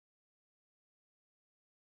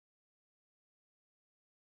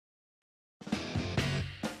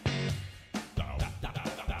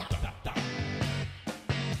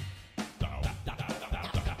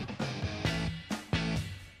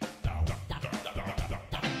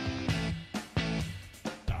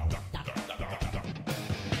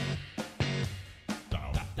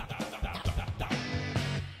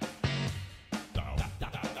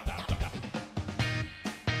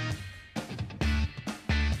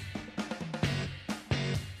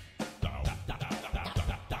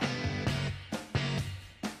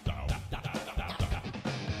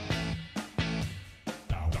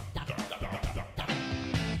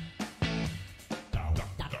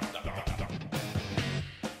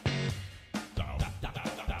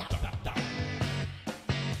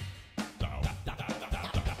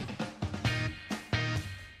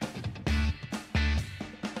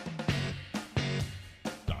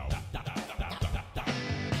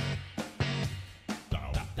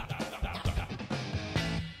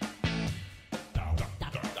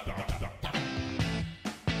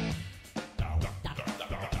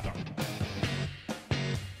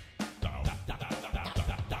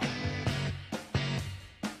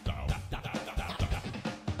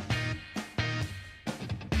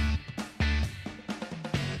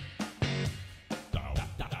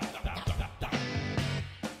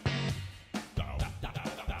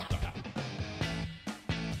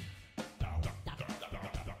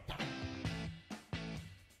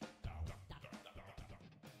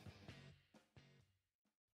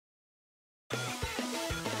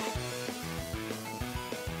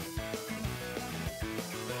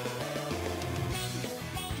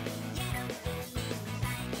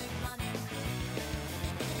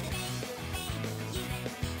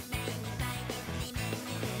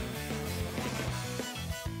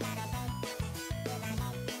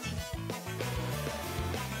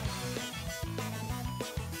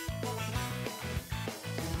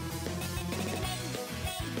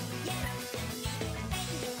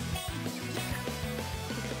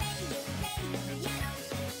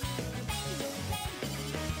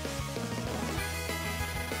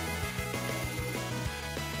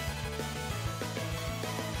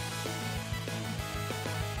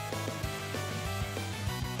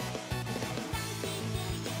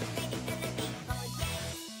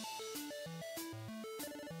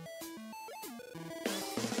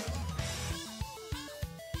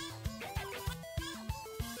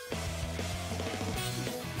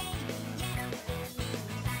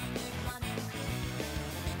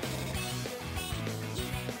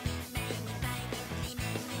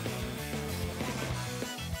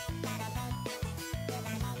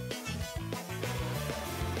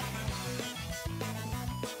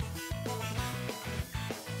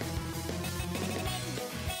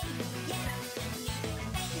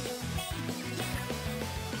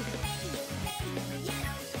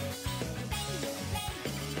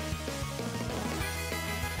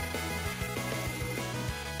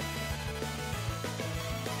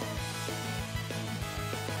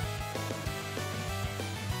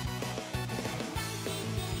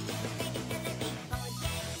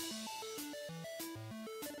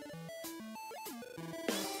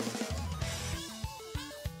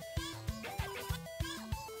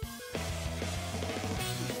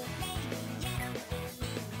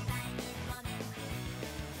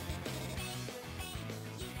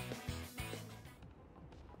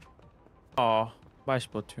Oh, by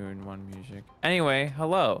Splatoon 1 music. Anyway,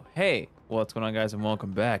 hello. Hey, what's going on, guys, and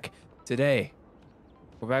welcome back. Today,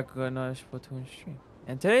 we're back on a Splatoon stream.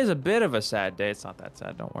 And today's a bit of a sad day. It's not that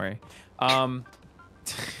sad, don't worry. Well,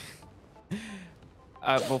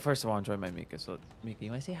 first of all, enjoy my Mika. So, Mika, you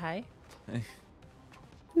want to say hi?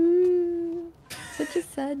 Such a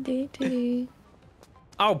sad day today.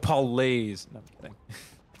 Oh, please. No, I'm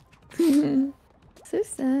kidding. So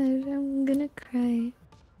sad. I'm gonna cry.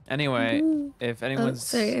 Anyway, if anyone's...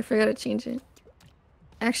 Oh, sorry, I forgot to change it.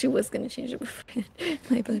 I actually was gonna change it before.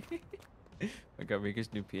 My bad. My god,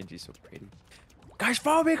 Mika's new PNG is so pretty. Guys,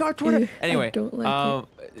 follow me on Twitter. Anyway, I don't like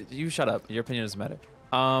you shut up. Your opinion doesn't matter.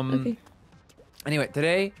 Okay. Anyway,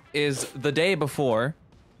 today is the day before.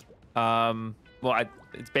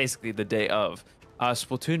 It's basically the day of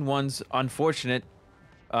Splatoon 1's unfortunate,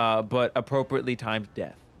 but appropriately timed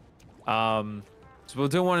death.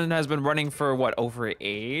 Splatoon 1 has been running for what, over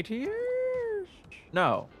 8 years?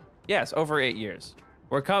 No. Yes, over 8 years.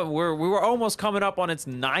 We were almost coming up on its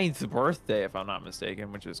 9th birthday, if I'm not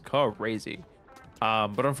mistaken, which is crazy.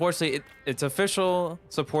 But unfortunately, its official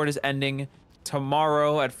support is ending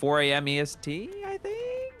tomorrow at 4 a.m. EST, I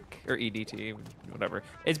think, or EDT, whatever.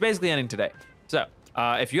 It's basically ending today. So,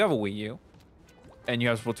 if you have a Wii U and you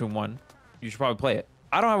have Splatoon 1, you should probably play it.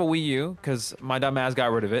 I don't have a Wii U because my dumb ass got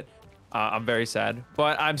rid of it. I'm very sad,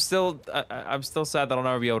 but I'm still sad that I'll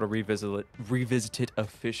never be able to revisit it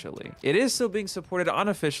officially. It is still being supported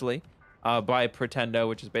unofficially by Pretendo,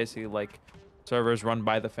 which is basically like servers run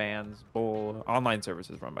by the fans, or online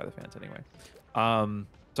services run by the fans anyway.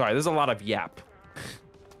 Sorry, there's a lot of yap.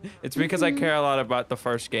 It's because I care a lot about the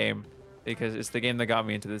first game, because it's the game that got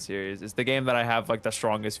me into the series. It's the game that I have like the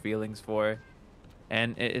strongest feelings for,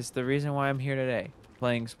 and it's the reason why I'm here today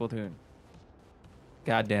playing Splatoon.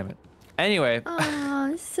 God damn it. Anyway.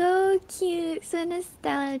 Oh, so cute, so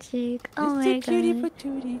nostalgic. Oh my god. Cutie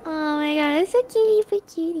patootie. Oh my god, it's a cutie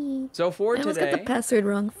patootie. So for I almost got the password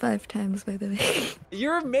wrong 5 times, by the way.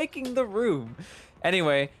 You're making the room.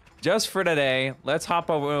 Anyway, just for today, let's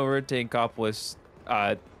hop over to Inkopolis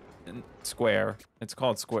Square. It's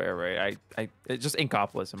called Square, right? It's just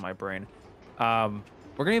Inkopolis in my brain.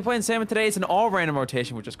 We're gonna be playing Salmon today. It's an all random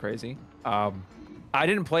rotation, which is crazy. I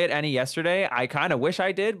didn't play it any yesterday. I kind of wish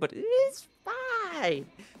I did, but it's fine.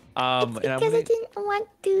 It's because I didn't want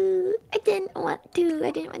to. I didn't want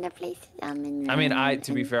to play Salmon Run. I mean,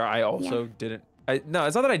 to be fair, I also didn't. No,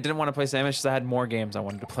 it's not that I didn't want to play Salmon. It's just I had more games I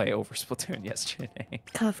wanted to play over Splatoon yesterday.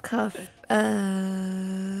 Cough, cough. What's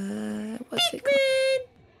it called?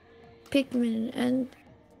 Pikmin. And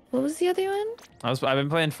what was the other one? I've been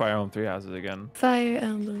playing Fire Emblem Three Houses again. Fire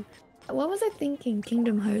Emblem. What was I thinking?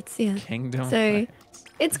 Kingdom Hearts, yeah. Kingdom Sorry. Hearts.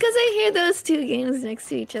 It's because I hear those 2 games next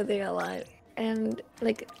to each other a lot. And,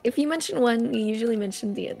 like, if you mention one, you usually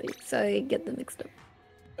mention the other. So I get them mixed up.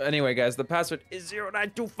 Anyway, guys, the password is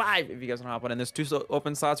 0925 if you guys want to hop on. And there's 2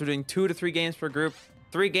 open slots. We're doing 2 to 3 games per group.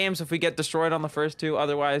 3 games if we get destroyed on the first 2.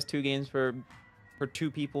 Otherwise, 2 games for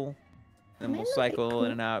 2 people. And we'll cycle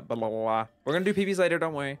in and out, blah, blah, blah, blah. We're going to do PBs later,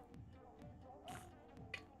 don't worry.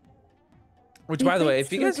 Which, by the way,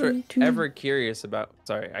 if you guys are ever curious about...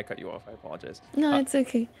 Sorry, I cut you off. I apologize. No, it's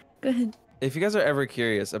okay. Go ahead. If you guys are ever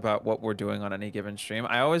curious about what we're doing on any given stream,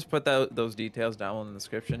 I always put those details down in the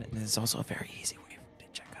description. And it's also a very easy way to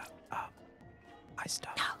check out my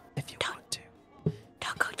stuff. No, if you want to.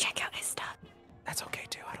 Don't go check out his stuff. That's okay,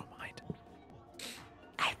 too. I don't mind.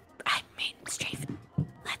 I made strafe.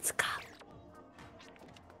 Let's go.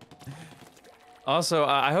 Also,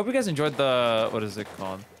 I hope you guys enjoyed the... What is it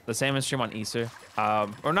called? The Salmon stream on Easter.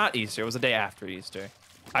 Or not Easter. It was the day after Easter.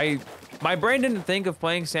 My brain didn't think of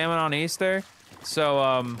playing Salmon on Easter.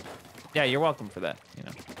 So, yeah, you're welcome for that, you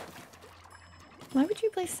know. Why would you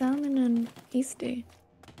play Salmon on Easter?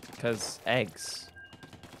 Because eggs.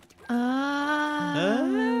 Ah.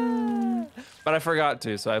 But I forgot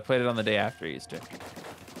to, so I played it on the day after Easter.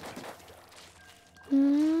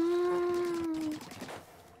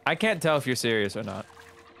 I can't tell if you're serious or not.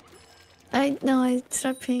 No, I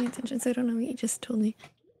stopped paying attention, so I don't know what you just told me.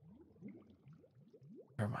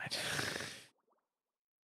 Never mind.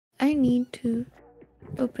 I need to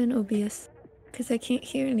open OBS because I can't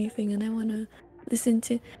hear anything and I want to listen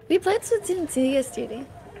to... We played Splatoon 2 yesterday.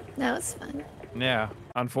 That was fun. Yeah,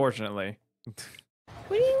 unfortunately. What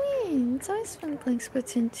do you mean? It's always fun playing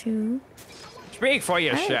Splatoon 2. Speak for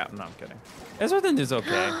yourself. No, I'm kidding. This one is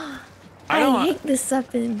okay. I hate this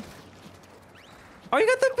weapon. Oh, you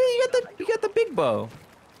got the big bow.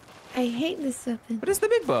 I hate this weapon. What is the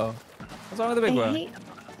big bow? What's wrong with the big bow? I hate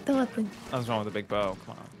the weapon. What's wrong with the big bow?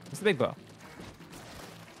 Come on. What's the big bow?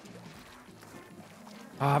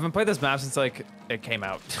 Oh, I haven't played this map since like it came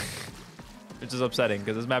out. which is upsetting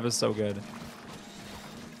because this map is so good.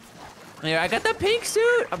 Yeah, I got the pink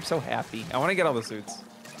suit. I'm so happy. I want to get all the suits.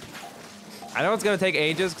 I know it's gonna take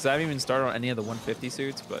ages because I haven't even started on any of the 150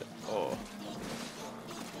 suits, but oh.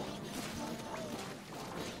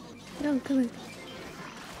 No, come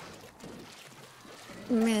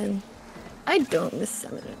on. Man, I don't miss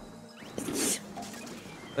Summoner.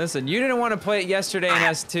 Listen, you didn't want to play it yesterday in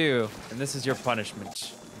S2, and this is your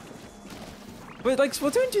punishment. But like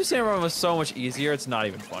Splatoon 2 Salmon Run was so much easier, it's not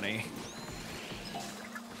even funny.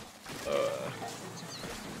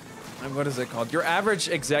 And what is it called? Your average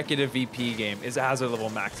executive VP game is hazard level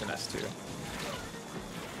max in S2.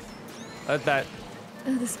 That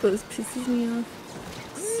Oh, this pose pisses me off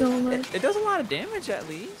so much. it does a lot of damage at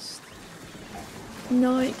least.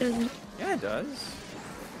 No, it doesn't. Yeah, it does.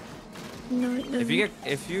 No, it doesn't.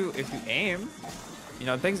 If you aim, you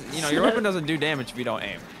know your weapon doesn't do damage if you don't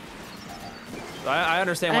aim. So I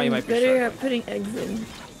understand why you might be better sure. at putting eggs in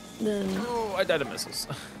than. Oh, I died to missiles.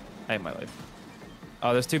 I hate my life.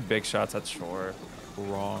 Oh, there's 2 big shots. That's short.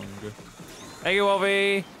 Wrong. Thank you,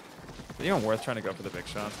 Wolvie. Is it even worth trying to go for the big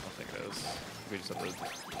shots? I don't think it is. We just have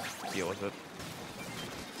to deal with it.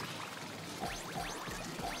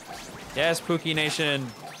 Yes, Pookie Nation.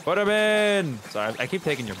 Put him in. Sorry, I keep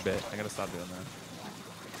taking your bit. I gotta stop doing that.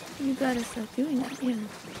 You gotta stop doing that. Yeah.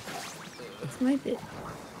 It's my bit.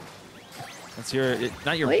 That's your,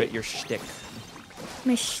 not your bit, your shtick.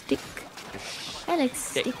 My shtick. I like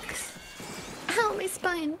sticks. Ow, my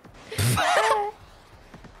spine.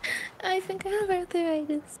 I think I have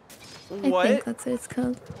arthritis. What? I think that's what it's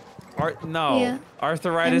called. No. Yeah.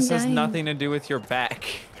 Arthritis has dying. nothing to do with your back.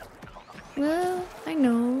 Well, I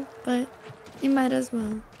know, but you might as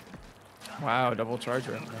well. Wow, double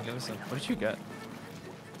charger. Magnificent. What did you get?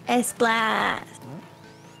 A splash.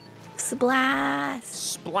 Splash.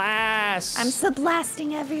 Splash. I'm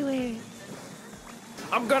sublasting everywhere.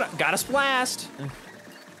 Gotta splast.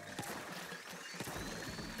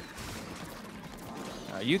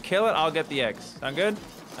 You kill it, I'll get the eggs. Sound good?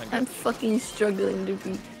 I'm fucking struggling to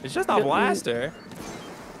be. It's just a blaster.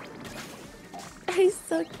 I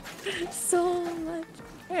suck so much.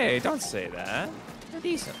 Hey, don't say that. You're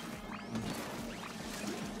decent.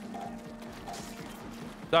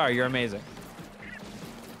 Sorry, you're amazing.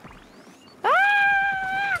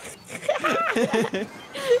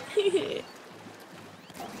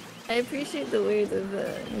 I appreciate the words of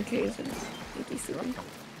encouragement. Thank you so much.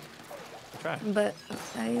 Try. But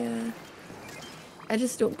I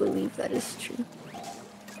just don't believe that is true.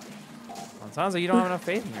 Well, it sounds like you don't have enough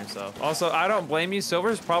faith in yourself. Also, I don't blame you.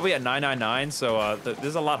 Silver's probably at 999, so this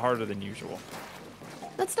is a lot harder than usual.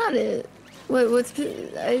 That's not it. I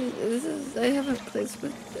haven't played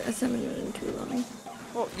with Salmon Run in too long.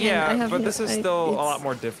 Well, yeah, but this is still a lot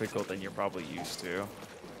more difficult than you're probably used to.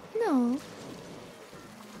 No.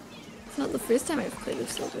 It's not the first time I've played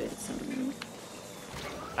with Silver at Salmon Run.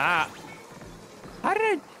 Ah. How did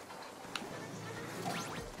I...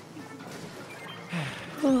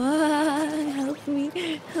 Oh, help me,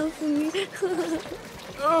 help me.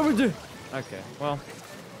 Okay, well,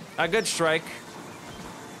 a good strike.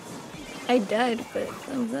 I died, but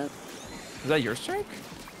thumbs up. Is that your strike?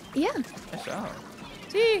 Yeah. Nice job.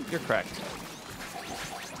 See, you're correct.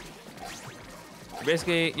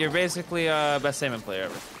 You're basically best salmon player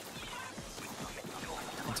ever.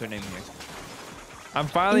 What's her name here? I'm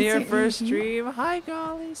finally here for a stream. Hi,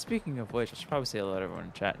 golly. Speaking of which, I should probably say hello to everyone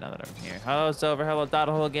in chat now that I'm here. Hello, Silver. Hello,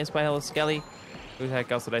 Dotto. Hello, GameSpy. Hello, Skelly. Who the heck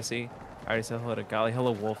else did I see? I already said hello to Golly.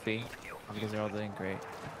 Hello, Wolfie. Hope you guys are all doing great.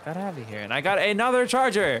 Gotta have you here. And I got another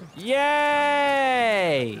charger.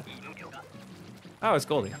 Yay! Oh, it's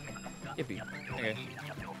Goldie. Yippee. Okay.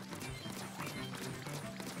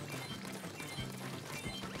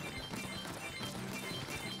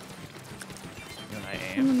 And I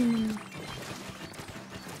am.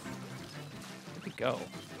 Where'd we go?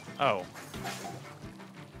 Oh.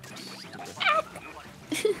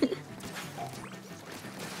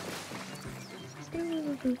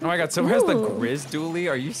 Oh my god, Silver has the Grizz dually?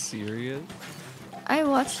 Are you serious? I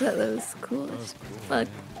watched that. That was cool. That was cool. But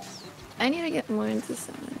I need to get more into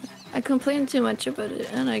Salmon. I complain too much about it,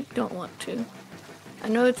 and I don't want to. I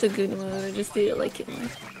know it's a good mode. I just need to like it more.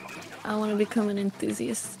 I want to become an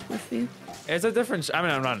enthusiast with you. It's a different. I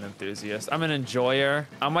mean, I'm not an enthusiast. I'm an enjoyer.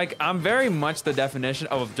 I'm very much the definition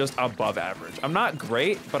of just above average. I'm not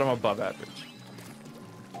great, but I'm above average.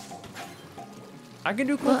 I can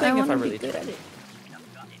do cool things if I really try. At it.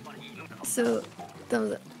 So,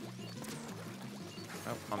 thumbs up.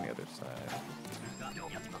 Oh, on the other side.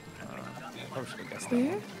 Probably should have guessed that.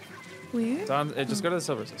 Where? Where? It's on, just go to the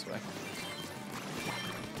Silvers this way.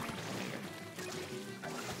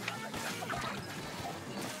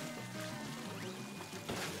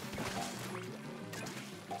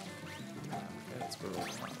 Splats, but we'll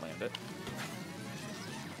not land it.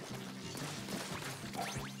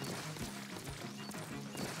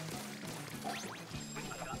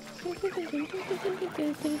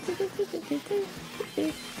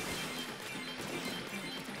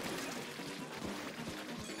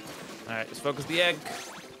 Alright, let's focus the egg.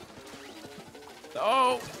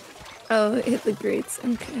 Oh! Oh, it hit the grates.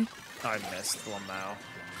 Okay. I missed Lamau.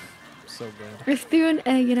 So good. I threw an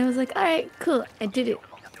egg and I was like, alright, cool. I did it.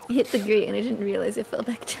 It hit the grate and I didn't realize it fell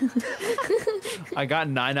back down. I got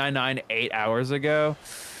 999 8 hours ago.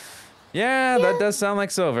 Yeah, that does sound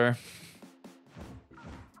like silver.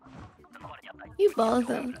 You ball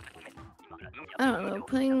though. I don't know.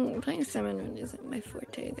 Playing Salmon Run isn't my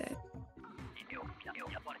forte, guy.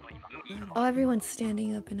 Oh, everyone's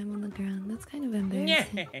standing up and I'm on the ground. That's kind of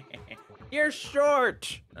embarrassing. You're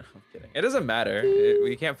short. No, I'm kidding. It doesn't matter.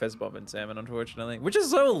 We can't fist bump in salmon, unfortunately, which is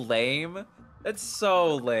so lame. That's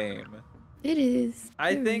so lame. It is.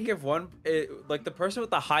 I think if like the person with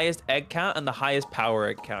the highest egg count and the highest power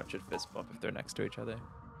egg count should fist bump if they're next to each other.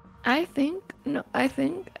 I think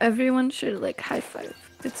everyone should like high five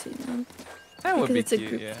between them. That would be it's a cute,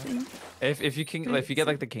 group yeah. thing. If you can, if you get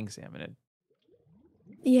like the king salmon,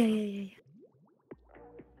 Yeah.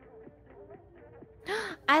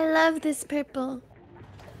 I love this purple.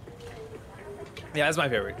 yeah, that's my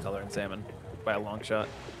favorite color in salmon by a long shot.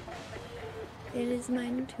 It is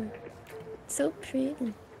mine too. So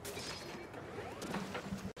pretty.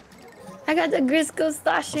 I got the Grisco That's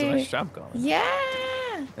a slasher. nice job, Colin.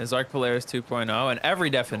 Yeah. It's Arc Polaris 2.0, and every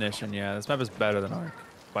definition, yeah, this map is better than Arc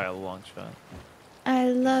by a long shot. I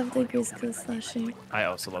love the Grisco slasher. I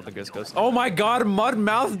also love the Griscos. Oh my god, mud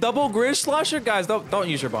mouth double Grizz slasher, guys! Don't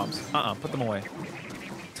use your bombs. Put them away.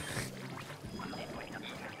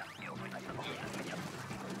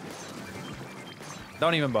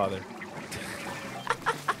 Don't even bother.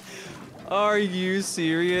 Are you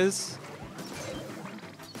serious?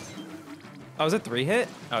 Oh, is it 3 hit?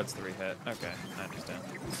 Oh, it's 3 hit. Okay, I understand.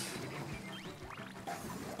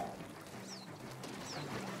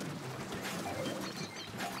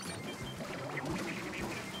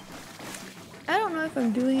 I don't know if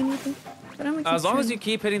I'm doing anything, but I'm gonna keep As long as trying. you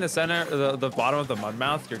keep hitting the center, the bottom of the mud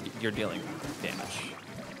mouth, you're dealing damage.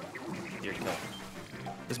 You're killing.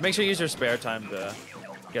 Just make sure you use your spare time to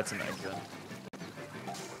get some eggs in.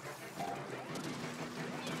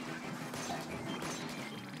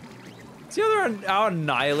 See how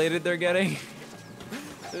annihilated they're getting?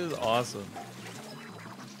 This is awesome.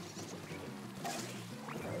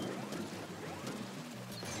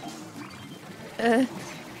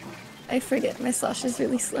 I forget my slash is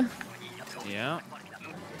really slow. Yeah.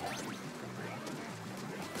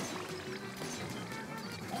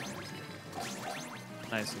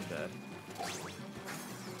 Nice and dead.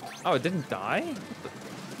 Oh, it didn't die?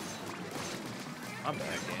 I'm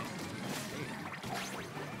bad game.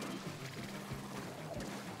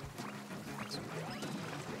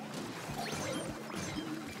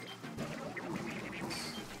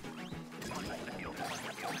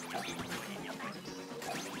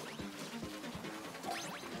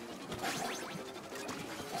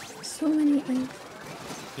 So many eggs.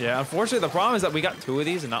 Yeah, unfortunately, the problem is that we got 2 of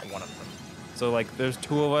these and not 1 of them. So, like, there's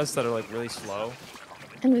 2 of us that are, like, really slow.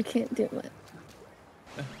 And we can't do much.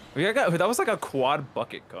 That was like a quad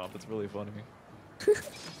bucket comp. It's really funny.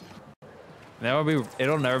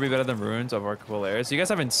 It'll never be better than Ruins of Arc Polaris. You guys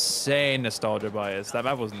have insane nostalgia bias. That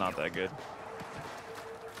map was not that good.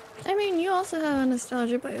 I mean, you also have a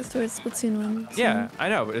nostalgia bias towards Splatoon 1. So. Yeah, I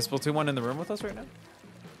know, but is Splatoon 1 in the room with us right now?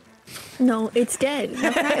 No, it's dead.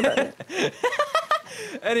 Don't cry about it.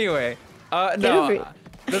 Anyway, no.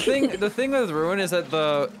 The thing with Ruin is that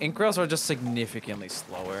the ink rails are just significantly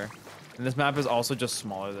slower. And this map is also just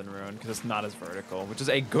smaller than Ruin because it's not as vertical, which is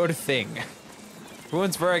a good thing.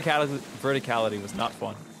 Ruin's verticality was not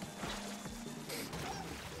fun.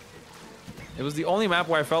 It was the only map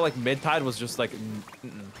where I felt like mid-tide was just like,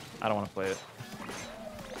 I don't want to play it.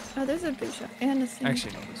 Oh, there's a big shot and a single.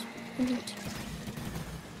 Actually, no, this.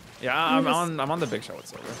 Yeah, I'm on the big shot with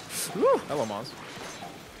silver. Woo, hello, Moz.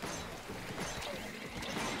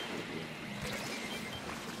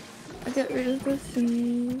 I got rid of those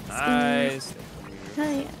things. Nice.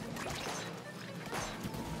 Hi.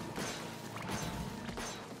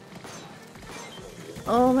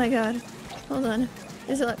 Oh my god. Hold on.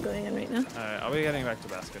 There's a lot going on right now. Alright, I'll be getting back to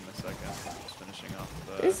basket in a second. Just finishing off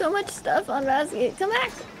the... There's so much stuff on basket. Come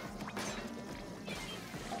back!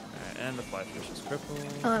 Alright, and the fly fish is crippled.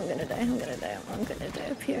 Oh, I'm gonna die. I'm gonna die. I'm gonna die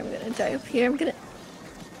up here. I'm gonna die up here. I'm gonna...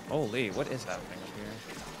 Holy, what is happening up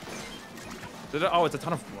here? Oh, it's a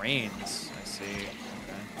ton of rains. I see.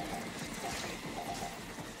 Okay.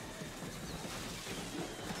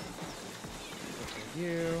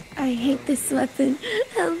 you. I hate this weapon.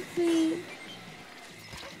 Help me.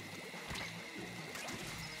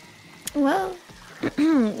 Well,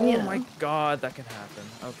 Oh my god, that can happen.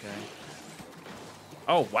 Okay.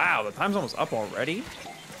 Oh wow, the time's almost up already?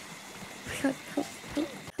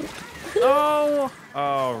 Oh!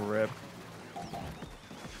 Oh, rip.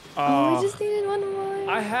 Oh, I just needed one more.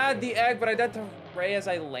 I had the egg, but I died to Ray as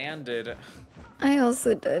I landed. I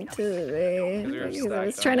also died to the Ray because I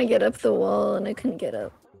was trying to get up the wall and I couldn't get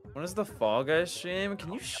up. When is the Fall Guys stream?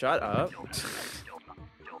 Can you shut up? Come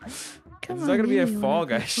It's on, not gonna be a you Fall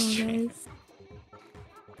wanna Guys play Fall stream. Guys.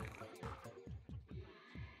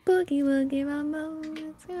 Boogie woogie bum bum,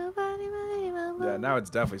 let's go body body bum bum. Yeah, now it's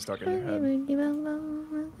definitely stuck in your head. Boogie woogie bum bum,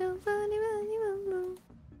 let's go body body bum bum.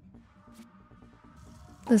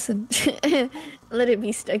 Listen, let it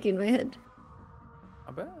be stuck in my head.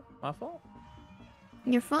 I bet. My fault.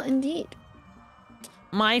 Your fault indeed.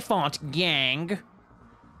 My fault, gang.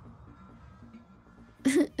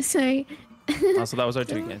 Sorry. Also, that was our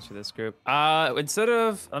 2 games for this group. Instead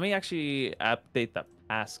of, let me actually update the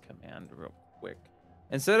pass command real quick.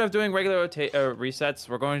 Instead of doing regular resets,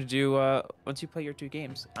 we're going to do, once you play your 2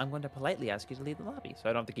 games, I'm going to politely ask you to leave the lobby, so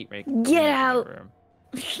I don't have to keep making. Get out!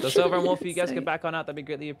 So Silver and Wolf, you guys get back on out. That'd be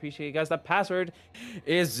greatly appreciated, guys. That password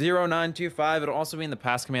is 0925. It'll also be in the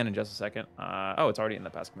pass command in just a second. Oh, it's already in the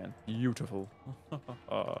pass command. Beautiful.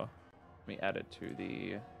 Let me add it to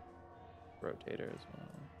the rotator as well.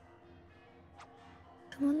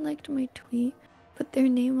 Someone liked my tweet, but their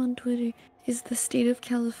name on Twitter is the state of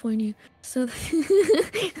California. So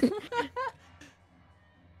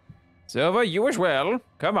Silver, you as well.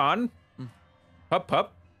 Come on. Hup,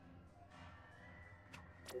 hup.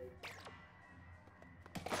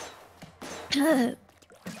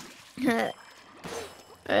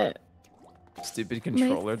 Stupid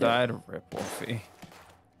controller died. Rip, Wolfie.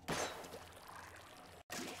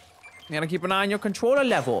 You gotta keep an eye on your controller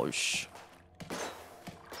levels.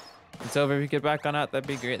 And Silver, if you get back on out, that'd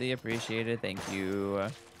be greatly appreciated. Thank you.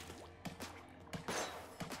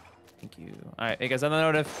 Thank you. All right, hey guys, on the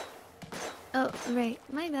notif. Oh, right.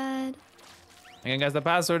 My bad. Again, guys, the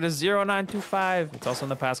password is 0925. It's also in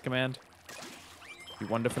the pass command. Be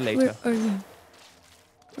wonderful later. Where are you?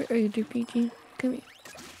 Where are you, DPG? Come here.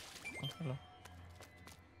 Oh, hello.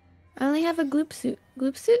 I only have a gloop suit.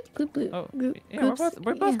 Gloop suit? Gloop gloop. Oh, gloop, yeah,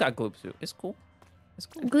 we're both got gloop suit. It's cool. It's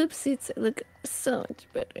cool. Gloop suits look so much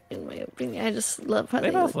better, in my opinion. I just love how they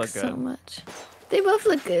both look look so good. much. They both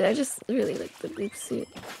look good. I just really like the gloop suit.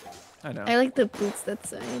 I know. I like the boots.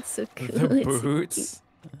 That's why it's so cool. The It's so boots?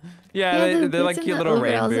 cute. Yeah, the they're like boots cute and the little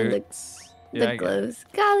rain overalls and boots. The gloves.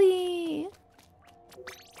 Golly!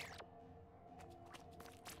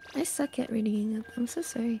 I suck at reading up. I'm so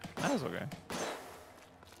sorry. That was okay.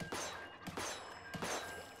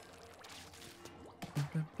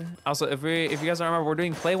 Also, if you guys don't remember, we're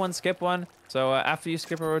doing play one, skip one. So after you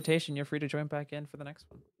skip a rotation, you're free to join back in for the next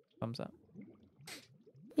one. Thumbs up.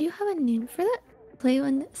 You have a name for that? Play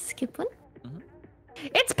one, skip one? Mm-hmm.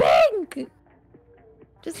 It's pink!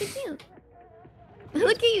 Just like you.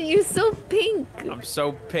 Look at you, you're so pink. I'm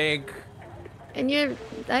so pink. And your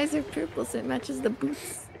eyes are purple, so it matches the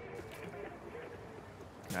boots.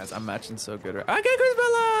 Guys, I'm matching so good. I get Chris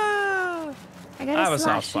I got I have a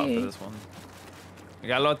soft slash spot for this one. We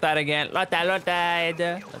got Lotad again.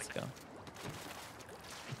 Lotad. Let's go.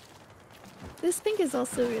 This pink is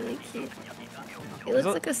also really cute. It looks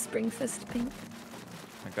like a Springfest pink.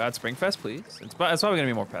 Oh my God, Springfest, please. It's probably gonna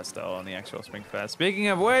be more pastel on the actual Springfest. Speaking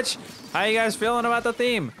of which, how you guys feeling about the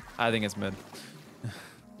theme? I think it's mid.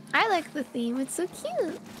 I like the theme. It's so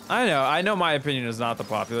cute. I know my opinion is not the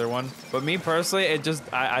popular one, but me personally, it just,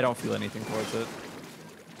 I don't feel anything towards it.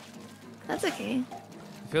 That's okay.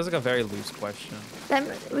 It feels like a very loose question.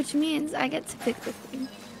 Which means I get to pick the theme.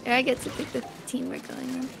 Or I get to pick the team we're going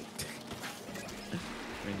on.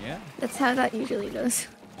 I mean, yeah. That's how that usually goes.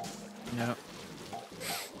 Yeah.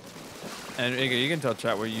 And Igor, you can tell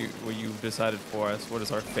chat where you decided for us. What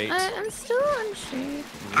is our fate? I'm still unsure.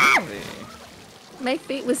 Really? My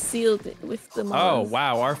fate was sealed with the moth. Oh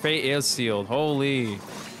wow, our fate is sealed. Holy.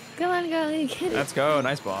 Come on, Golly, get it. Let's go.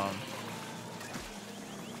 Nice bomb.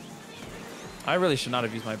 I really should not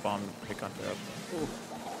have used my bomb to pick Hunter up.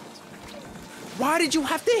 Why did you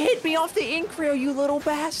have to hit me off the ink rail, you little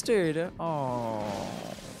bastard? Oh.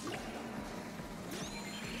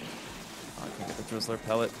 I can't get the Drizzler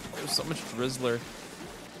pellet. There's so much Drizzler.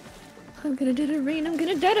 I'm gonna do the rain. I'm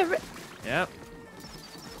gonna die to rain. Yep.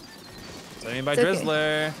 So I mean by It's okay.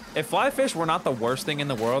 Drizzler. If fly fish were not the worst thing in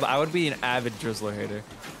the world, I would be an avid Drizzler hater.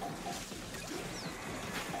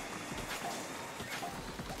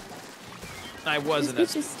 I wasn't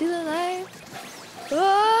This bitch is still alive.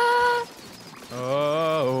 Ah!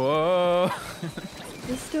 Oh,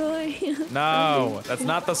 Destroy. no, that's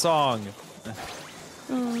not the song.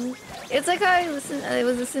 Oh. It's like how I was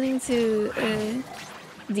listening to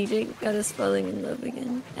DJ Got Us Falling in Love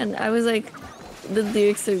Again, and I was like, the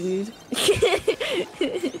lyrics are weird.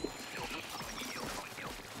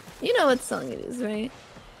 You know what song it is, right?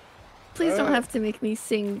 Please don't have to make me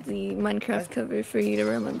sing the Minecraft cover for you to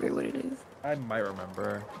remember what it is. I might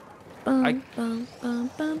remember. Bum,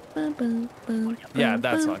 Yeah,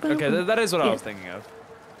 that song. Okay, that is what I was thinking of.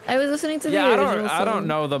 I was listening to the Yeah, original song I don't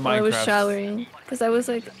know the Minecraft. while I was showering, because I was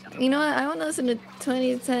like, you know what? I want to listen to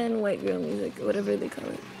 2010 white girl music, whatever they call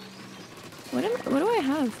it. What do I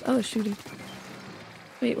have? Oh, a shooter.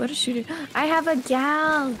 Wait, what a shooter? I have a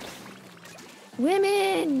gal.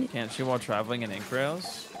 Women. Can't shoot while traveling in ink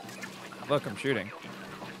rails? Look, I'm shooting.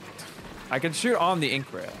 I can shoot on the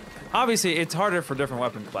ink rail. Obviously, it's harder for different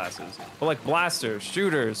weapon classes, but like blasters,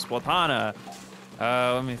 shooters, Splatana.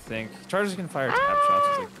 Let me think. Chargers can fire tap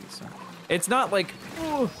shots like these. It's not like.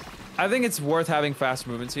 I think it's worth having fast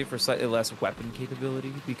movement speed for slightly less weapon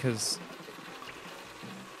capability because.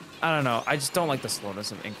 I don't know. I just don't like the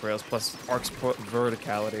slowness of ink rails plus arc's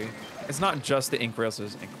verticality. It's not just the ink rails,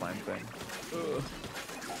 it's an incline thing. Ugh.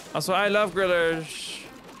 Also, I love grillers.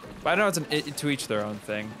 But I know it's to each their own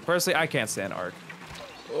thing. Personally, I can't stand arc.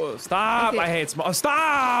 Oh, stop! Okay. I hate small.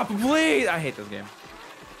 Stop! Please! I hate this game.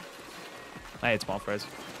 I hate small fries.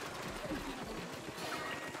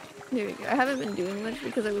 There we go. I haven't been doing much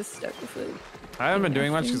because I was stuck with it. I haven't been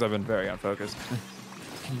doing much because I've been very unfocused.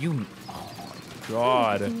 Can you? Oh my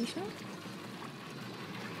god. Can you show?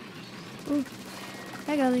 Ooh.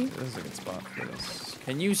 Hi, Golly. This is a good spot for this.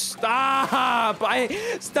 Can you stop?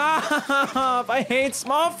 Stop! I hate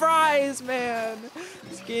small fries, man.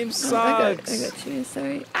 This game sucks. I got you.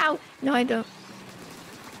 Sorry. Ow! No, I don't.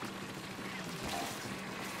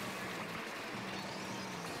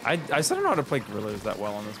 I still don't know how to play gorillas that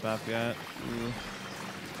well on this map yet.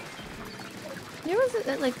 There was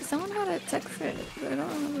like someone had a tech for it, but I don't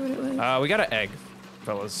remember what it was. We got an egg,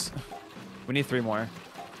 fellas. We need 3 more.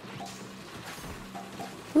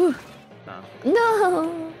 Whew.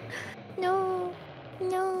 No. No.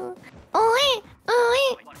 No. Oh, wait.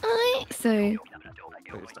 Sorry.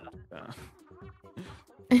 Please don't.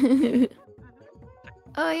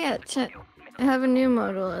 Oh yeah, check. I have a new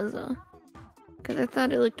model as well. Because I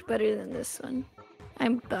thought it looked better than this one.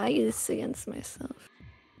 I'm biased against myself.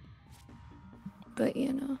 But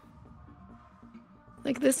you know.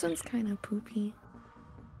 Like this one's kind of poopy.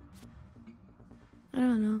 I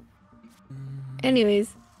don't know.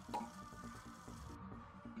 Anyways.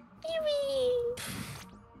 Yippee!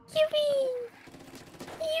 Yippee!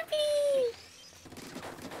 Yippee!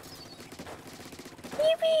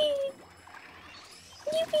 Yippee!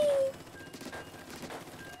 Yippee!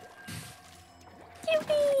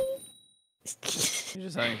 Yippee! You're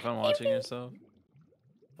just having fun watching yourself.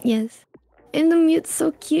 Yes. And the mute's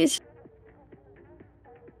so cute.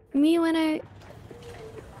 Me when I...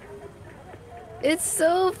 It's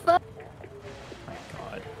so fun! Oh my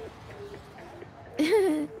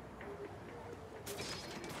god.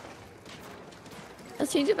 I'll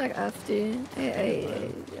change it back after.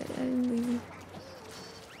 I'm lazy.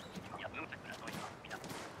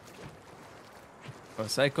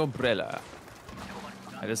 Psycho Brella.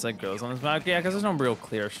 I just like girls on this map. Yeah, because there's no real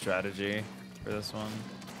clear strategy for this one.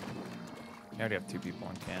 You already have 2 people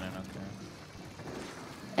on cannon, okay.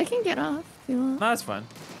 I can get off if you want. No, that's fine.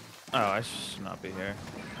 Oh, I should not be here.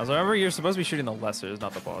 Also, remember, you're supposed to be shooting the lessers,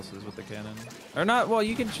 not the bosses with the cannon. Or not, well,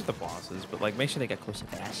 you can shoot the bosses, but like, make sure they get close to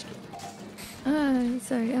the basket.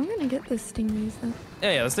 Sorry, I'm gonna get the stingrays though.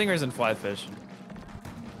 Yeah, the stingers and flyfish.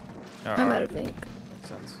 I'm out of ink. Makes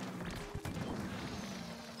sense.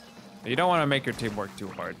 You don't want to make your team work too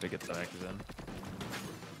hard to get the eggs in.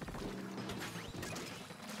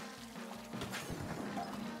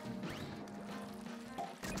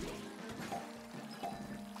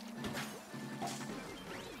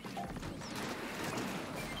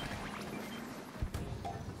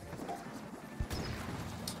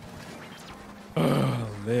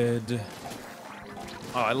 Lid.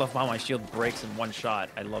 Oh, I love how my shield breaks in 1 shot.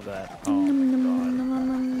 I love that. Oh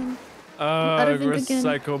my god.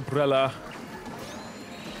 Psycho Brella.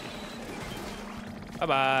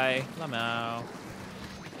 Bye-bye. Lamau.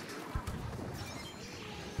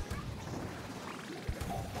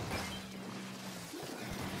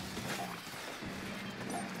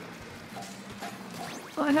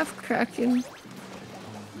 Oh, I have Kraken.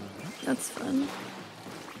 That's fun.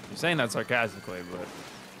 You're saying that sarcastically, but...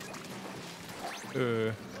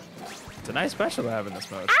 it's a nice special to have in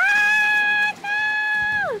this mode. Ah, no!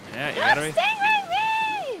 Yeah, you gotta be... Stay with me!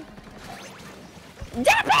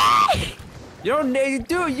 Yippee! You don't need,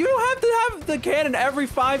 dude. You don't have to have the cannon every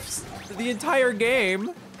the entire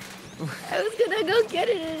game. I was gonna go get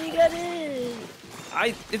it and he got it.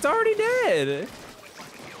 It's already dead.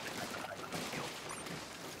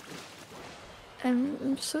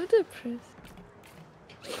 I'm so depressed.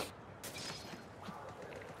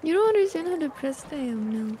 You don't understand how depressed I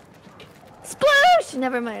am now. Sploosh!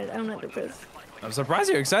 Never mind, I'm not depressed. I'm surprised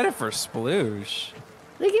you're excited for Sploosh.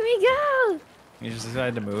 Look at me go! You just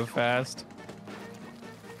decided to move fast.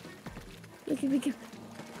 Look at me go.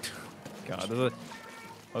 God, look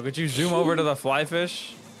at you zoom over to the fly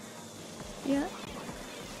fish. Yeah.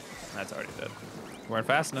 That's already dead. We weren't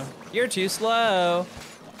fast enough. You're too slow.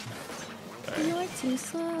 Sorry. You are too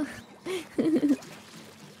slow.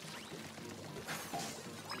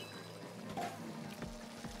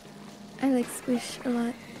 I like Squish a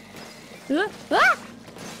lot. Ah!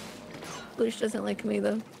 Squish doesn't like me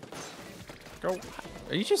though. Girl,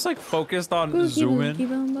 are you just like focused on zooming? Go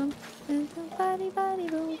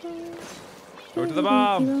to the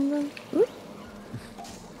bomb.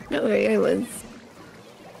 Don't worry, I was.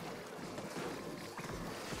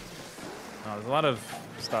 Oh, there's a lot of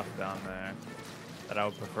stuff down there that I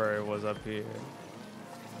would prefer was up here.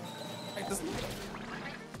 Like this.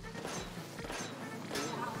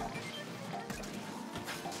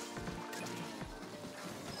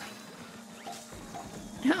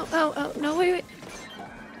 Oh, no, wait.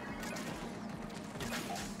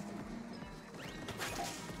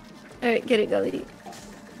 Alright, get it, Gully.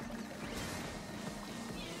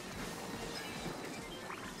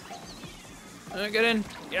 Get in.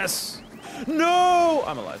 Yes. No!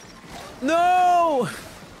 I'm alive. No!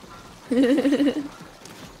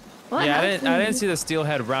 What Yeah, happened? I didn't see the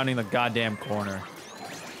steelhead rounding the goddamn corner.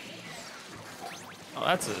 Oh,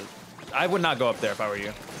 that's it. I would not go up there if I were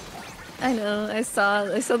you. I know, I saw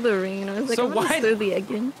the ring and I was like, So I'm gonna why- throw the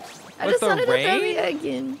egg in. I With just the wanted to throw the rain? egg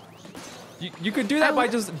in. You could do that by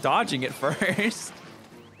want- just dodging it first.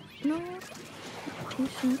 No.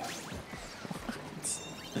 Patient.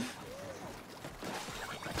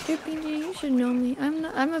 Dripping, you should know me.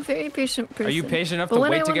 I'm a very patient person. Are you patient enough But to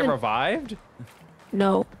when wait I to get wanna- revived?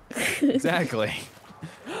 No. Exactly.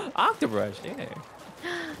 Octobrush, yeah.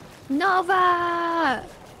 Nova!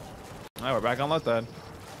 Alright, we're back on left then.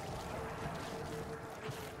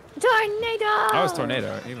 Tornado! I was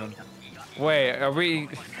tornado, even. Wait, are we...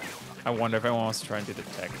 I wonder if anyone wants to try and do the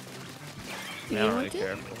tech. Do I you don't really want to?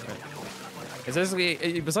 care for it. It's basically,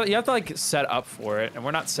 you have to like set up for it, and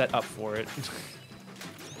we're not set up for it.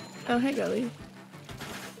 Oh, hey, Gully.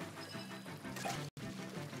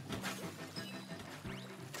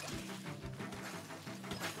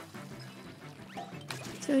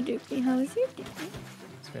 So, Doopy, how was your day?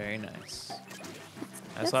 It's very nice. I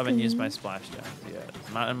That's still haven't used my good. splash gems yet.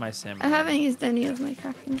 Not in my sim. I haven't used any of my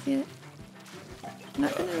Krakens yet. I'm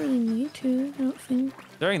not gonna really need to, I don't think.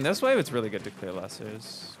 During this wave, it's really good to clear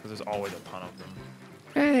lessers, because there's always a ton of them.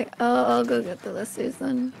 Alright, I'll go get the lessers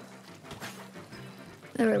then.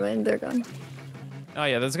 Never mind, they're gone. Oh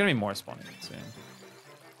yeah, there's gonna be more spawning soon.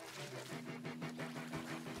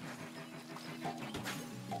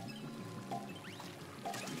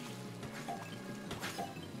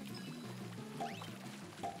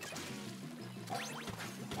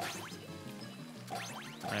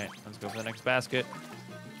 Alright, let's go for the next basket.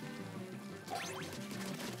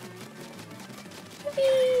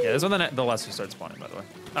 Yeah, this is when the lessers start spawning, by the way.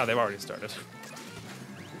 Oh, they've already started.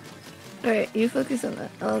 Alright, you focus on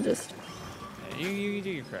that. I'll just... Yeah, you do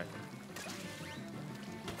your crack.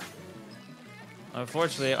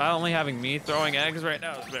 Unfortunately, only having me throwing eggs right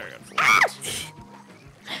now is very unfortunate.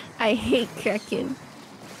 I hate Kraken.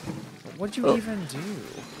 What'd you even do?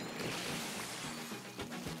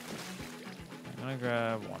 I'm gonna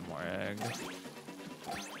grab one more egg.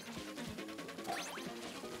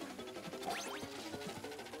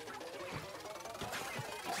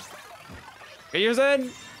 Get yours in!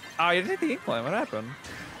 Oh, you didn't take the inkling. What happened?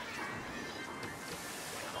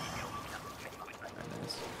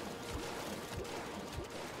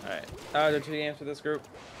 Alright. There are 2 games for this group.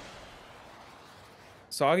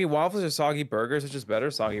 Soggy waffles or soggy burgers? Which is better?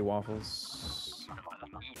 Soggy waffles.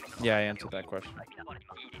 Yeah, I answered that question.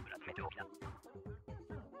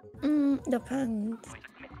 Depends.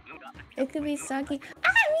 It could be soggy.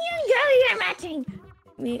 You're matching!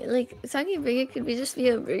 Like, soggy burger could just be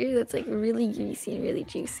a burger that's like really greasy and really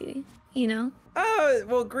juicy, you know?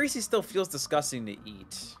 Well, greasy still feels disgusting to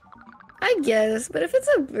eat. I guess, but if it's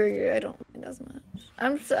a burger, I don't mind as much.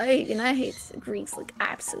 I hate grease, like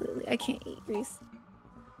absolutely. I can't eat grease.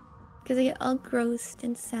 Because I get all grossed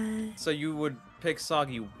and sad. So you would pick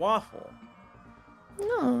soggy waffle?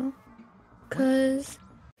 No. Cause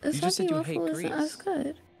You just said Asagi you hate waffle isn't as grease.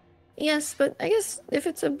 good. Yes, but I guess if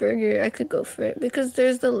it's a burger, I could go for it because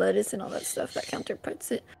there's the lettuce and all that stuff that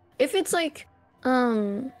counterparts it. If it's like,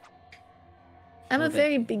 I'm Well, a then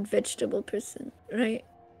very big vegetable person, right?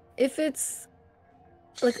 If it's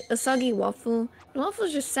like a soggy waffle, the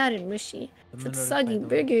waffle's just sad and mushy. If it's soggy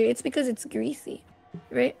burger, it's because it's greasy,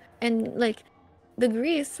 right? And like, the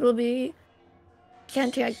grease will be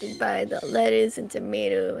counteracted by the lettuce and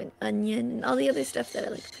tomato and onion and all the other stuff that I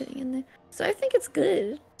like putting in there. So I think it's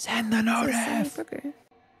good. Send the It's a sunny notice. burger.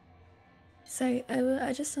 Sorry,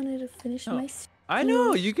 I just wanted to finish my I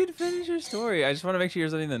know, you can finish your story. I just want to make sure you're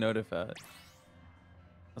sending the notif out.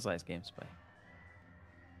 That's nice gameplay.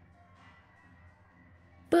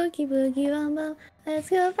 Boogie boogie bumbo, let's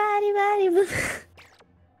go body body boogie.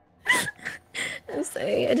 I'm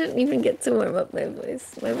sorry, I didn't even get to warm up my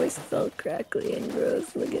voice. My voice is all crackly and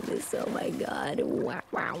gross. Look at this, oh my god. Wow,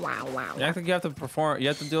 wow, wow, wow. I think you have to perform, you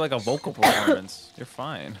have to do like a vocal performance. You're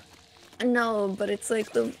fine. No, but it's like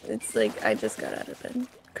I just got out of bed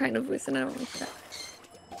kind of voice and I don't like that.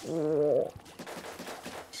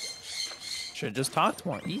 Should've just talked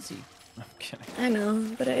more, easy. I'm kidding. I know,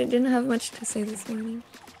 but I didn't have much to say this morning.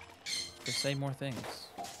 Just say more things.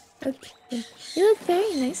 Okay. You look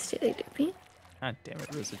very nice today, Dippy. God damn it,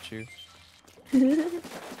 Rizachu.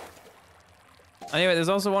 Anyway, there's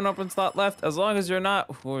also one open slot left. As long as you're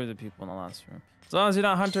not... Who are the people in the last room? As long as you're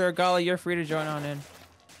not Hunter or Gali, you're free to join on in.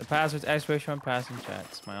 The password's exclamation pass in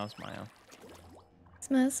chat. Smile, smile.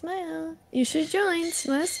 Smile, smile. You should join.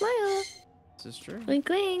 Smile, smile. This is true. Wink,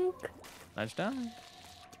 wink. Nudge down.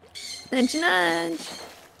 Nudge, nudge.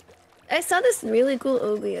 I saw this really cool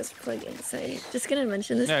OBS plugin. Sorry, just gonna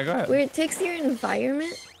mention this. Yeah, go ahead. Where it takes your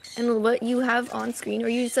environment and what you have on screen, or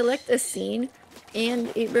you select a scene,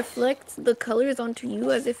 and it reflects the colors onto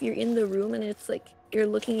you as if you're in the room, and it's like you're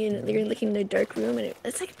looking in a dark room, and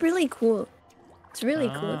it's like really cool. It's really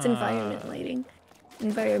cool. It's environmental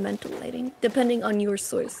lighting, depending on your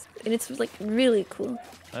source, and it's like really cool.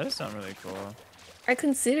 That does sound really cool. I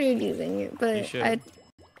considered using it, but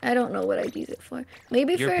I don't know what I'd use it for.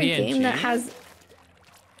 Maybe for a game that has...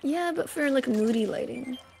 Yeah, but for like moody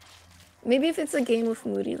lighting. Maybe if it's a game with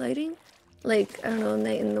moody lighting, like, I don't know,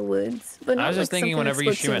 Night in the Woods. But not I was just thinking whenever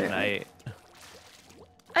you stream at night.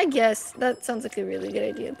 I guess that sounds like a really good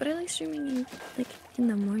idea, but I like streaming in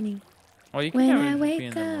the morning. Well, you can when have I it wake be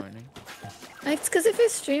in the up. morning. It's because if I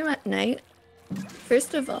stream at night,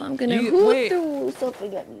 first of all, I'm gonna threw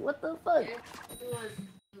something at me. What the fuck?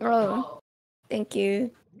 Oh, thank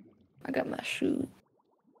you. I got my shoe.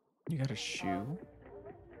 You got a shoe?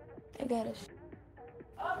 I got a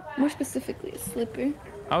more specifically, a slipper.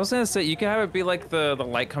 I was gonna say you can have it be like the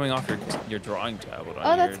light coming off your drawing tablet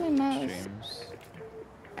on that's my mouse. streams.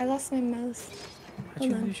 I lost my mouse. How'd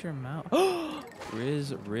you lose your mouse?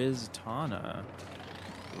 Riz Tana.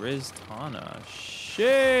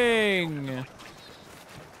 Shing!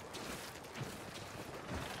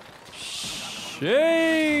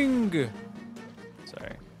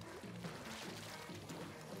 Sorry.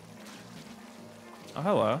 Oh,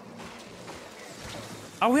 hello.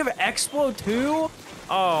 Oh, we have an Expo too?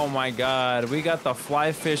 Oh my god, we got the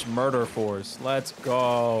Fly Fish Murder Force. Let's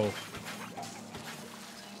go.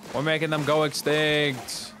 We're making them go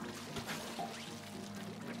extinct.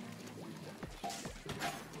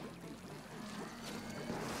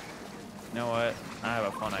 You know what? I have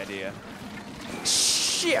a fun idea.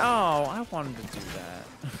 Shit! Oh, I wanted to do that.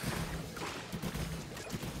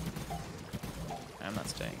 I'm not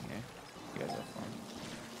staying here. You guys have fun.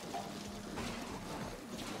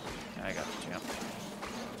 Yeah, I got the jump.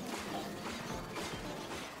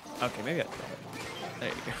 Okay, maybe I throw it. There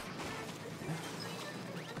you go.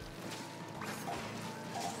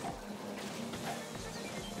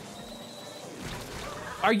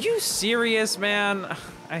 Are you serious, man?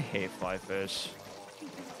 I hate fly fish.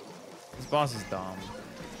 This boss is dumb.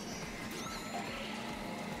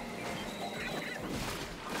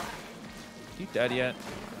 You dead yet?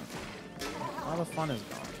 All the fun is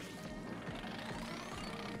gone.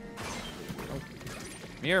 Oh.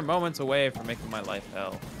 Mere moments away from making my life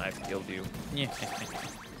hell. I've killed you. Yeah.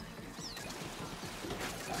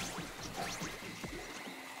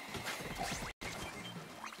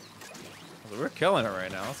 We're killing it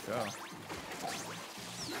right now. Let's go.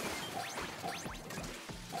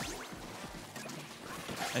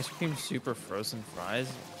 Ice cream super frozen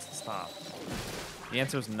fries? Stop. The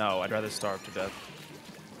answer is no. I'd rather starve to death.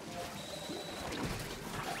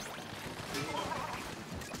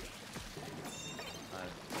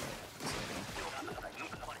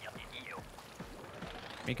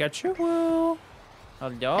 Pikachu!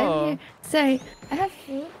 Hello. Sorry, I have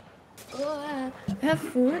food. Oh, I have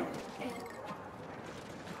food.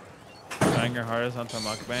 Trying your hardest onto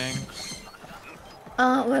mukbang.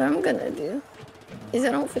 What I'm gonna do is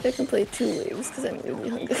I don't think I can play 2 waves because I'm really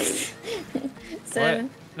hungry. So What?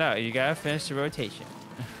 No, you gotta finish the rotation.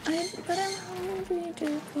 but I'm hungry,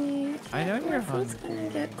 Dookie. I know you're My food's hungry. gonna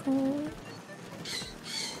get cold.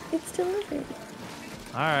 It's delivered.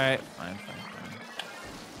 Alright, fine.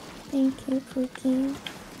 Thank you, Pookie.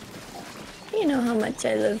 You know how much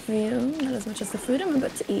I love you. Not as much as the food I'm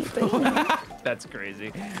about to eat, but you know. That's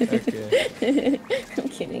crazy. Okay. I'm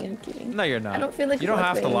kidding. No, you're not. I don't feel like you don't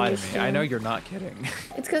have to lie to me. stream. I know you're not kidding.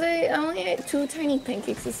 It's because I only ate 2 tiny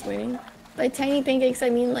pancakes this morning. By tiny pancakes, I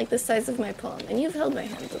mean like the size of my palm. And you've held my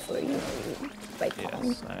hand before, you know, by palm.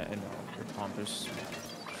 Yes, I know. Your palms are small.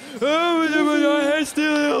 Oh, my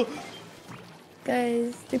still.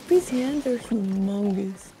 Guys, Dippy's hands are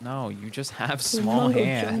humongous. No, you just have small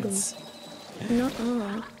hands.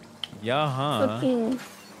 Nuh-uh. Yeah, huh? Fucking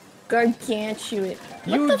gargantuan.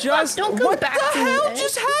 You what the just. Fuck? Don't go what back the to hell me,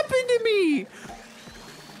 just happened to me?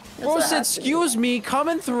 Bro what said, happened. excuse me,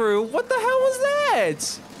 coming through. What the hell was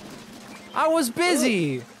that? I was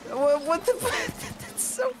busy. What the? That's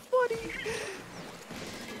so funny.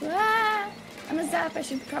 Ah, I'm a zap. I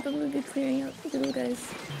should probably be clearing out the little guys.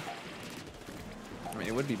 I mean,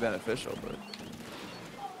 it would be beneficial, but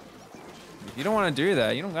if you don't want to do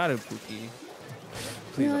that, you don't gotta, Pookie.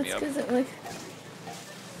 Please No, let it's me up. because like.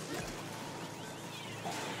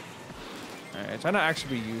 Alright, trying to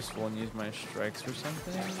actually be useful and use my strikes for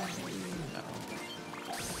something. No.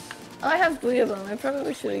 Oh, I have Booyah Bomb. I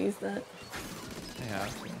probably should have used that. Yeah.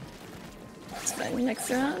 It's fine. Next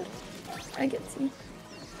round, I get to.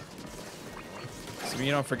 So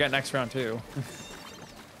you don't forget next round too.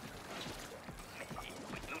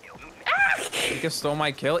 You just stole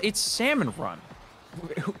my kill. It's Salmon Run.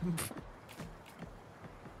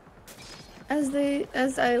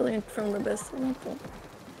 As I learned from the best example.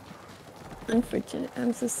 Unfortunate.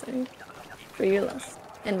 I'm so sorry for your loss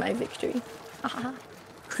and my victory. Haha.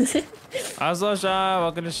 Aslasha,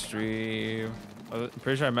 welcome to stream. I'm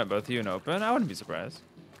pretty sure I met both of you in open. I wouldn't be surprised.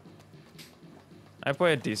 I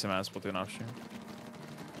play a decent amount of Splatoon off stream.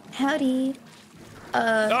 Howdy.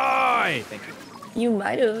 Die! Thank you. You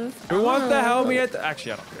might have. Who wants to help me at the...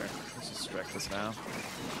 Actually, I don't care. Let's just wreck this now.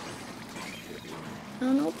 I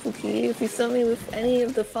don't know, Pookie. If you saw me with any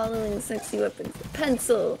of the following sexy weapons: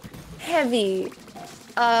 pencil, heavy,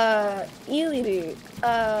 e-liter, is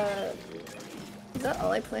that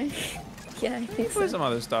all I play? Yeah, I think Play so. some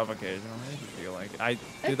other stuff occasionally if you feel like it. I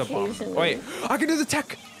do the bomb. Occasionally. Wait, I can do the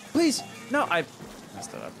tech! Please! No, I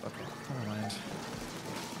messed it up. Okay, never mind.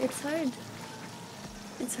 It's hard.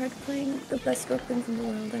 It's hard playing the best weapons in the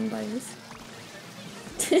world. I'm biased.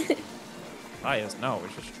 Bias? No,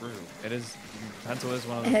 it's just true. It is. Pencil is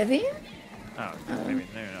one of the. Heavy? Oh, maybe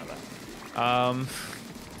not that.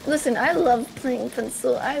 Listen, I love playing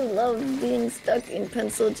pencil. I love being stuck in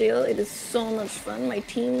pencil jail. It is so much fun. My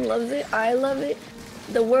team loves it. I love it.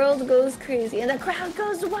 The world goes crazy, and the crowd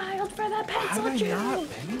goes wild for the pencil Have I jail. not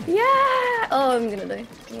been? Yeah! Oh, I'm gonna die.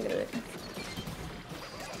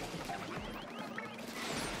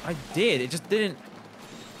 I did. It just didn't.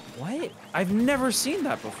 What? I've never seen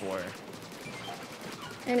that before.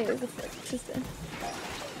 Anyways, the fuck, just dead.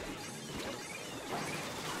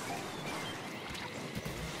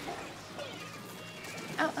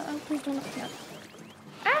 Ow, please don't knock me out.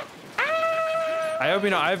 I hope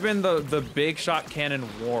you know I've been the big shot cannon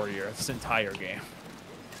warrior this entire game.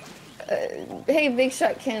 Hey, big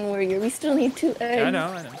shot can warrior, we still need 2 eggs. Yeah, I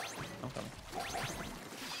know. Okay.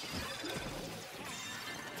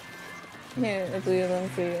 Here, I blew them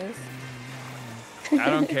for you. I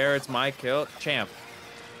don't care. It's my kill. Champ.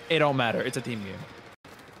 It don't matter. It's a team game.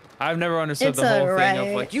 I've never understood It's the whole alright. thing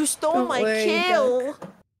of like, you stole Don't my worry, kill.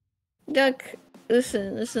 Duck,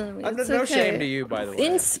 listen to me. I'm It's no okay. shame to you, by the way.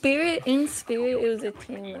 In spirit, it was a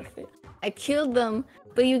team effort. I killed them,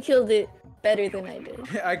 but you killed it better than I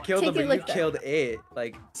did. I killed Take him, it but like you that. killed it.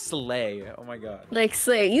 Like, slay. Oh my god. Like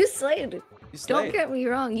slay, you slayed. You Don't slayed. get me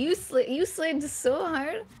wrong, you slayed so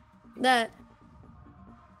hard that.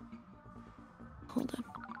 Hold on.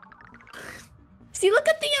 See, look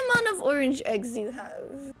at the amount of orange eggs you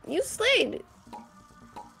have. You slayed.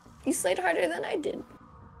 You slayed harder than I did.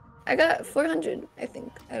 I got 400, I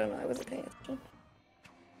think. I don't know. I wasn't paying attention.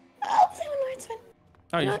 Oh, play one more. It's fine.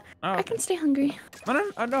 Oh, You know you. what? Oh, I can stay hungry.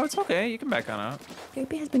 no, it's okay. You can back on out.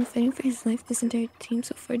 Baby has been fighting for his life this entire team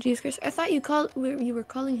so far. Jesus Christ! I thought you were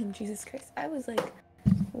calling him Jesus Christ. I was like,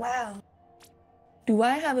 wow. Do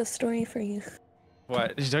I have a story for you?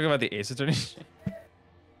 What? Did you talk about the Ace Attorney?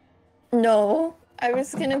 No, I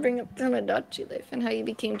was gonna bring up Tamagotchi life and how you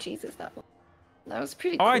became Jesus that one. That was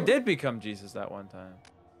pretty cool. Oh, I did become Jesus that one time.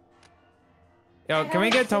 Yo, can we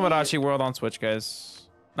get Tomodachi World on Switch, guys?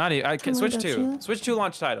 Not even. I can Switch 2. Switch 2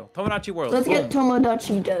 launch title. Tomodachi World. Let's get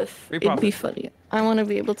Tomodachi Death. It'd be funny. I want to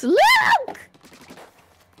be able to look.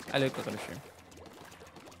 I look at the stream.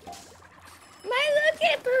 My look,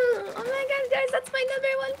 oh my god, guys, that's my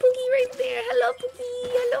 #1 Pookie right there. Hello, Pookie.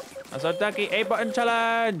 Hello, Pookie. Asataki 8-button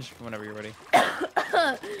challenge. Whenever you're ready.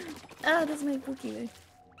 Ah, that's my Pookie there.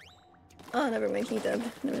 Oh, never mind. He dubbed.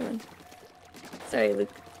 Never mind. Sorry, Luke.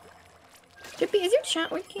 Jippy, is your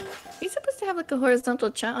chat working? Are you supposed to have like a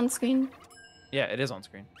horizontal chat on screen? Yeah, it is on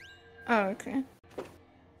screen. Oh, okay.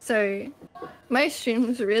 Sorry. My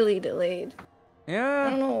stream's really delayed. Yeah. I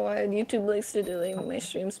don't know why YouTube likes to delay my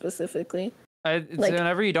stream specifically. It's like,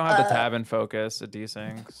 whenever you don't have the tab in focus, it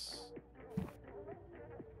desyncs.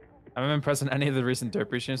 I haven't been pressing any of the recent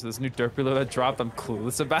Derpy streams, so this new Derpy load that dropped, I'm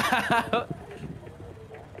clueless about.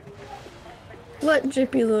 What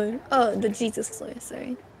Drippy Lord? Oh, the Jesus Lord,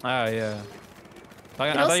 sorry. Oh, yeah.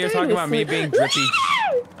 I thought you were talking about me being drippy.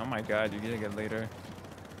 Oh my god, you're gonna get later.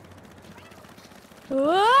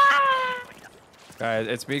 Guys,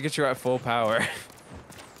 it's Pikachu at full power.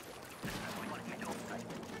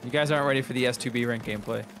 You guys aren't ready for the S2B rank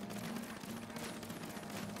gameplay.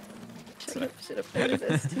 Shut up. What is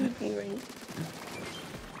S2B rank?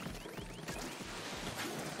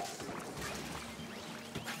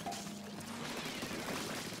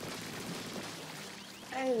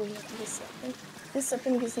 I love this weapon. This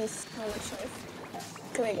weapon gives me so much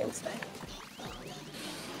life. Come here, Game Spy.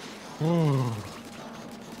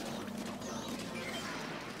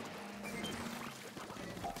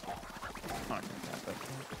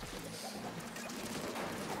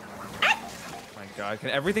 My god, can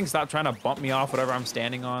everything stop trying to bump me off whatever I'm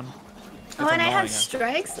standing on? Oh, and I have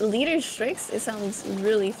strikes? Leader strikes? It sounds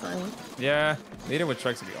really fun. Yeah, leader with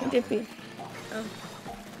strikes would be awesome. Dippy. Oh.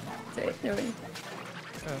 Sorry, never mind.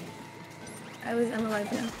 I'm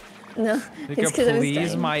alive now. No, You it's could because I was please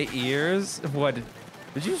dying. my ears? What?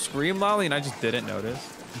 Did you scream, Lolly, and I just didn't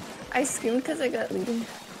notice? I screamed because I got leading.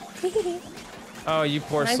 Oh, you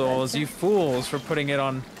poor souls. You fools for putting it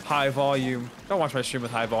on high volume. Don't watch my stream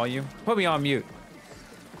with high volume. Put me on mute.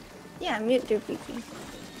 Yeah, mute your Piki.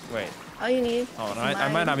 Wait. All you need. Oh, no, I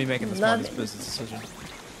might not be making the smartest business decision.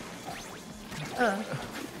 Oh.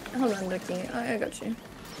 Hold on, Ducky. Oh, I got you.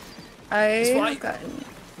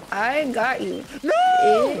 I got you.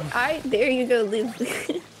 No! There you go, Liv.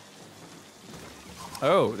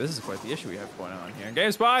 Oh, this is quite the issue we have going on here.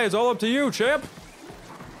 Game Spy, it's all up to you, Chip.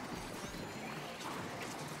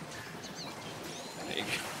 There you go.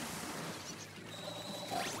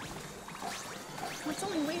 What's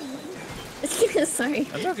only way one? Sorry.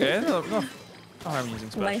 That's okay. No harm using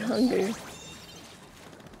specials. My hunger.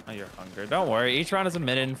 Oh, your hunger. Don't worry. Each round is 1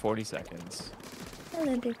 minute and 40 seconds.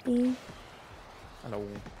 Hello, Dippy. Hello.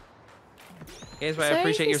 Guys, I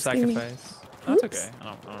appreciate your sacrifice. That's okay. I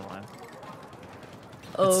don't mind.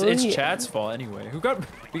 Oh, it's chat's fault anyway. We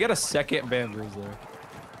got a second bamboos there.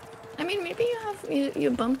 I mean, maybe you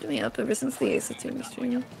bumped me up ever since the Ace2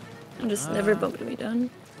 stream. And just never bumped me down.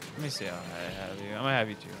 Let me see how high I have you. I'm gonna have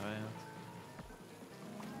you too high.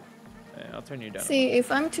 Yeah, I'll turn you down. See,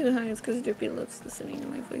 if I'm too high, it's because Drippy loves listening to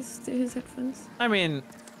my voice through his headphones. I mean,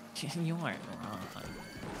 you aren't wrong.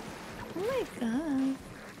 Oh my god.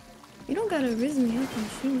 You don't gotta riz me up and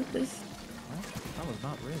stream with this. What? That was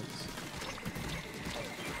not riz.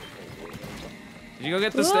 Did you go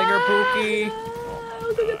get the stinger, Pookie?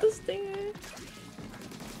 I'll go get the stinger.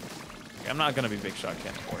 I'm not gonna be big shot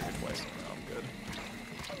cannon warrior twice. No, I'm good.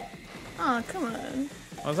 Aw, come on.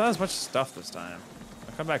 Well, there's not as much stuff this time.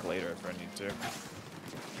 I'll come back later if I need to. Is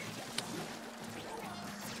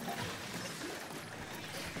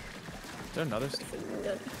there another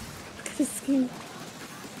stinger?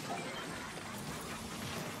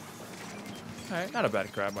 Alright, not a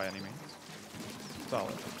bad grab by any means.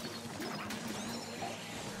 Solid.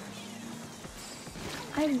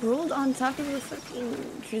 I rolled on top of the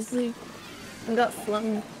fucking drizzly and got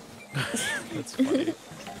flung. That's funny.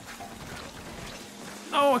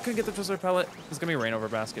 Oh, I couldn't get the drizzler pellet. There's gonna be a rain over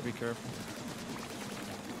basket, be careful.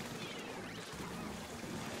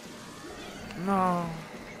 No.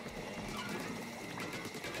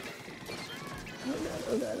 Oh god,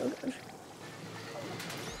 oh god, oh god.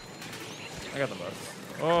 I got them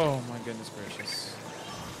both. Oh my goodness gracious.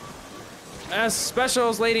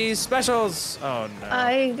 Specials, ladies, specials! Oh no.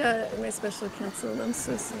 I got my special canceled, I'm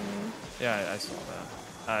so sorry. Yeah, I saw that.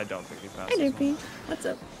 I don't think he passed. Hey, Derpy. What's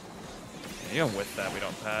up? Even with that, we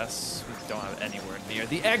don't pass. We don't have anywhere near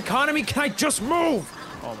the economy. Can I just move?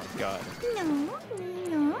 Oh my god.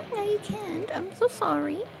 No, you can't. I'm so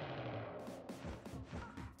sorry.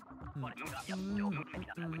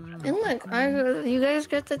 And look, you guys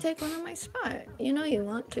get to take one of my spot. You know you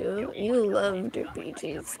want to. You love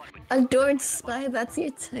RPGs. Adored Spy, that's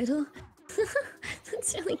your title.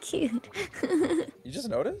 That's really cute. You just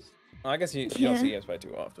noticed? Well, I guess you don't see ESPy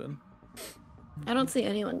too often. I don't see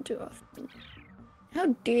anyone too often. How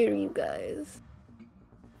dare you guys?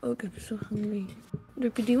 Oh, I'm so hungry.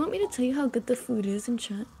 Drippy, do you want me to tell you how good the food is in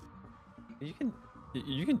chat?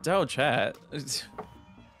 You can tell chat.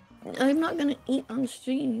 I'm not gonna eat on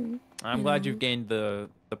stream. I'm glad you've gained the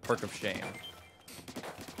perk of shame.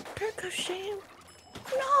 Perk of shame?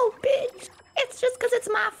 No, bitch. It's just because it's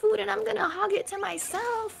my food and I'm gonna hog it to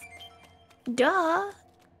myself. Duh.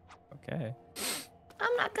 Okay.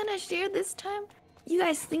 I'm not gonna share this time. You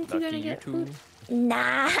guys think you're gonna get too. food?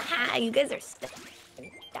 Nah, you guys are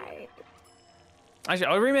tired. Actually,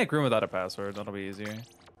 I'll remake room without a password. That'll be easier.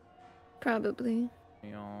 Probably.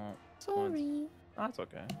 You know, Sorry. oh, that's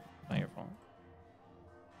okay. Not your fault.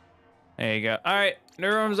 There you go. All right, new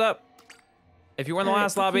room's up. If you were in the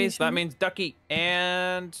last lobbies, that means Ducky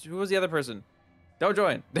and who was the other person? Don't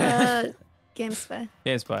join. GameSpy.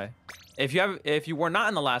 GameSpy. If you were not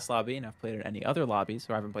in the last lobby and have played in any other lobbies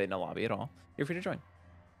or haven't played in a lobby at all, you're free to join.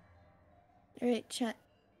 All right, chat.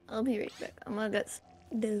 I'll be right back. I'm gonna get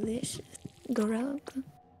some delicious grub.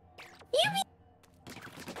 Yippee!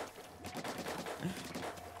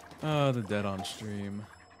 Oh, the dead on stream.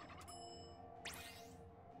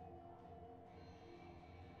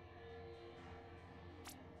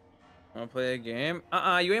 Wanna play a game?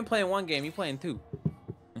 You ain't playing one game, you playing two.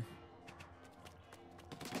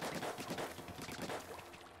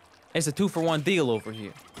 It's a 2-for-1 deal over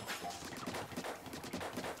here.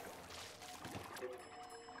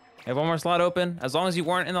 I have one more slot open. As long as you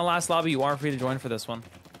weren't in the last lobby, you are free to join for this one.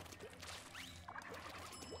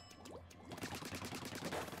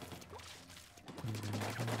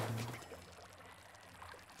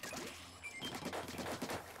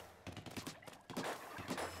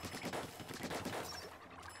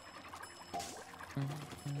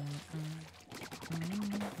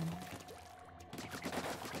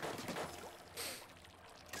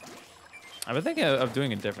 I've been thinking of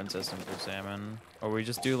doing a different system for Salmon. Or we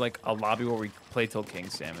just do like a lobby where we play till King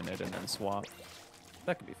Salmon it and then swap.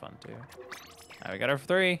 That could be fun too. Alright, we got our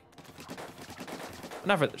 3.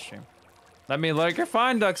 Not for this stream. Let me like you're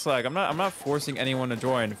fine, Duckslag. I'm not forcing anyone to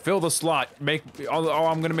join. Fill the slot. Oh,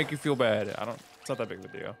 I'm gonna make you feel bad. It's not that big of a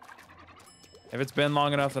deal. If it's been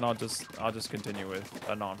long enough, then I'll just continue with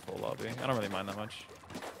a non-full lobby. I don't really mind that much.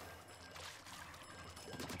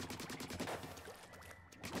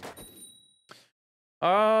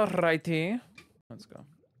 Alrighty, let's go.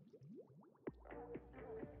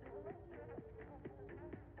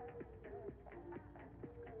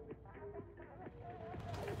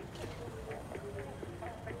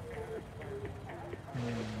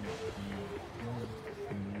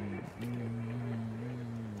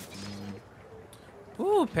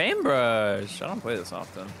 Ooh, paintbrush. I don't play this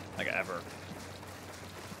often, like ever.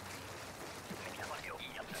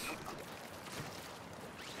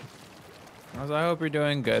 I hope you're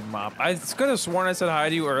doing good, Mop. I could have sworn I said hi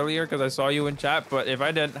to you earlier because I saw you in chat, but if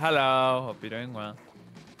I didn't, hello. Hope you're doing well.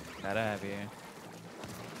 Glad to have you.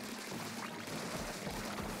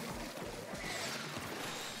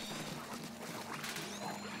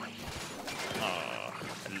 Oh,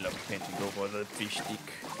 I love painting over the fish stick.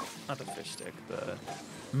 Not the fish stick, the...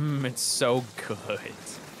 it's so good.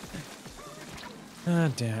 Ah, oh,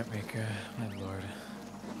 damn it, Maker. My lord.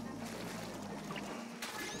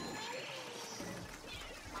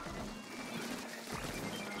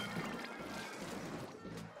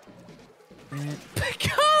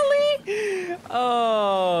 Golly!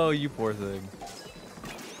 Oh, you poor thing.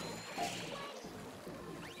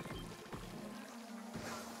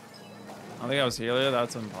 I don't think I was healer.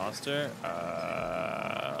 That's an imposter.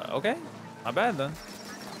 Okay. Not bad then.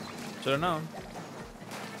 Should have known.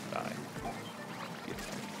 Die.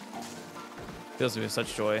 Fills me with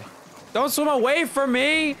such joy. Don't swim away from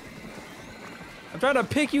me! I'm trying to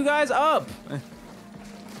pick you guys up.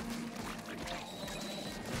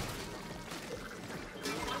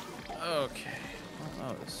 Okay.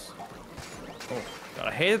 Oh, this. Oh, God.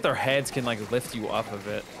 I hate that their heads can, like, lift you off of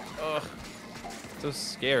it. Ugh. So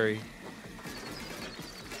scary.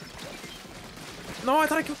 No, I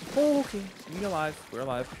thought I killed. Oh, okay. We're alive. We're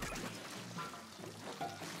alive.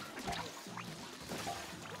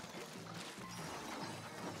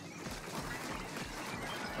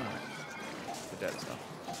 Oh. They're dead, so.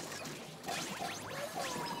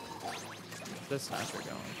 this sniper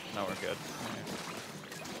going? No, we're good.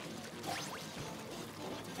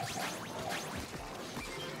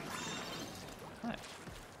 Right.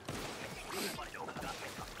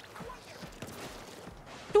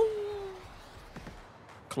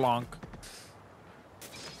 Clonk.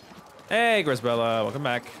 Hey, Grisbella, welcome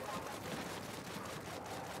back.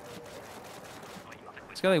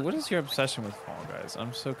 Skelly, what is your obsession with Fall Guys?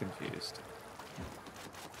 I'm so confused.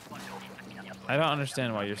 I don't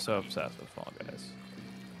understand why you're so obsessed with Fall Guys.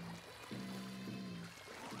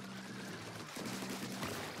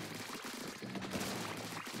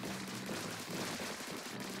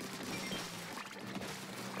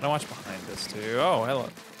 I don't watch behind this too. Oh, hello.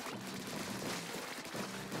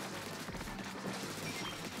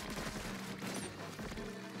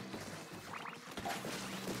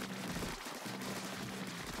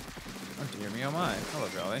 Oh dear me, oh my. Hello,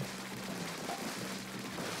 Jolly.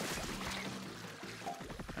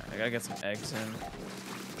 I gotta get some eggs in.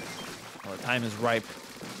 Well, the time is ripe.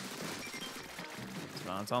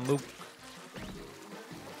 It's on loop.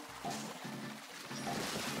 Yeah,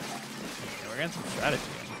 we're getting some strategy.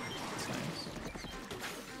 That's nice.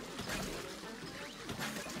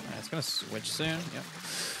 Yeah, it's gonna switch soon. Yep.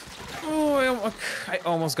 Oh, I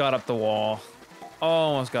almost got up the wall.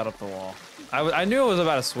 Almost got up the wall. I knew it was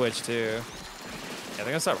about to switch too. Yeah, they're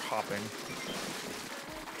gonna start hopping.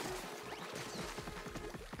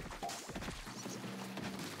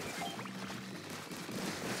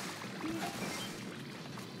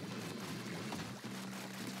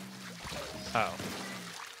 Oh.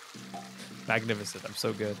 Magnificent. I'm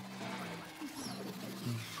so good.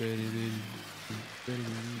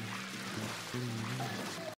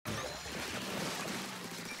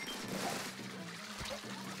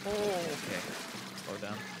 Oh, okay. Slow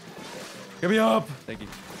down. Get me up! Thank you.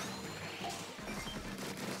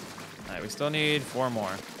 Alright, we still need 4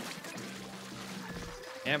 more.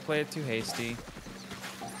 Can't play it too hasty.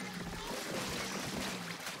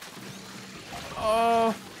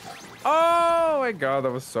 Oh! Oh my god,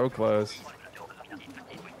 that was so close.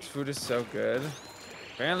 This food is so good.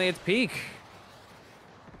 Apparently it's peak.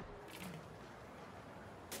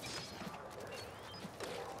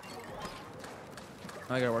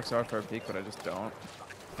 I gotta work so hard for a peak, but I just don't.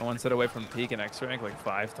 I one sit away from peak and X rank like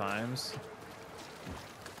 5 times.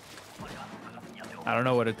 I don't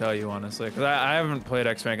know what to tell you, honestly, because I haven't played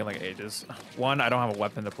X rank in like ages. One, I don't have a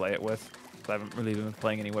weapon to play it with. I haven't really been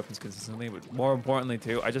playing any weapons consistently, but more importantly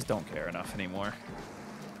too, I just don't care enough anymore.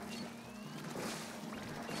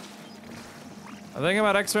 The thing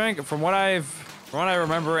about X rank, from what I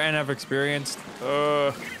remember and have experienced,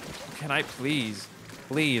 can I please,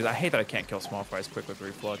 I hate that I can't kill small fries quick with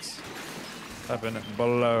reflux. Weapon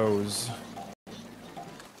blows.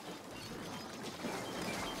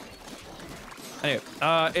 Anyway,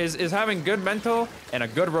 is having good mental and a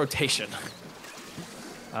good rotation.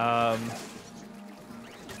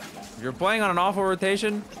 If you're playing on an awful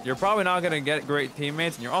rotation, you're probably not gonna get great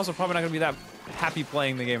teammates, and you're also probably not gonna be that happy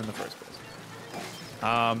playing the game in the first place.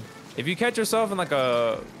 If you catch yourself in like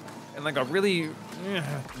a really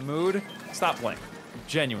mood, stop playing.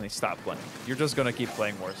 Genuinely stop playing. You're just gonna keep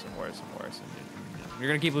playing worse and worse and worse, and you're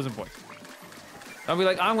gonna keep losing points. Don't be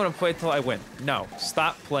like, I'm gonna play till I win. No,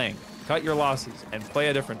 stop playing. Cut your losses and play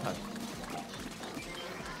a different time.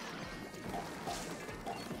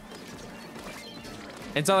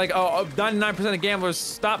 It's not like, oh, 99% of gamblers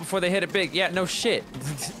stop before they hit it big. Yeah, no shit.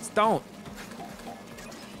 Don't.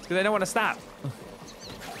 It's because they don't want to stop.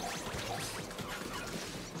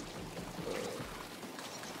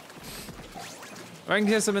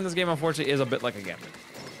 Ranking system in this game, unfortunately, is a bit like a gambler.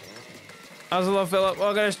 I also love Philip.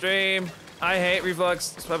 Welcome to stream. I hate reflux.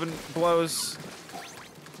 This weapon blows.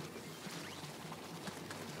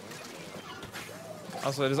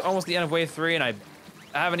 Also, it is almost the end of wave 3, and I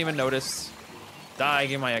haven't even noticed. Die,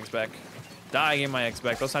 give my eggs back. Die, give my eggs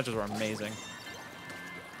back. Those snatchers were amazing.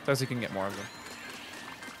 So you can get more of them.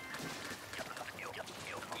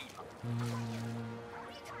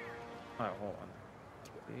 Alright, hold on.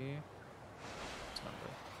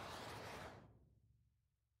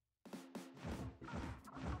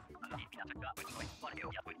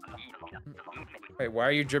 Wait, why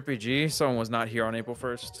are you Drippy G? Someone was not here on April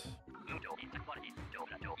 1st.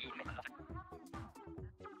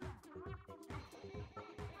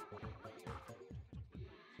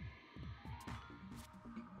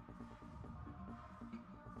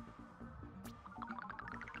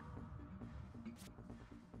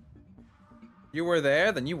 You were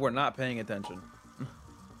there, then you were not paying attention.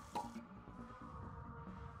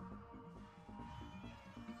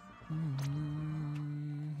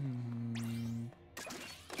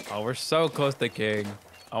 Oh, we're so close to King.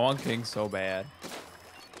 I want king so bad.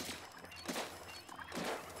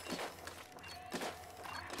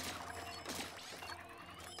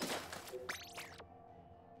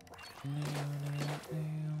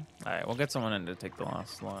 All right, we'll get someone in to take the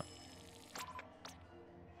last slot.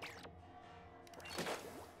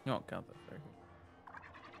 You won't count that very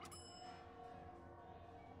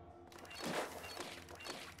good.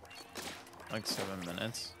 Like 7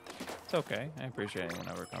 minutes. It's okay. I appreciate anyone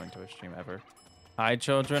ever coming to a stream ever. Hi,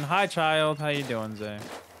 children. Hi, child. How you doing, Zay?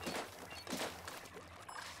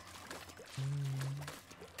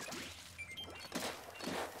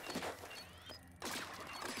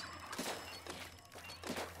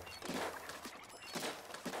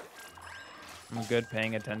 I'm a good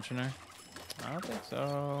paying attentioner. I don't think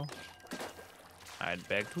so. I'd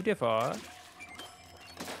beg to differ.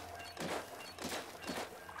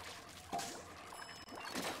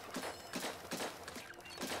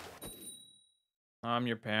 I'm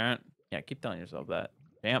your parent. Yeah, keep telling yourself that.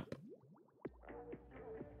 Damn.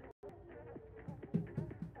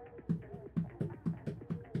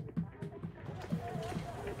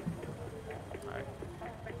 Alright.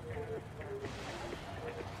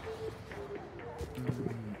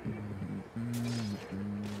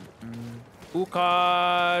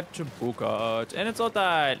 Bukat, Bukat. And it's low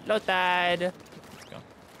tide. Low tide. Let's go.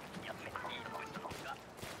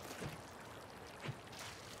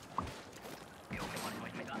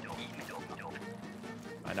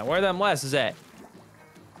 I know where them less is at.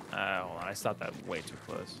 Hold on, I stopped that way too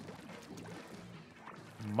close.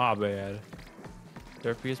 My bad.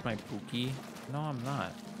 Derpy is my Pookie? No, I'm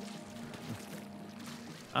not.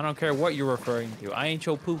 I don't care what you're referring to. I ain't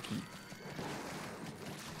your Pookie.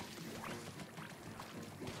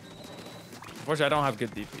 Unfortunately, I don't have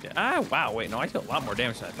good DP. Ah, wow, wait, no, I did a lot more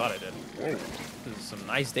damage than I thought I did. Whoa, this is some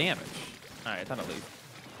nice damage. All right, time to leave.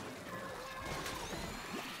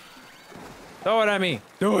 Throw it at me.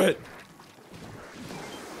 Do it.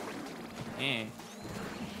 Eh.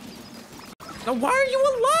 Now, why are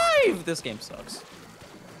you alive? This game sucks.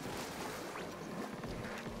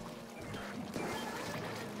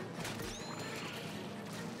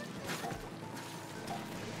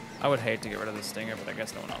 I would hate to get rid of the stinger, but I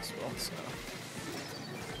guess no one else will, so.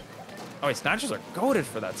 Oh, wait, snatchers are goated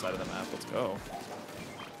for that side of the map. Let's go.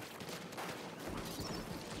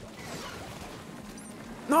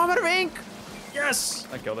 No, I'm out of ink! Yes!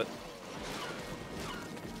 I killed it.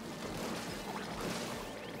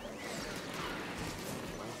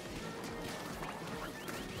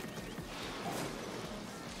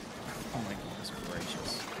 Oh my goodness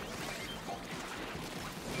gracious.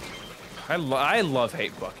 I love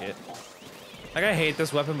Hate Bucket. Like, I hate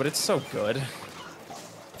this weapon, but it's so good.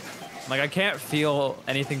 Like, I can't feel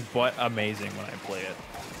anything but amazing when I play it.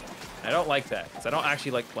 I don't like that, because I don't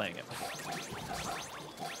actually like playing it.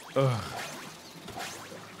 Ugh.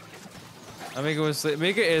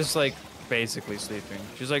 Mika is, like, basically sleeping.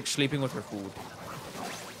 She's, like, sleeping with her food.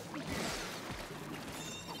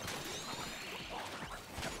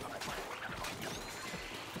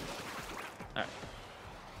 Alright.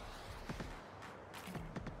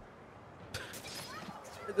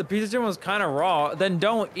 The pizza gym was kind of raw. Then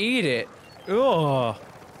don't eat it. Ugh.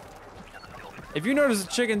 If you notice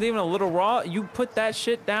the chicken demon a little raw, you put that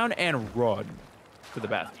shit down and run to the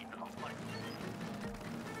bathroom.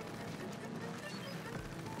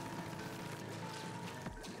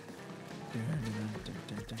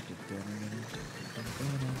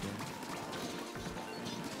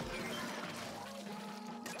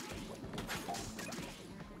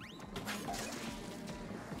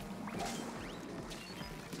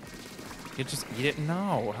 You just eat it?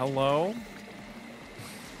 No. Hello?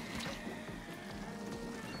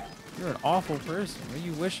 You're an awful person. What are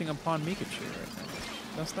you wishing upon Mikachu right now?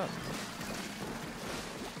 Messed up.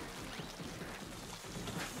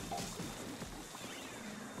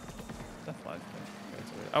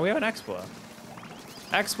 Oh, we have an X-Ball.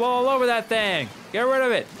 X-Ball all over that thing! Get rid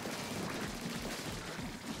of it!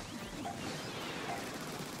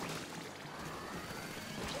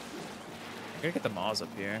 I gotta get the Maws up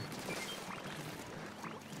here.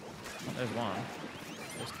 Oh, there's one.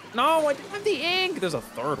 No, I didn't have the ink! There's a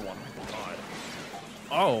third one. Oh, God.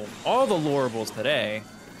 Oh, all the lorables today.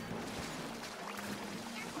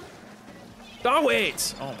 Oh,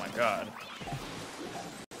 wait! Oh, my God.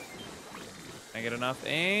 Can I get enough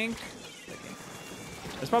ink?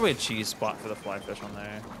 There's probably a cheese spot for the fly fish on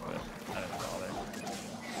there, but I didn't bother.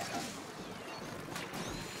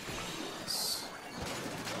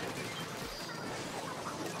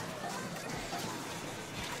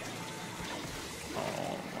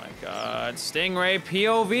 Oh my God, Stingray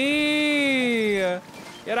POV!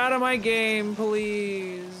 Get out of my game,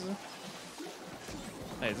 please.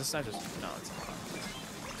 Wait, is this not just... No, it's not.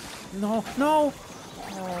 No, no!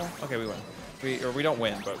 Oh. Okay, we win. We don't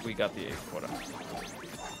win, but we got the 8th quota.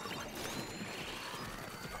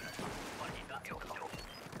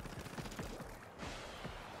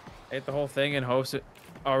 Ate the whole thing in hopes it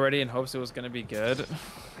was gonna be good.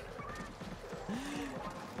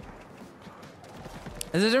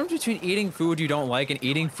 There's a difference between eating food you don't like and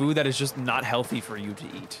eating food that is just not healthy for you to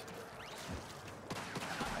eat.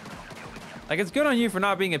 Like, it's good on you for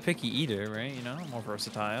not being a picky eater, right? You know, more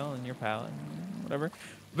versatile in your palate, whatever.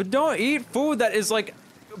 But don't eat food that is, like,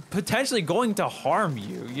 potentially going to harm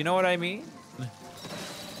you. You know what I mean?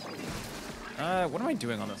 What am I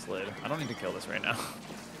doing on this lid? I don't need to kill this right now.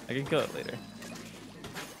 I can kill it later.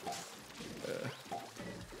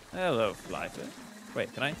 Hello, flyfish.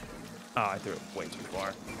 Wait, can I? Oh, I threw it way too far.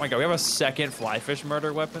 Oh my god, we have a second flyfish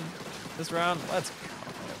murder weapon this round? Let's go,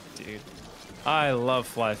 dude. I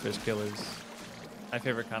love flyfish killers. My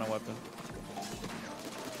favorite kind of weapon.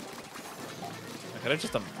 I could have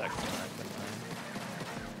just done the tech one,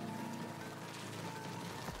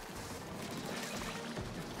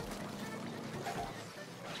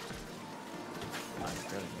 I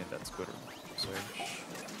really need that squid surge.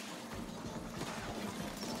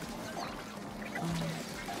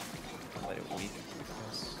 Let it weak.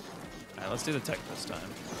 Alright, let's do the tech this time.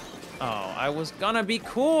 Oh, I was gonna be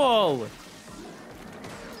cool!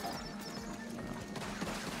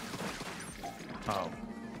 Oh.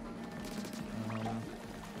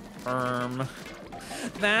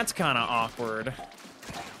 That's kind of awkward.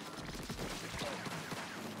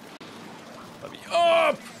 Let me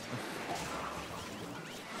up!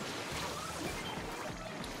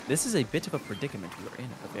 This is a bit of a predicament we are in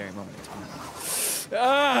at the very moment in time.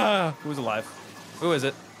 Ah! Who's alive? Who is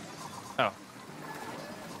it? Oh.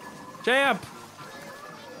 Champ!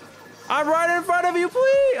 I'm right in front of you,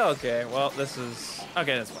 please! Okay, well, this is...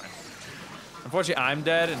 Okay, that's fine. Unfortunately, I'm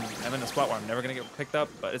dead, and I'm in a spot where I'm never gonna get picked up,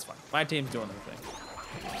 but it's fine. My team's doing their thing.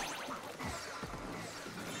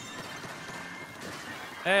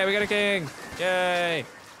 Hey, we got a king! Yay!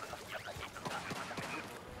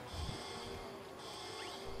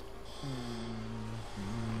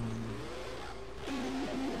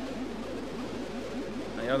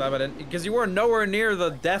 I know that, but because you were nowhere near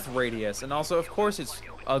the death radius, and also, of course, it's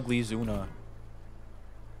Ugly Zuna.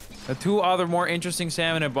 The 2 other more interesting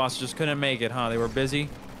salmon bosses just couldn't make it, huh? They were busy.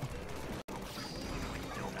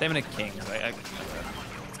 Salmon Kings.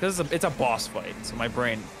 It's because it's a boss fight, so my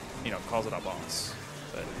brain, you know, calls it a boss.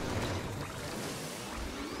 But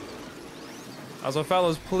also,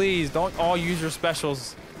 fellas, please don't all use your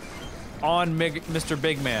specials on Mr.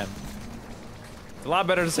 Big Man. It's a lot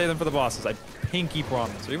better to save them for the bosses. I pinky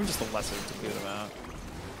promise, or even just the lesser to clear them out.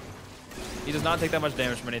 He does not take that much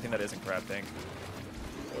damage from anything that isn't Crab Tank.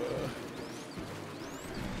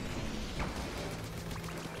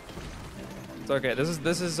 It's okay.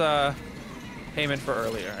 This is payment for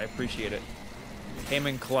earlier. I appreciate it.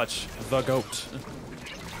 Payment clutch, the goat.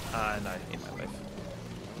 And I hate my life.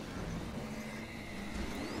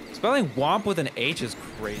 Spelling womp with an H is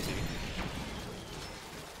crazy.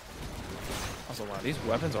 Also, wow, these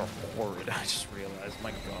weapons are horrid. I just realized.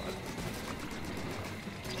 My god.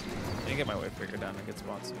 I need to get my wave breaker down and get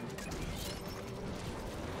spots soon.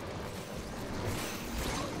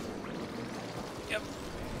 Yep.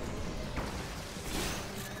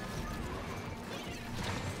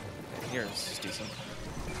 Here's decent.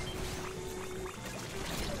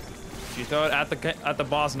 If you throw it at the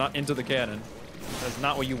boss, not into the cannon, that's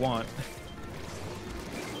not what you want.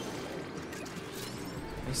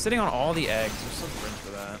 He's sitting on all the eggs. You're so cringe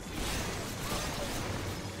for that.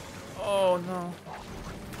 Oh no.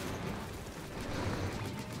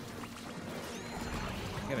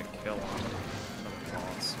 I'm gonna kill on the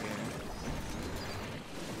boss here.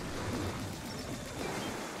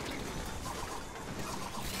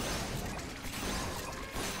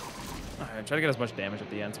 Alright, try to get as much damage at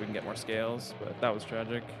the end so we can get more scales, but that was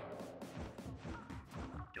tragic.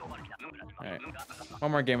 Alright,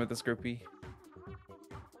 one more game with this groupie.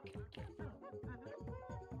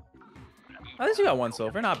 At least you got 1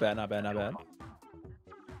 silver. Not bad, not bad, not bad.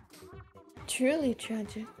 Truly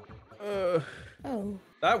tragic. Oh.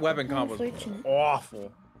 That weapon combo was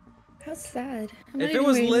awful. How sad. If it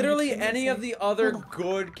was literally any of the other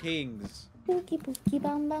good kings. Yeah,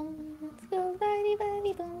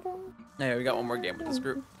 we got one more game with this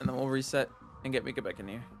group, and then we'll reset and get Mika back in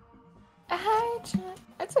here. Hi, chat.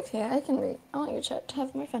 It's okay. I can wait. I want your chat to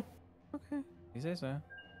have more fun. Okay. You say so.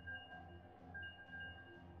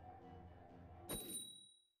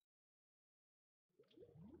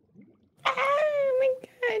 Oh my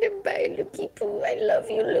god, bye, Lukey Poo. I love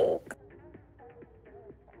you, Luke.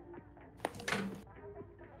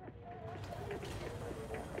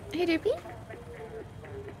 Hey, Derpy.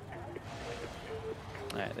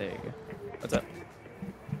 Alright, there you go. What's up?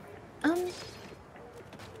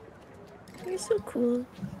 You're so cool.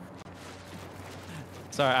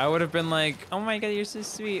 Sorry, I would have been like, oh my god, you're so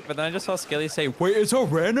sweet. But then I just saw Skelly say, wait, it's a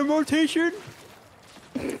random rotation?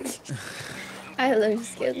 I love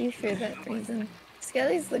Skelly for that reason.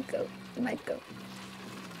 Skelly's the goat. My goat.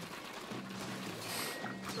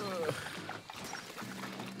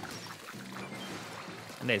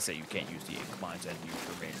 And they say you can't use the inclines and use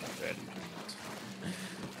the range instead.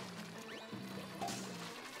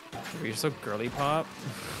 You're so girly pop.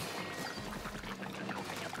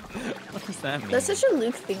 What does that mean? That's such a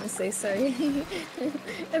Luke thing to say, sorry.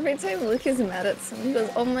 Every time Luke is mad at someone, he goes,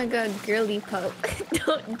 oh my god, girly pop.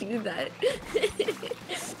 Don't do that.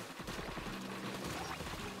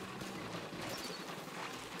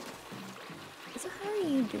 So how are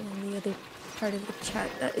you doing the other part of the chat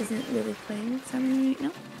that isn't really playing Salmon right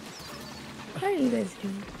now? How are you guys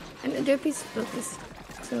doing? And Derpy's focused,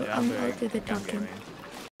 so Yeah, I'll do the talking.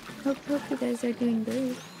 Hope you guys are doing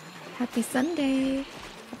good. Happy Sunday.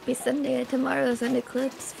 Happy Sunday. Tomorrow's an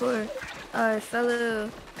eclipse for our fellow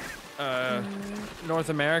North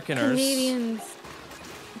Americaners. Canadians,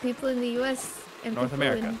 people in the U.S. and North people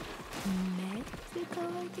America. in Mexico,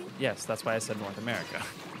 I think. Yes, that's why I said North America.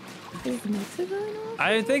 Is Mexico in North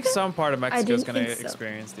I think America? some part of Mexico is going to so.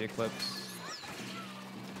 experience the eclipse.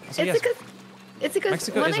 So, It's because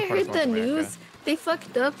Mexico when is a I part of heard the North America. news, they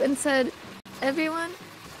fucked up and said everyone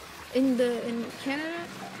in Canada,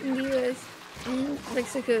 in the U.S., and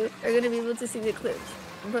Mexico are gonna be able to see the eclipse,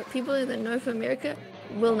 but people in the North America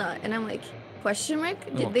will not. And I'm like, question mark?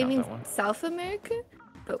 Did they mean South America?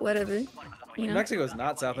 But whatever, you know. Mexico's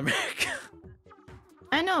not South America.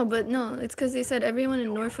 I know, but no, it's because they said everyone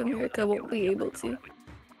in North America won't be able to.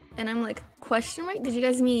 And I'm like, question mark? Did you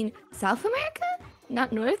guys mean South America?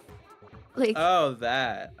 Not North? Like, Oh,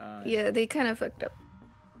 that. yeah, they kind of fucked up.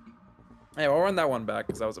 Hey, we'll run that one back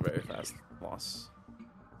because that was a very fast loss.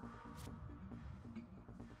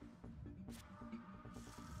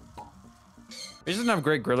 We just didn't have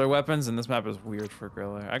great griller weapons, and this map is weird for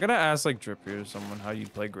griller. I gotta ask like Drippy or someone how you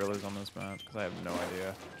play grillers on this map because I have no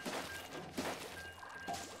idea.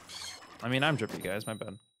 I mean, I'm Drippy, guys. My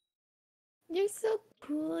bad. You're so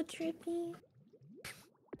cool, Trippy.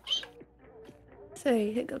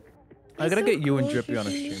 Sorry, hiccup. I gotta get you and cool, Drippy on a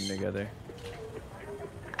Trippy. stream together.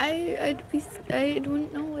 I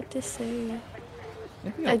wouldn't know what to say.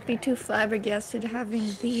 I'd be too flabbergasted having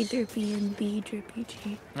the Derpy and the Drippy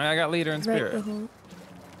G. I got leader and Right, spirit. the whole...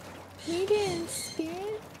 Leader and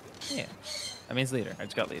spirit? Yeah, that means leader. I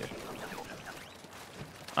just got leader.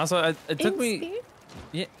 Also, it took me. Spirit?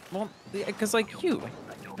 Yeah, well, because like you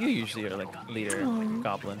usually are like leader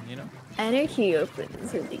goblin, you know. Anarchy Open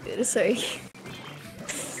is really good. Sorry.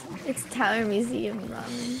 It's Tower Museum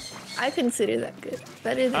Ramen. I consider that good.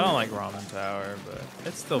 Better than... I don't like Ramen Tower, but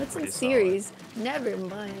it's still What's pretty in series? Never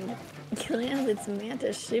mind. Gambit's Manta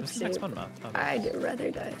This is next shipshape. one, Matt. Oh, I'd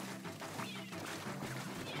rather die.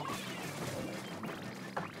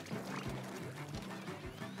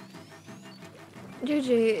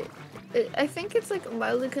 JJ, I think it's like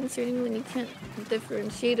mildly concerning when you can't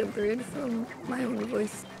differentiate a bird from my own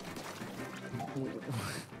voice.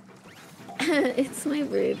 It's my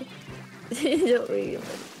bird. Don't worry about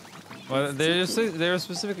it. Well, they're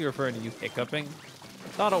specifically referring to you hiccuping.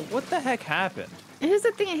 Dotto, what the heck happened? Here's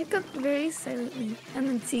the thing, I hiccuped very silently. And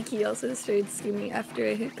then Tiki also started screaming after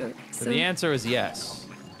I hiccuped. So the answer is yes.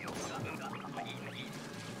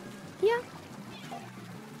 Yeah. Oh,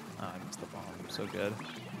 I missed the bomb. So good.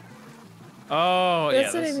 Oh,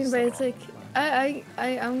 That's yeah. what I this mean is by the it's bomb.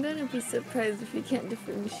 like, I'm gonna be surprised if you can't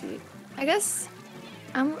differentiate. I guess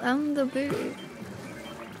I'm the bird.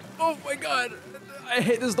 Oh my god. I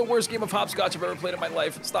hate this is the worst game of hopscotch I've ever played in my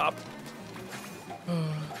life. Stop.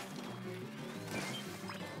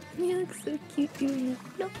 You look so cute doing it.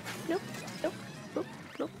 Nope, nope, nope, nope,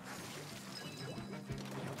 nope.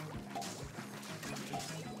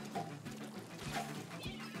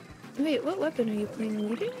 Wait, what weapon are you playing?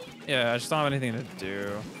 Leader? Yeah, I just don't have anything to do.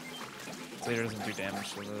 This leader doesn't do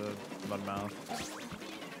damage to the mud mouth.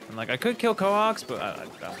 And like, I could kill Cohox, but I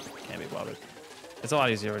can't be bothered. It's a lot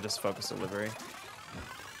easier to just focus delivery.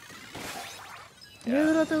 Your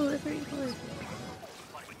little delivery boy.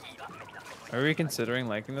 Are we considering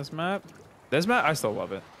liking this map? This map, I still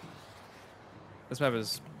love it. This map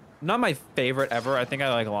is not my favorite ever. I think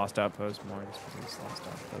I like Lost Outpost more just because it's Lost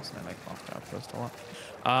Outpost and I like Lost Outpost a lot.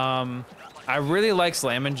 I really like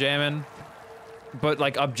Slammin' Jammin', but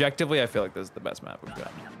like objectively, I feel like this is the best map we've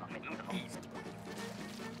got.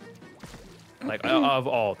 Like of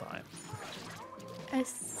all time.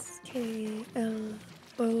 SKLOP.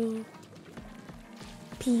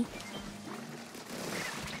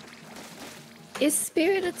 Is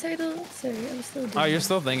Spirit a title? Sorry, I'm still doing Oh, you're it.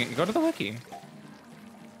 still thinking. Go to the wiki.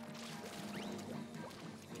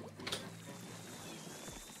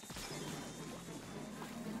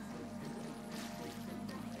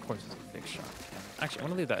 Of course, it's a big shot. Actually, I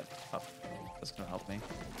want to leave that up. That's gonna help me.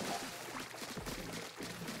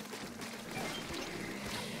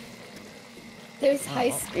 There's Oh.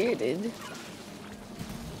 high-spirited.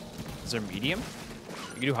 Is there medium?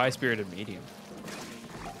 You can do high spirited medium.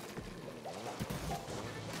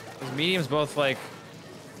 Is medium's both like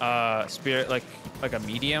spirit like a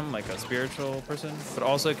medium, like a spiritual person, but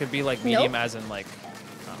also it could be like medium as in like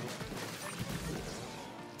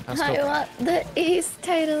I want the ace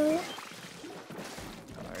title.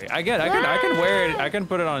 Sorry. I can wear it. I can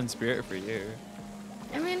put it on spirit for you.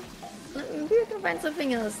 I mean, maybe we can find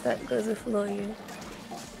something else that goes with lawyer.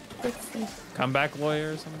 Let's see. Comeback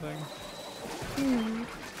lawyer or something.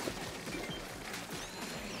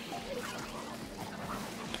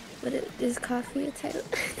 But is coffee a title?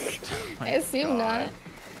 My I assume God.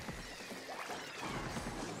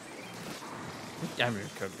 not. I mean,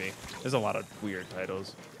 it could be. There's a lot of weird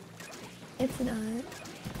titles. It's not.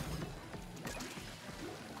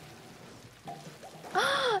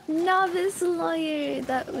 Novice lawyer.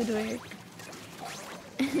 That would work.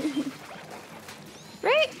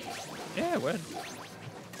 Right? Yeah, it would.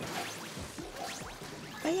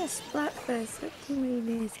 Oh yeah, Splatfest. What team are you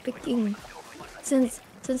guys picking? Since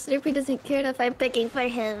Slurpee doesn't care if I'm picking for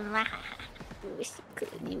him. You wish you could.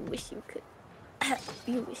 You wish you could.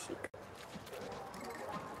 You wish you could.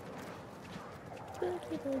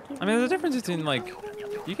 I mean, there's a difference between like,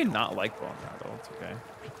 you can not like bone rattle. It's okay.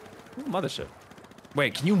 Ooh, mothership.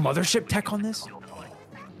 Wait, can you mothership tech on this?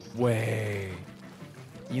 Wait.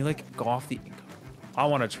 Can you like go off the? I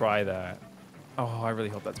want to try that. Oh, I really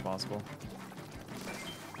hope that's possible.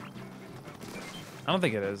 I don't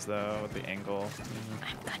think it is though with the angle.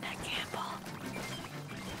 I'm gonna gamble.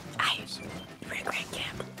 I regret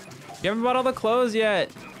gamble. You haven't bought all the clothes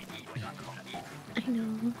yet. I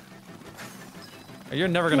know. You're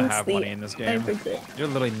never gonna Thanks, have Lee. money in this I game. regret. You're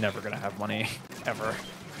literally never gonna have money, ever.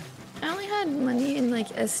 I only had money in like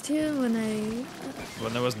S2 when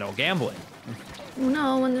When there was no gambling.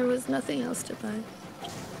 no, when there was nothing else to buy.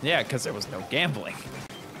 Yeah, because there was no gambling.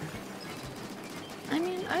 I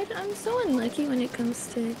mean, I'm so unlucky when it comes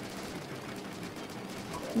to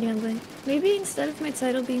gambling. Maybe instead of my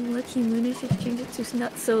title being Lucky Moon, I should change it to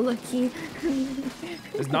Not So Lucky.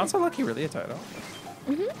 Is Not So Lucky really a title?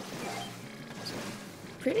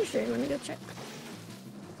 Pretty sure. Let me go check.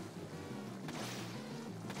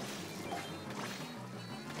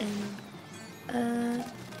 And,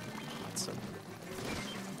 So,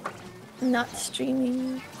 not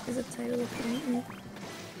streaming is a title apparently.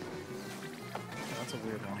 that's a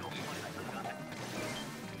weird one.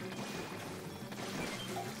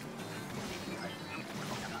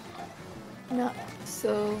 Not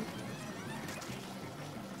so.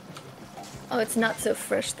 Oh, it's not so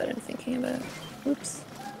fresh that I'm thinking about. Oops.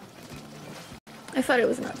 I thought it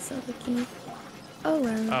was not so lucky. Oh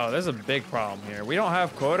well. Oh, there's a big problem here. We don't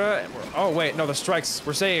have quota. And we're, oh wait, no, the strikes.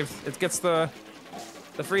 We're saved. It gets the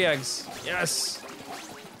free eggs. Yes.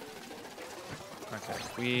 Okay,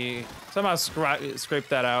 we somehow scraped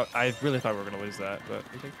that out. I really thought we were gonna lose that, but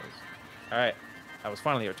we take those. All right, I was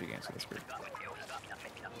finally our 2 games for this group.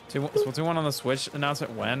 Splatoon 1 on the Switch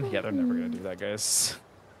announcement when? Yeah, they're never gonna do that, guys.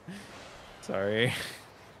 Sorry.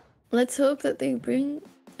 Let's hope that they bring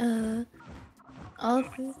all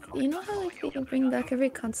of the, you know how like they can bring back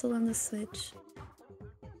every console on the Switch.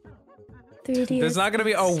 3DS. There's not gonna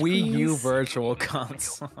be a Wii U screens. virtual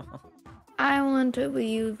console. I want a Wii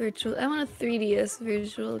U virtual. I want a 3DS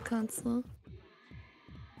virtual console.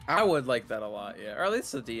 I would like that a lot, yeah. Or at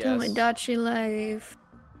least a DS. Tomodachi Life.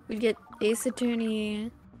 We'd get Ace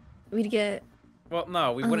Attorney. We'd get. Well,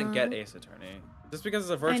 no, we wouldn't get Ace Attorney. Just because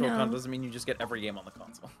it's a virtual know. console doesn't mean you just get every game on the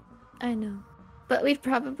console. I know, but we'd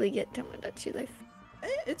probably get Tomodachi Life.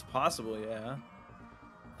 It's possible, yeah.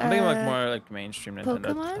 I'm thinking like more like mainstream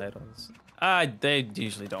Nintendo Pokemon? titles. They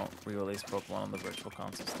usually don't re-release Pokemon on the virtual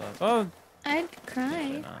console stuff. Oh, I'd usually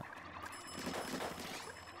cry. not.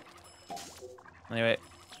 Anyway,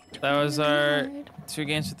 that was our 2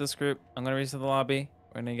 games with this group. I'm gonna reset the lobby.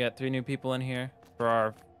 We're gonna get 3 new people in here for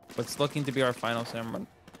our what's looking to be our final Salmon Run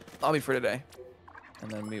lobby for today, and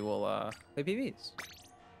then we will play PVs.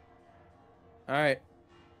 All right.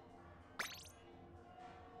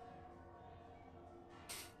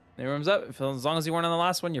 New room's up. As long as you weren't on the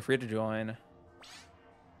last one, you're free to join.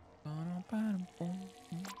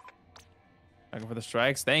 Looking for the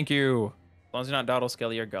strikes. Thank you. As long as you're not Dawdle,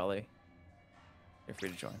 Skelly, or Gully, you're free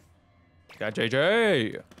to join. Got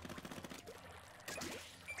JJ.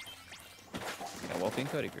 Got Wolfie and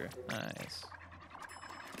Cody crew. Nice.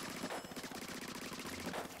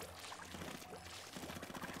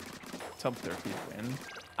 Let's help their feet win.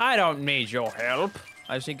 I don't need your help.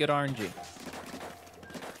 I just need good RNG.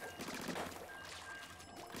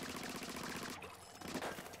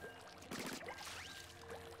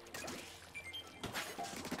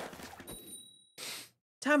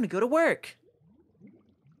 Time to go to work.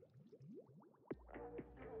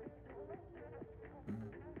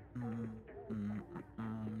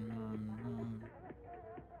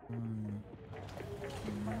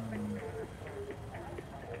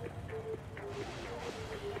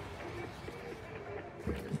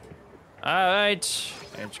 All right.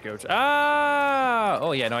 Edge coach. Ah!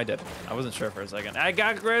 Oh, yeah, no, I did. I wasn't sure for a second. I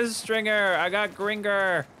got Grizzstringer. I got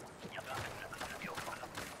Gringer.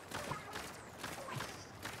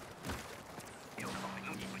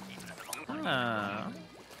 Ah.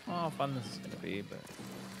 Oh, how fun this is going to be, but...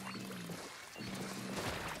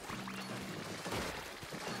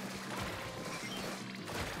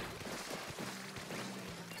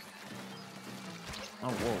 Oh,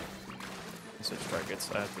 whoa. Switch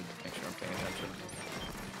targets. I have to make sure I'm paying attention.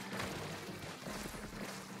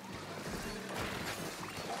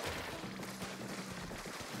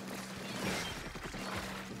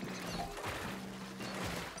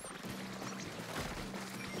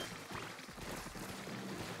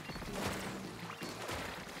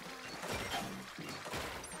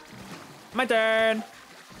 My turn!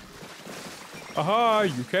 Aha!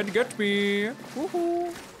 You can't get me!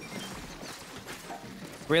 Woohoo!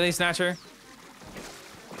 Really, Snatcher?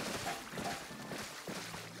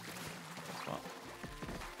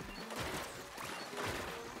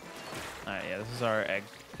 Alright, yeah, this is our egg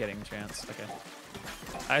getting chance. Okay.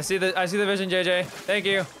 I see the vision, JJ. Thank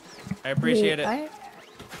you. I appreciate it.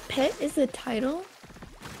 Pet is the title?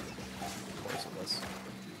 Of course it was.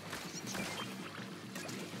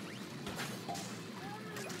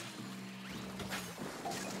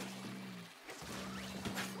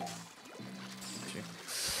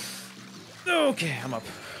 Okay, I'm up.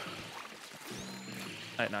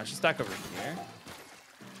 Alright, now I should stack over here.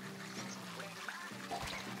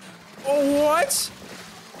 Oh, what?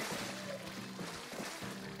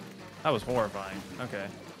 That was horrifying. Okay.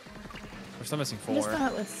 We're still missing 4. I just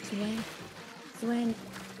thought it was Swanky?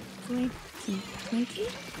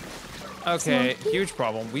 Okay, Swanky? huge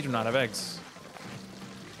problem. We do not have eggs.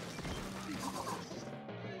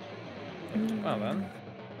 Well then.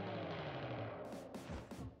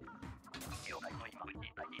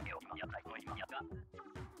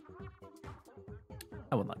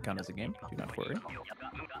 That will not count as a game. Do not worry.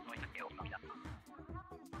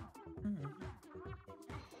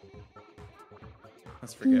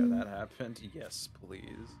 Let's forget that happened. Yes,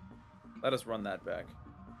 please. Let us run that back.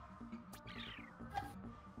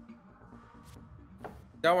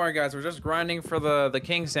 Don't worry, guys. We're just grinding for the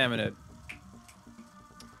king salmonid.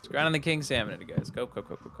 Just grinding the king salmonid, guys. Go. We're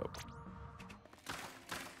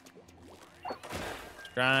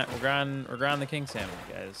grinding the king salmon,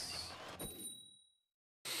 guys.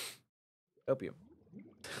 Opium.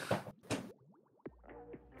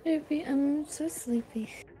 Baby, I'm so sleepy.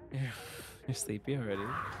 You're sleepy already?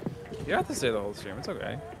 You don't have to stay the whole stream. It's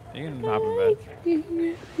okay. You can hop in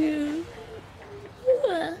bed. Yeah.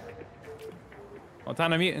 Well,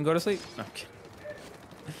 time to mute and go to sleep. Okay.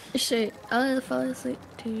 Shit, I'll fall asleep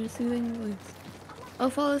to your soothing voice. I'll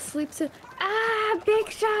fall asleep to. Ah, big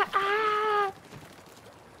shot! Ah!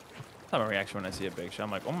 That's my reaction when I see a big shot.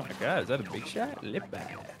 I'm like, oh my god, is that a big shot? Lip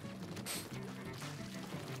back.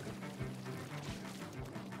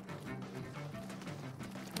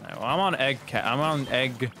 Alright, well, I'm on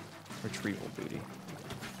egg retrieval duty.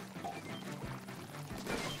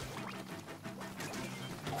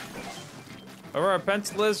 Whoever our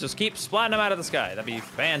pencil is, just keep splatting them out of the sky. That'd be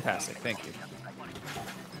fantastic. Thank you.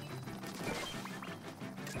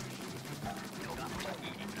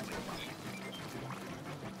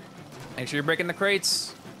 Make sure you're breaking the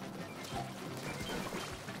crates.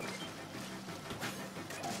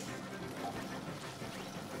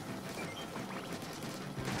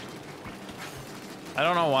 I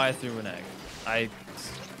don't know why I threw an egg.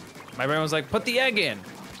 My brain was like, put the egg in.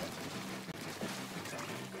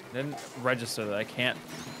 Didn't register that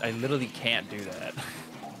I literally can't do that.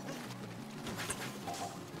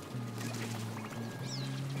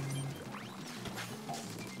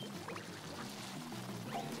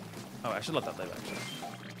 Oh, I should let that live actually.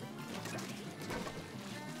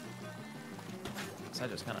 That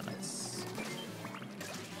just kind of nice.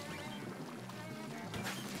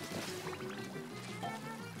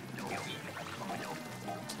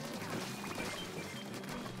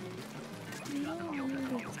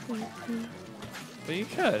 But you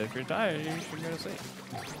should. If you're tired, you should go to sleep.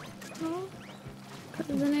 No. Because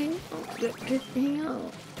then I don't get to hang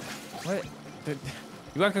out. What?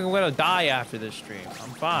 You aren't gonna die after this stream.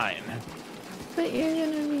 I'm fine. But you're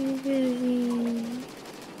gonna be busy.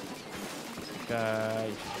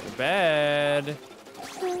 Guys, go to bed.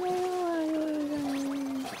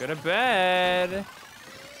 Go to bed.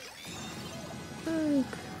 Look.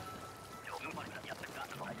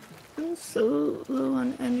 I'm so low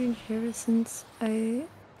on energy ever since I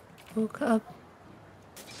woke up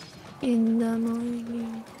in the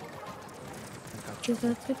morning. Cause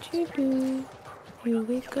that's what you do. You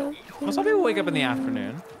wake up. Well, some people wake up in the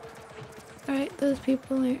afternoon. Alright, those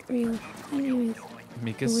people aren't real. Anyways.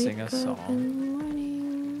 Mika sing a Wake up song. in the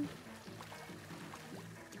morning.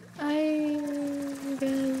 I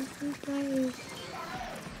guess I'm tired.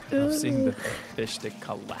 I'm seeing the fish stick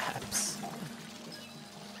collapse.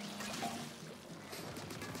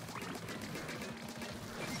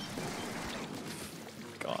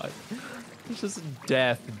 God. It's just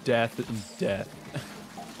death, death, and death.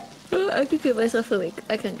 I could get myself awake.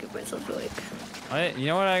 I can't get myself awake. You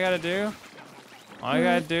know what I gotta do? All I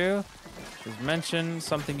gotta do is mention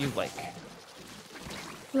something you like.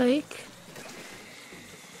 Like?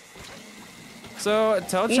 So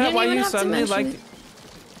tell chat why you suddenly liked.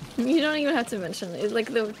 You don't even have to mention it. It's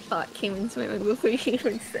like the thought came into my mind before you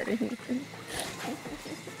even said anything.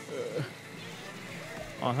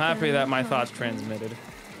 Well, I'm happy that my thoughts transmitted.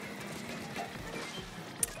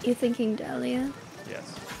 You thinking Dahlia?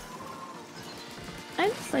 Yes. I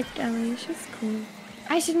just like Dahlia. She's cool.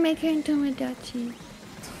 I should make her into Tomodachi.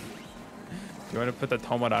 You want to put the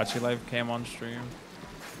Tomodachi live cam on stream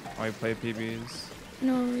while we play PBs?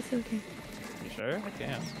 No, it's okay. You sure? I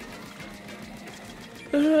can.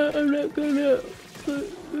 I'm not gonna put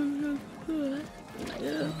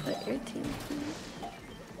your team.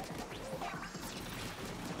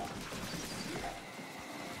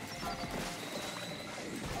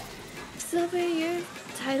 Silver, your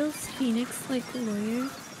title's Phoenix, like lawyer.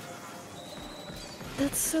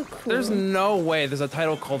 That's so cool. There's no way there's a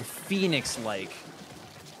title called Phoenix like.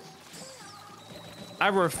 I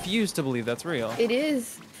refuse to believe that's real. It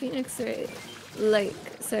is Phoenix, right? Like,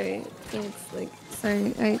 sorry, Phoenix, like,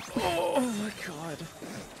 sorry. Oh my god.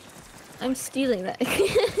 I'm stealing that.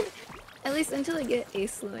 At least until I get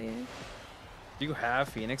Ace Lawyer. Do you have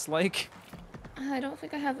Phoenix like? I don't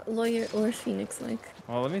think I have Lawyer or Phoenix like.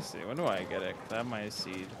 Well, let me see. When do I get it? 'Cause I have my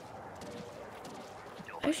seed.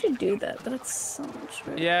 I should do that, but it's so much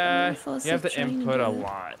work. Yeah, you have to input a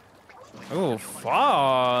lot. Ooh,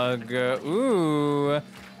 fog. Ooh.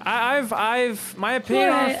 My opinion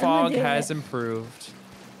on fog has improved.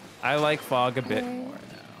 I like fog a bit more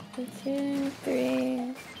now. 2,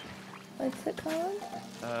 3. What's it called?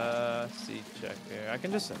 Seed checker. I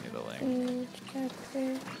can just send you the link. Seed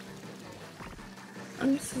checker.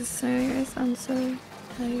 I'm so sorry, I sound so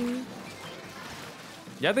tired.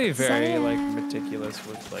 You have to be very like meticulous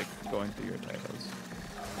with like going through your titles.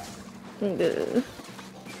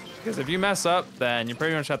 Because if you mess up, then you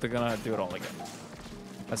pretty much have to gonna do it all again.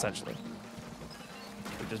 Essentially.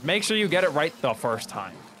 So just make sure you get it right the first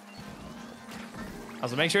time.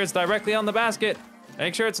 Also make sure it's directly on the basket.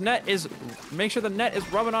 Make sure make sure the net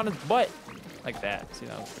is rubbing on its butt. Like that. See,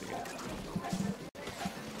 that was pretty good.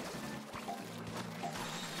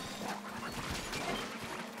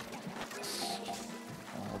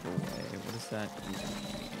 That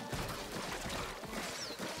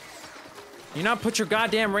you not put your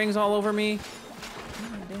goddamn rings all over me?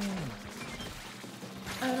 God damn.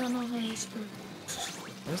 I don't know how this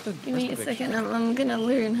works. Give me a second, I'm gonna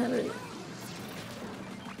learn how to.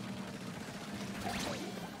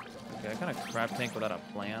 Okay, I kind of crap tank without a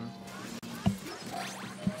plan.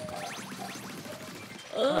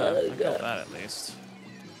 I got that at least.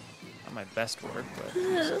 Not my best work, but.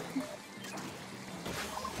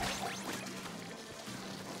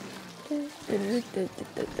 Oh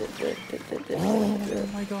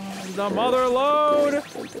my god, the mother load!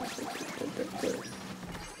 That's good,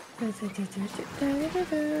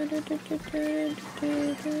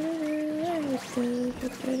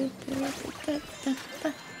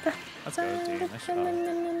 nice shot.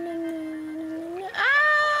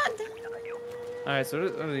 Alright, so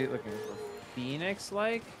what are you looking for? Phoenix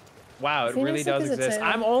like? Wow, it really does exist.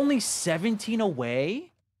 I'm only 17 away?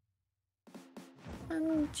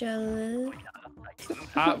 I'm jealous.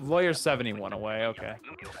 Lawyer 71 away, okay.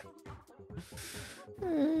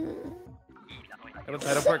 I got a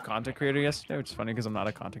title for a content creator yesterday, which is funny because I'm not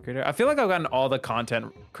a content creator. I feel like I've gotten all the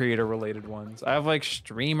content creator related ones. I have like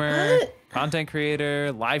streamer, content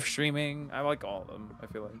creator, live streaming. I like all of them, I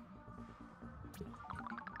feel like.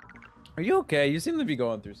 Are you okay? You seem to be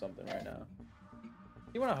going through something right now.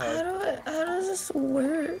 You want a hug? How does this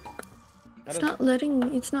work? It's does not letting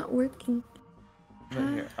me. It's not working.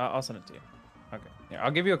 Right here, I'll send it to you. Okay. Here,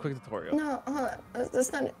 I'll give you a quick tutorial. No, hold on.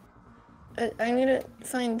 That's not it. I need to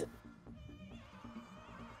find.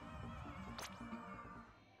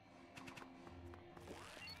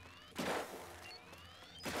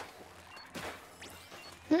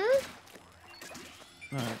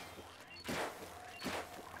 Alright.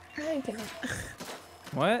 I give up.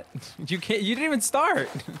 What? You can't. You didn't even start.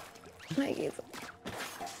 I gave up.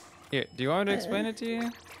 Here, do you want me to explain it to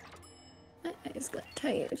you? My eyes got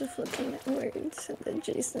tired of looking at words in the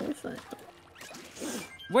JSON file.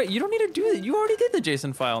 Wait, you don't need to do that. You already did the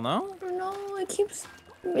JSON file, no? No, it keeps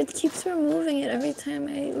removing it every time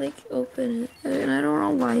I like open it, and I don't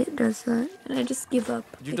know why it does that. And I just give up.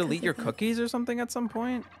 Did you delete your cookies or something at some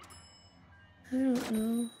point? I don't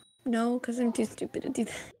know. No, because I'm too stupid to do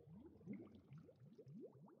that.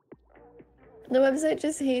 The website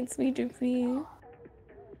just hates me, Yippee.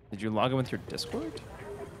 Did you log in with your Discord?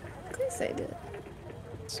 Of course I did.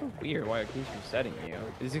 It's so weird why it keeps resetting you.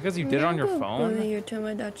 Is it because you did it on your phone? Bully your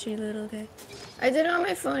Tomodachi little guy. I did it on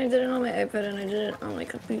my phone, I did it on my iPad, and I did it on my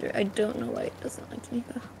computer. I don't know why it doesn't like me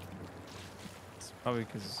though. It's probably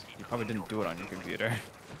because you probably didn't do it on your computer.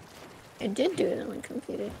 I did do it on my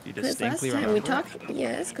computer. You 'Cause distinctly last time remember? we talked,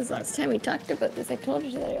 yes, because last time we talked about this, I told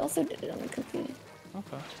you that I also did it on my computer.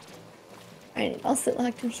 Okay. I also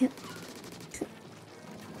logged me in.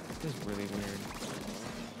 This is really weird.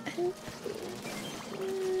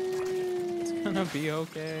 It's gonna be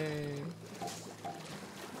okay.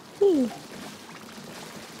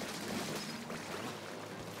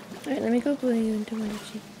 Alright, let me go bully you into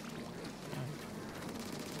Tomodachi.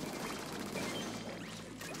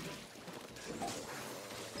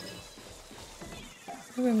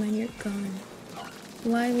 Never mind, you're gone.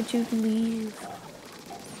 Why would you leave?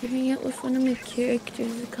 You're hanging out with one of my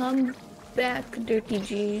characters. Come back, Dirty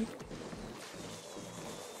G.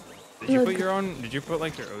 Did you put your own? Did you put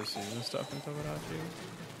like your OCs and stuff into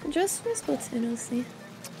Tomodachi? Just for Splatoon, OC.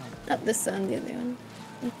 Not this one, the other one.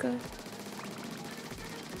 Okay.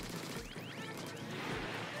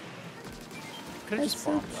 Could have just That's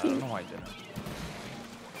so bombed that. I don't cute. know why I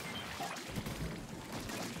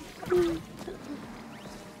didn't.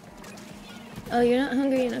 Oh, you're not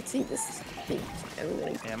hungry enough to eat this. Eat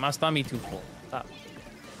everybody. Yeah, my stomach too full. Stop.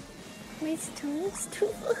 My stomach's too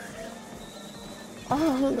full.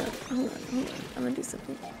 Oh, hold on. I'm gonna do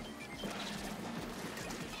something.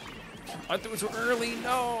 I threw it too early.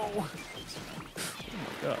 No. Oh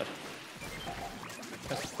my god.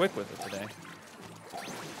 That's quick with it today.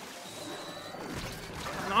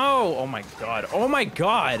 No! Oh my god. Oh my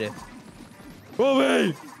god!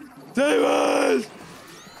 Bobby! Save us!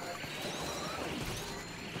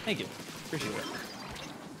 Thank you. Appreciate it.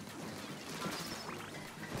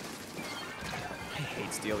 I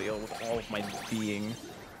hate Steel Eel with all of my being.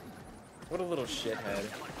 What a little shithead.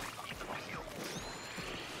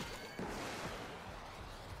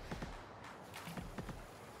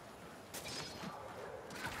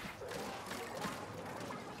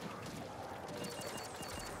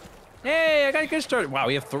 Hey, I got a good start. Wow,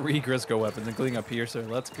 we have 3 Grisco weapons, including a piercer.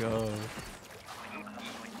 Let's go.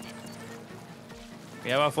 We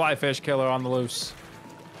have a fly fish killer on the loose.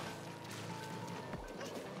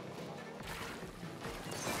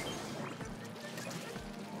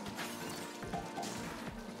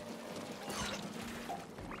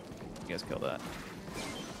 You guys kill that.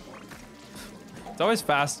 It's always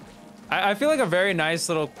fast. I feel like a very nice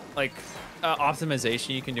little like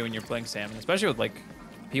optimization you can do when you're playing Salmon, especially with like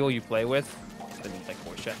people you play with, like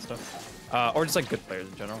voice chat and stuff, or just like good players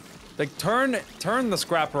in general. Like turn the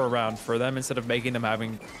scrapper around for them instead of making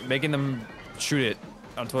them shoot it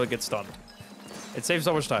until it gets stunned. It saves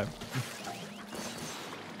so much time.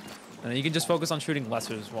 And then you can just focus on shooting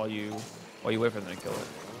lessers while you wait for them to kill it.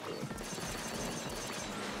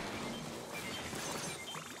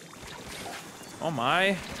 Oh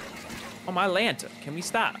my lantern! Can we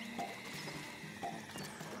stop?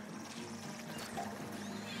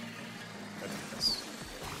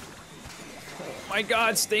 Oh my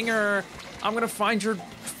god, Stinger! I'm gonna find your...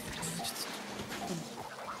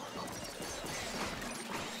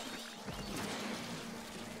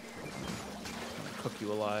 Cook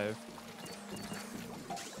you alive.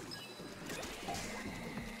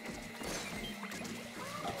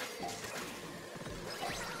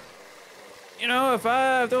 You know, if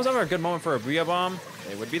there was ever a good moment for a Booyah Bomb,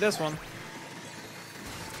 it would be this one.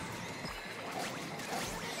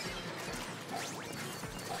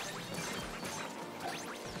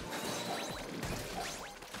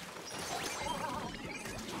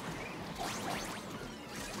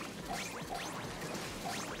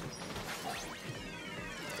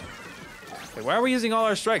 Wait, why are we using all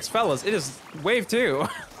our strikes? Fellas, it is wave 2.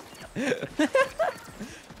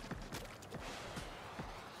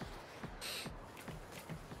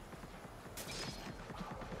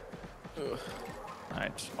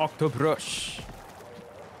 Alright, Octobrush.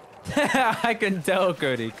 I can tell,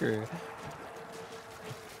 Cody Crew.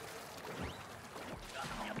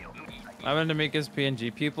 I'm gonna make his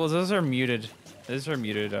PNG pupils. Those are muted. These are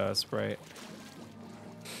muted Sprite.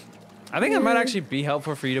 I think it might actually be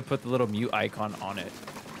helpful for you to put the little mute icon on it.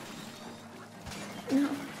 No.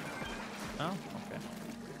 Oh, okay.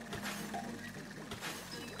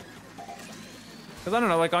 Cause I don't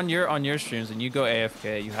know, like on your streams, when you go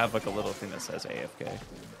AFK, you have like a little thing that says AFK.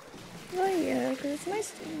 Well, yeah, because it's my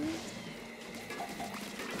stream.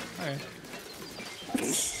 Alright.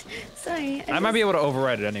 Sorry. I might be able to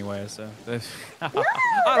override it anyway, so.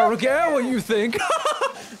 I don't care what you think.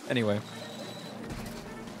 Anyway.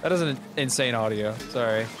 That is an insane audio.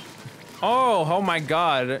 Sorry. Oh my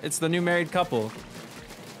god. It's the new married couple.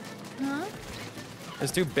 Huh?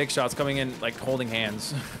 There's 2 big shots coming in, like, holding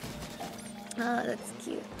hands. Oh, that's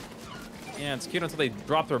cute. Yeah, it's cute until they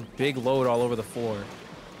drop their big load all over the floor.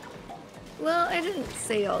 Well, I didn't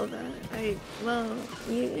say all that.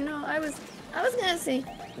 You know, I was gonna say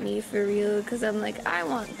me for real, because I'm like, I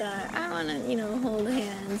want that. I want to, you know, hold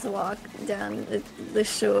hands, walk down the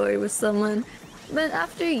shore with someone. But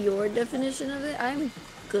after your definition of it, I'm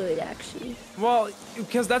good, actually. Well,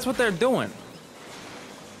 because that's what they're doing.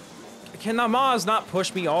 Can Namaz not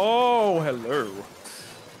push me? Oh, hello.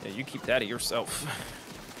 Yeah, you keep that to yourself.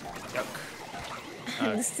 Yuck.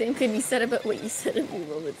 The same could be said about what you said a few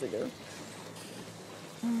moments ago.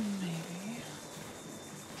 Maybe.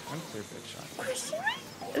 I'm clear big shot. Question mark?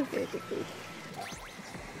 Okay, good.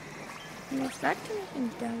 It's back to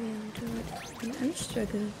making Dahlia onto it. And I'm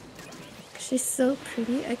struggling. She's so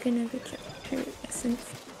pretty, I could never get her essence.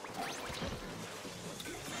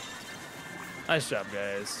 Nice job,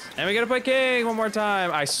 guys. And we gotta play King one more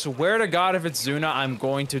time. I swear to God, if it's Zuna, I'm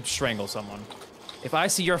going to strangle someone. If I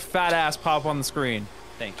see your fat ass pop on the screen,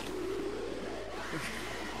 thank you.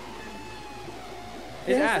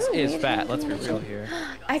 His ass is fat, let's be real here.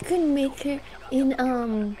 I could make her in,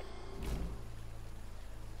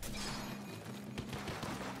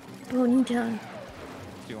 Ponytown.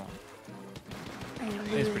 Do you want?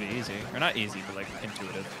 It's pretty easy. Or not easy, but like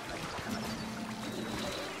intuitive. Oh,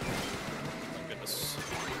 goodness.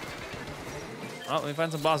 Well, let me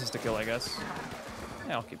find some bosses to kill, I guess.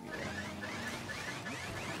 Yeah, I'll keep you there.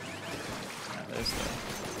 Yeah, there's the...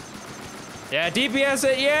 Yeah, DPS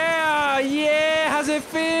it! Yeah! Yeah! How's it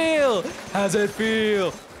feel? How's it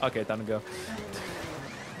feel? Okay, time to go.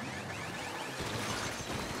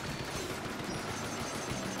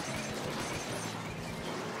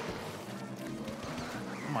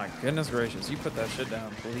 Oh my goodness gracious, you put that shit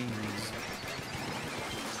down, please.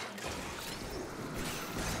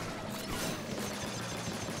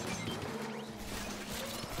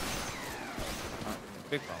 Oh,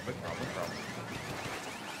 big problem, big problem, big problem.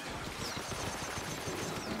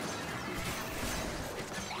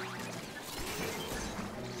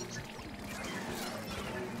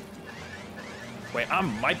 Wait, I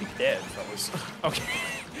might be dead, fellas. Okay.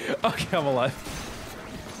 Okay, I'm alive.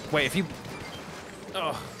 Wait, if you...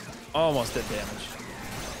 Oh, almost did damage.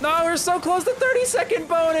 No, we're so close to 30-second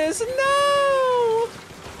bonus. No! All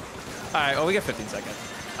right, well, we get 15 seconds.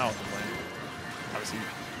 I don't complain. Obviously.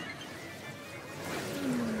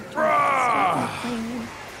 Stop complaining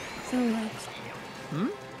so much. Hmm?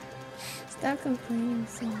 Stop complaining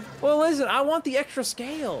so much. Well, listen, I want the extra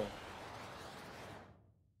scale.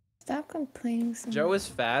 Stop complaining so much. Joe is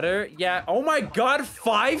fatter. Yeah. Oh my God,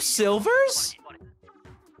 5 silvers?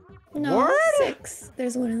 No, Word? 6.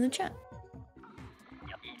 There's one in the chat.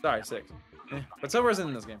 Sorry, 6. But silver isn't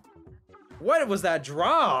in this game. What was that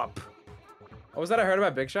drop? What was that I heard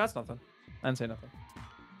about big shots? Nothing. I didn't say nothing.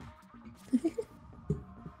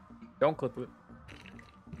 Don't clip it.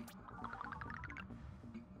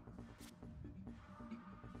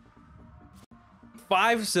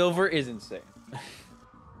 $5 silver is insane.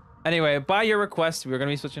 Anyway, by your request, we're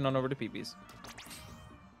gonna be switching on over to PBs.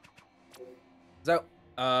 So,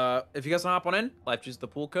 if you guys want to hop on in, LifeJuice the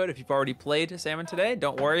pool code. If you've already played Salmon today,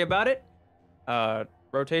 don't worry about it.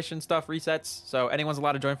 Rotation stuff resets, so anyone's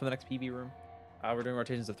allowed to join for the next PB room. We're doing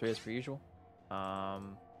rotations of 3 as per usual.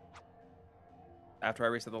 After I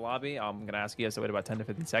reset the lobby, I'm gonna ask you guys to wait about 10 to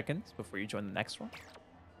 15 seconds before you join the next one.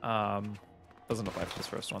 Doesn't apply for this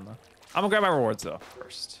first one though. I'm gonna grab my rewards though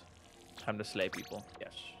first. Time to slay people.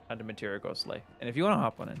 Yes. Time to material go slay. And if you want to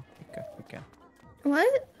hop on in, you can.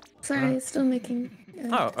 What? Sorry, still making.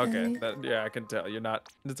 Oh, okay. Yeah, I can tell. You're not.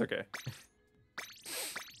 It's okay.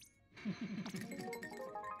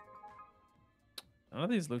 None of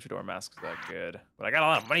these luchador masks are that good, but I got a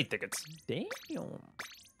lot of money tickets. Damn.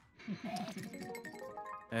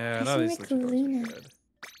 Yeah, none of these luchadors are good.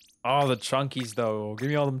 Oh, the chunkies though. Give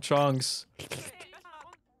me all them chunks.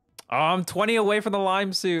 Oh, I'm 20 away from the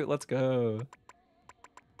lime suit. Let's go.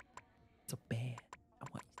 So bad. I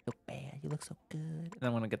want you so bad. You look so good. And then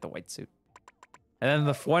I want to get the white suit. And then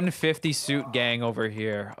the 150 suit gang over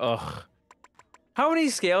here. Ugh. How many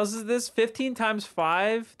scales is this? 15 times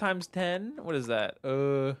 5 times 10? What is that?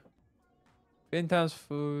 10 times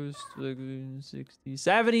 4, 60,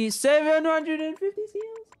 70, 750 scales?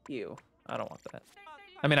 Ew. I don't want that.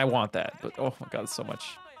 I mean, I want that, but oh my god, it's so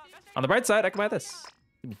much. On the bright side, I can buy this.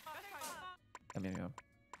 Give me. I want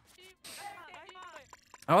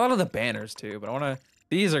a lot of the banners too, but I want to.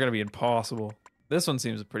 These are gonna be impossible. This one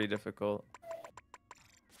seems pretty difficult.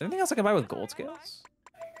 Anything else I can buy with gold scales?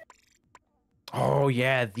 Oh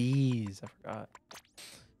yeah, these. I forgot.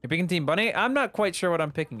 You're picking Team Bunny? I'm not quite sure what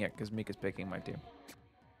I'm picking yet because Mika's picking my team.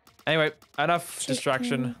 Anyway, enough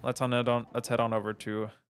distraction. Let's head on over to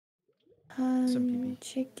some PB.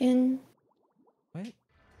 Chicken. What?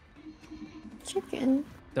 Chicken.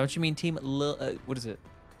 Don't you mean Team what is it?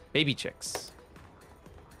 Baby chicks.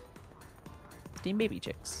 Team baby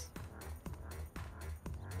chicks.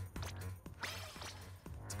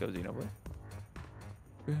 Let's go, Xenoboy.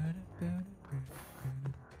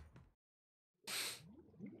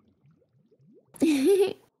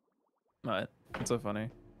 What? What's so funny?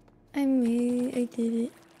 I did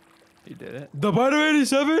it. You did it? The Biter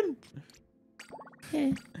 87?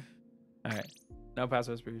 Yeah. Alright. No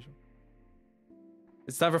passwords per usual.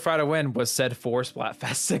 It's time for Fry to win was said 4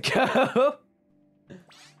 Splatfests ago.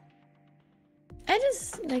 I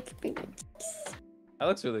just like big ones. That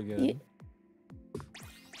looks really good. Yeah.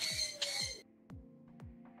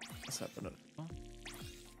 What's happening? Oh,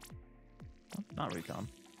 not recon.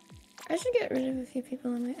 I should get rid of a few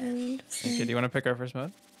people on my island. Okay, do you want to pick our first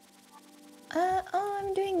mode? Oh,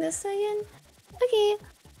 I'm doing this again. Okay.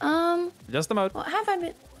 Just the mode. What have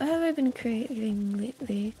I been craving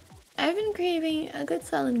lately? I've been craving a good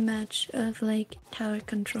solid match of like tower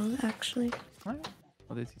control actually. Alright.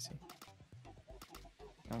 What did you see?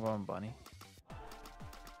 I'm going Bunny.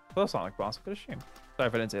 Well, Sonic boss, but a shame. Sorry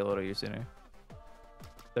if I didn't say hello to you sooner.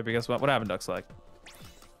 There, because what happened, Duck's like?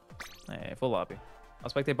 Hey, full lobby. I'll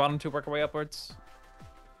spectate bottom 2, work our way upwards.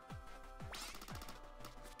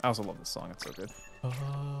 I also love this song, it's so good.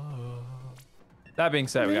 That being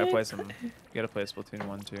said, we gotta play Splatoon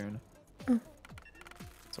 1 tune.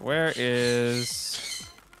 So where's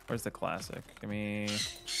the classic? Give me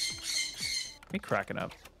Cracking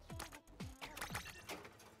Up.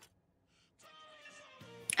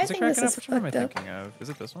 I think this is Which one am I fucked up. thinking of? Is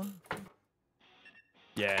it this one?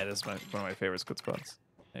 Yeah, this is one of my favorite squid spots.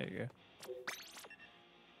 There you go.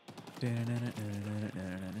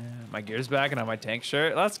 My gear's back and on my tank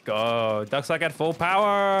shirt. Let's go. Duck's like at full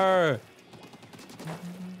power.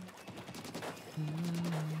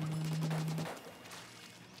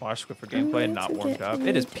 Watch squid for gameplay, not warmed up.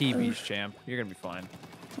 It is PB's champ. You're gonna be fine.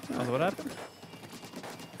 Also, what happened?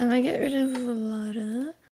 I'm gonna get rid of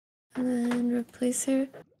Volata and then replace her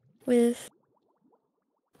with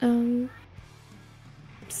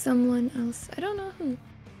someone else. I don't know who.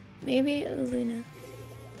 Maybe Luna.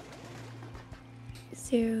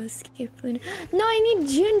 Zero escape Luna. No, I need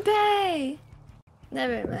Junpei!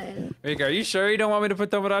 Never mind. Rick, are you sure you don't want me to put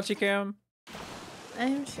Tomodachi Cam?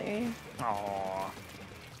 I'm sure. Aww.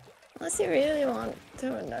 Unless you really want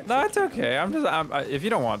Tomodachi. No, it's okay. If you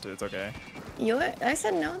don't want to, it's okay. I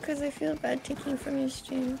said no because I feel bad taking from your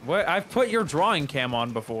stream. What? I've put your drawing cam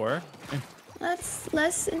on before. That's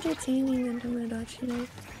less entertaining than Tomodachi Night.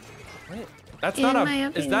 What? That's In not my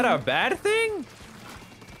a. Is that a bad thing?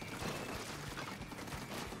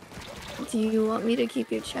 Do you want me to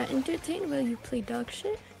keep your chat entertained while you play dog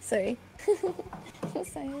shit? Sorry. I'm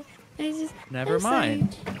sorry. Never I'm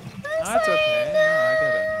mind. sorry. No, it's okay. No, I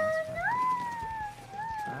get it. No,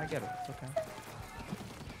 it's fine. I get it. It's okay.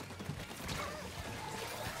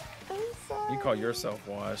 I'm sorry. You call yourself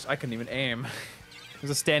washed. I couldn't even aim. It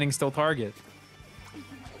was a standing still target.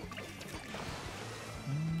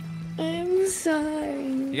 I'm sorry.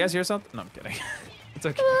 You guys hear something? No, I'm kidding. It's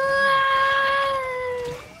okay.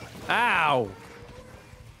 Ow! Is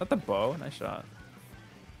that the bow? Nice shot.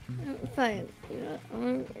 Fine.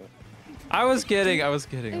 I was kidding. It's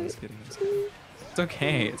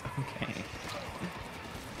okay. It's okay.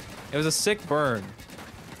 It was a sick burn.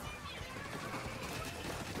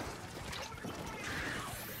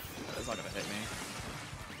 That's not gonna hit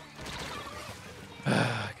me.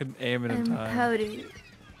 I couldn't aim it in time. I'm proud of you.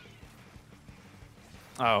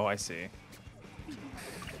 Oh, I see.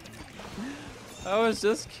 I was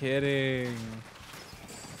just kidding.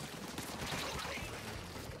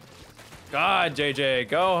 God, JJ,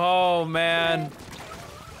 go home, man.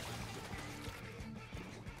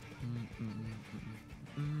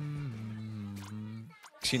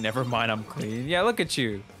 She never mind, I'm clean. Yeah, look at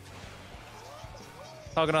you.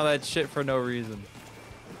 Talking all that shit for no reason.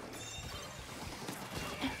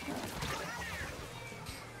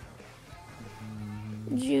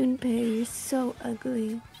 Junpei, you're so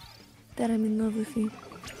ugly that I'm in love with you.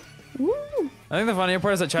 Woo! I think the funny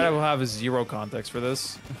part is that Chad will have zero context for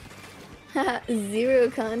this. Zero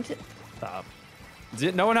content. Stop.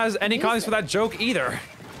 No one has any context for that joke either.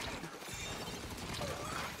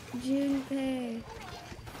 Junpei.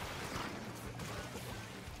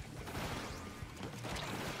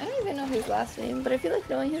 I don't even know his last name, but I feel like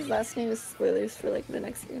knowing his last name is spoilers for like the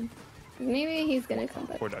next game. Maybe he's gonna come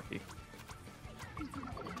back. Poor ducky.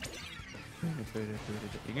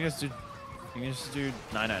 You can just do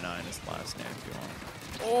 999 as last name if you want.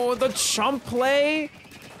 Oh, the chump play!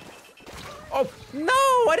 Oh no!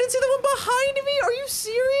 I didn't see the one behind me. Are you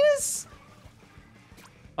serious?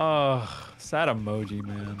 Oh, sad emoji,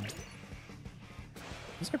 man.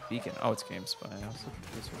 Where's our beacon? Oh, it's Game Spy. I was looking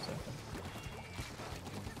for this for a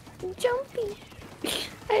second. Jumpy.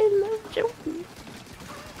 I love Jumpy.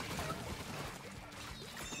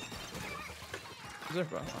 Is there?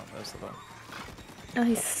 Oh, there's the button. Oh,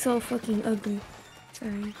 he's so fucking ugly.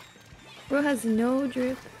 Sorry. Bro has no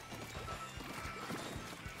drip.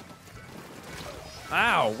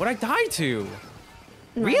 Ow! What'd I die to?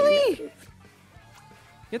 No, Really? no.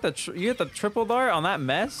 You hit the triple dart on that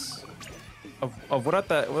mess? Of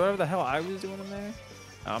whatever the hell I was doing in there?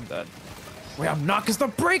 Oh, I'm dead. Wait, I'm not, cause the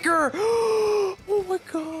breaker! Oh my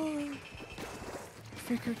god!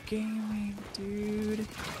 Breaker gaming, dude.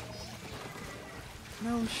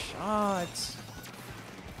 No shots.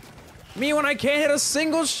 Me when I can't hit a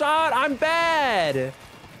single shot, I'm bad!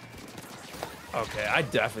 Okay, I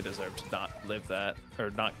definitely deserve to not live that,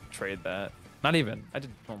 or not trade that. Not even, I did,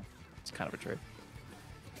 well, it's kind of a trade.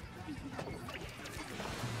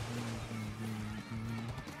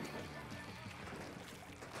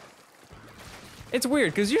 It's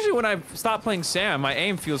weird, because usually when I stop playing Sam, my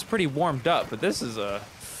aim feels pretty warmed up, but this is,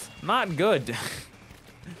 not good.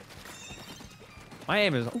 My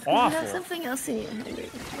aim is awful. You have something else in your head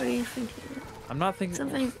right now. What are you thinking? I'm not thinking.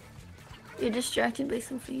 Something. You're distracted by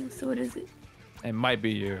something else. So what is it? It might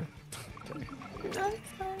be you. No, I'm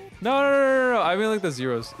sorry. No. I mean like the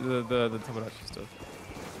zeros, the Tomodachi stuff.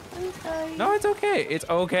 I'm sorry. No, it's okay. It's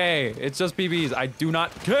okay. It's just BBs. I do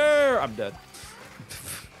not care. I'm dead.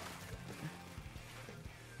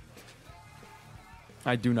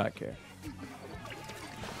 I do not care.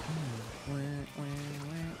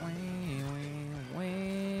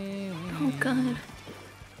 Oh god.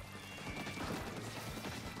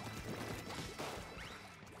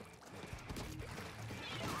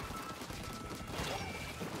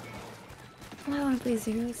 I want to play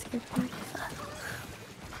Zero Skateboard.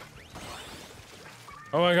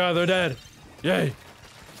 Oh my god, they're dead. Yay.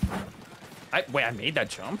 Wait, I made that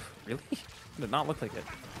jump? Really? It did not look like it.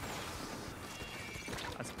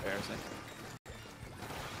 That's embarrassing.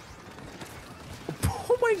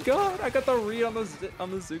 Oh my god, I got the read on the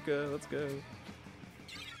Zuka. Let's go.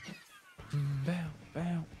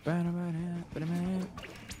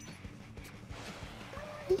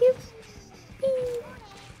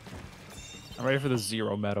 I'm ready for the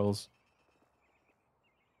zero medals.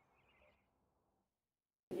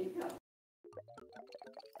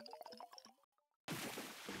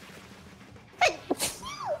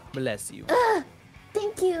 Bless you.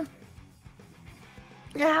 Thank you.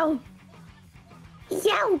 Ow.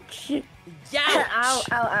 Youch. Yeah. Ow,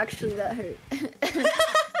 actually that hurt.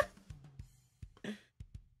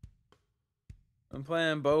 I'm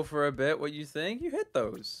playing bow for a bit. What you think? You hit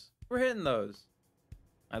those. We're hitting those.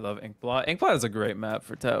 I love Inkblot. Inkblot is a great map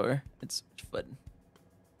for tower. It's fun.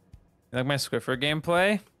 You like my Swiffer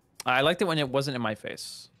gameplay? I liked it when it wasn't in my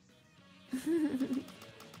face. Alright,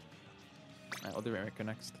 I'll do Rainmaker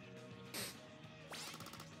next.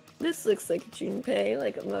 This looks like Junpei,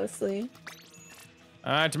 like mostly.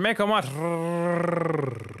 To what?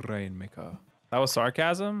 Rainmaker. That was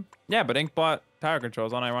sarcasm? Yeah, but Inkblot tower control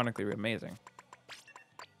is unironically amazing.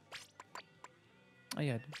 Oh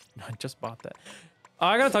yeah, I just bought that. Oh,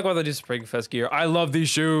 I gotta talk about the new Springfest gear. I love these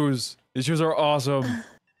shoes. These shoes are awesome.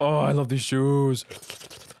 Oh, I love these shoes.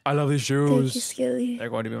 I love these shoes. Thank you, Skilly. They're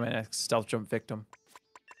going to be my next stealth jump victim.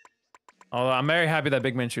 Although I'm very happy that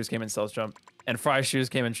Big Man shoes came in stealth jump and Fry shoes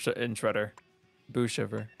came in Shredder. Boo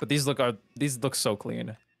shiver. But these look so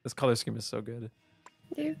clean. This color scheme is so good.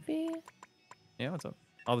 Yippee. Yeah, what's up?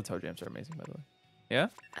 All the toe jams are amazing, by the way. Yeah?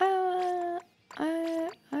 I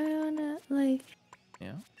wanna like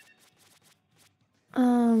Yeah.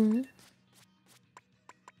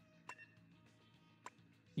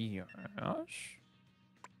 Yes.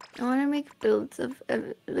 I wanna make builds of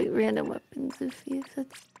like random weapons if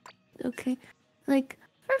that's okay. Like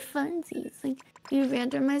for funsies. Like you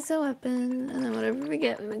randomize a weapon and then whatever we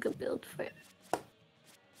get we make a build for it.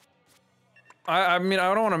 I mean,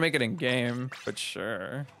 I don't want to make it in game, but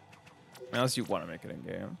sure. Unless you want to make it in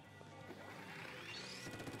game.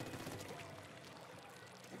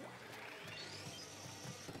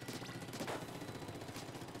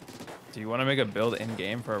 Do you want to make a build in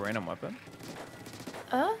game for a random weapon?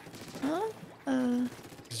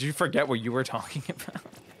 Did you forget what you were talking about?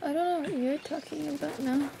 I don't know what you're talking about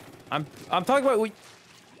now. I'm talking about what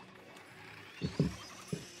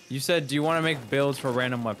you said. Do you want to make builds for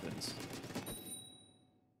random weapons?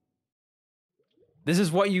 This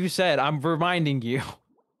is what you said. I'm reminding you.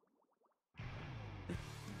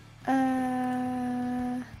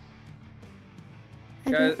 I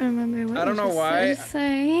don't remember what I don't you know just why. said.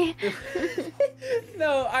 Sorry.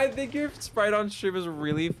 No, I think your sprite on stream is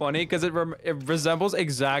really funny because it resembles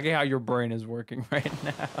exactly how your brain is working right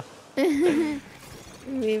now. Maybe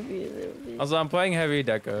a little bit. Also, I'm playing heavy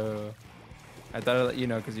deco. I thought I'd let you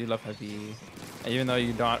know because you love heavy, even though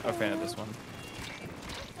you're not a fan of this one.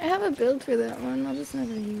 I have a build for that one. I'll just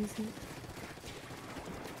never use it.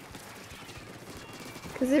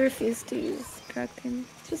 Because I refuse to use Kraken.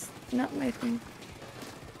 It's just not my thing.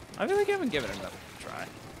 I feel like I haven't given it enough to try.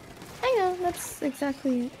 I know, that's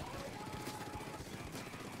exactly it.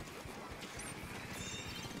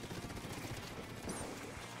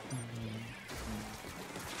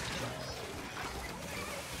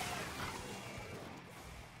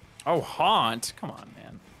 Oh, haunt! Come on,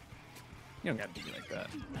 man. You don't gotta do like that.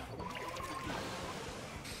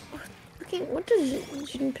 Okay, what does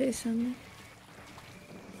Junpei sound like?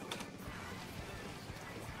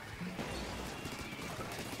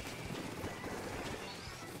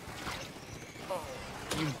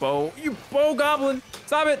 You bow goblin!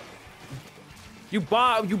 Stop it! You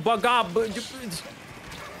bug goblin! I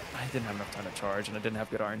didn't have enough time to charge, and I didn't have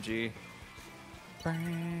good RNG.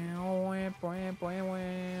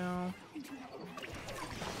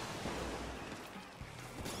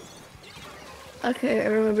 Okay, I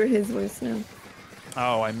remember his voice now.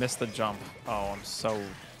 Oh, I missed the jump. Oh, I'm so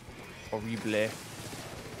horrible.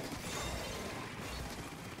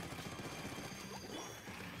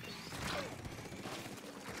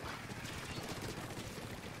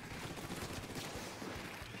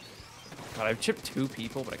 God, I've chipped 2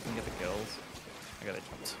 people, but I couldn't get the kills. I gotta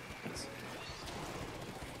jump. Thanks.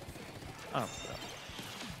 Oh, God.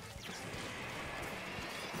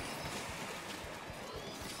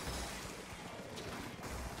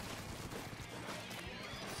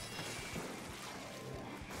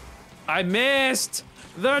 I missed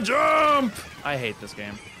the jump! I hate this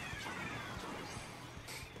game.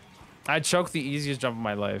 I choked the easiest jump of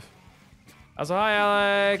my life. Also, hi,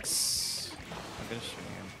 Alex. I'm gonna shoot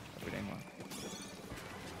him every day more.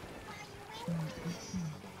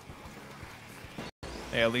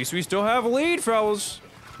 Hey, at least we still have a lead, fellas.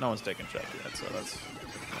 No one's taking strike yet, so that's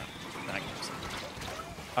magnificent.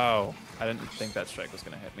 Oh, I didn't think that strike was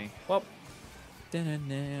gonna hit me. Well.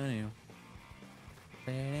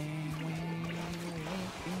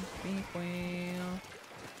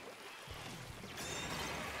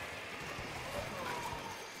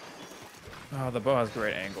 Oh, the bow has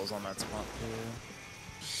great angles on that spot too.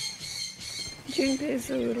 Junpei's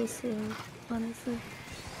a little slow, honestly.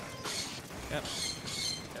 Yep.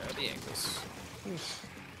 There are the angles.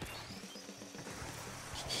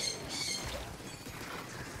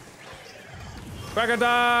 Cracker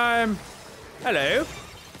time! Hello.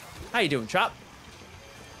 How you doing, chap?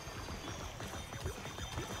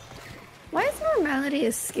 Why is normality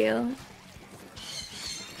a skill?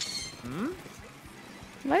 Hmm?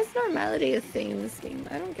 Why is normality a thing in this game?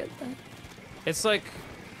 I don't get that. It's like,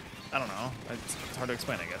 I don't know. It's hard to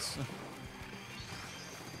explain, I guess.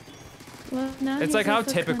 Well, now It's he's like, how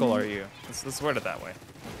also typical cunning. are you? Let's word it that way.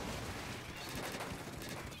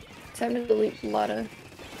 Time to delete Lotta.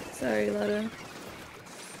 Sorry, Lotta.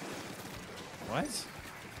 What?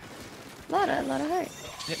 Lotta Hart.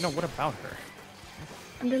 Yeah, no, what about her?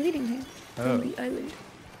 I'm deleting her Oh. from the island.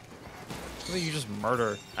 Well, you just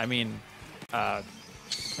murder. I mean,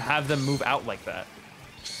 have them move out like that.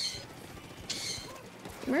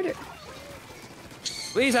 Murder.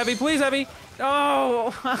 Please, Heavy, please, Heavy.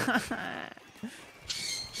 No.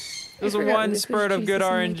 There's forgot one Lucas spurt of good Jesus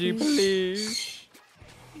in my RNG, game. please.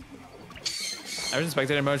 I was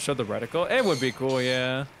spectator mode showed the reticle. It would be cool,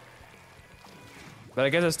 yeah. But I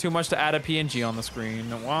guess it's too much to add a PNG on the screen.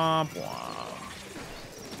 Womp womp.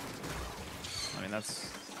 I mean, that's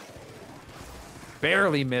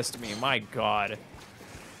barely missed me. My God.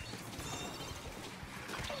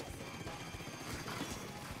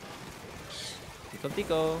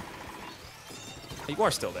 Tico. You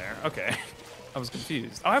are still there. Okay. I was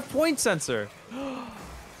confused. Oh, I have point sensor. I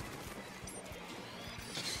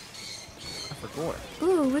forgot.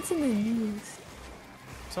 Ooh, what's in the news?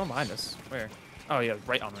 Someone behind us. Where? Oh, yeah,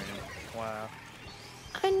 right on the radio. Wow.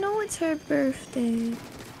 I know it's her birthday.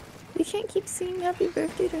 We can't keep singing happy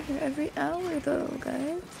birthday to her every hour, though,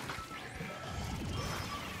 guys.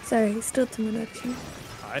 Sorry, still too much action.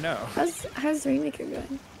 I know. How's Rainmaker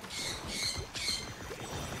going?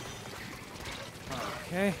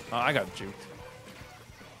 Okay. Oh, I got juked.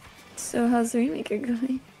 So how's Rainmaker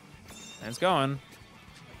going? It's going.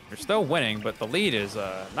 You're still winning, but the lead is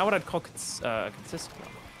not what I'd call consistent.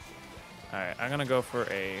 All right, I'm gonna go for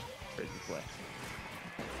a crazy play.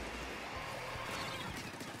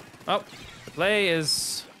 Oh, the play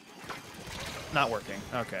is not working.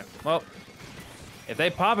 Okay, well, if they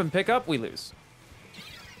pop and pick up, we lose.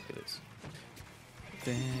 We lose.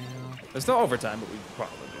 Damn. There's still overtime, but we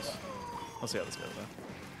probably lose. We'll see how this goes, though.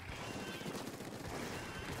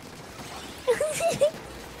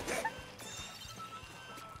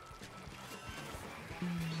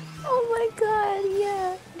 Oh my god,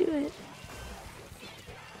 yeah, do it.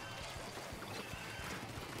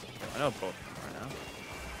 I know both of them right now.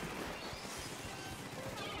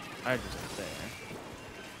 I just there.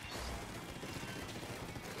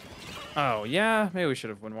 Oh yeah, maybe we should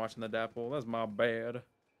have been watching the Dapple. That's my bad.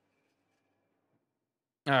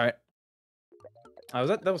 All right. Oh,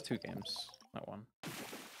 that was 2 games, not 1.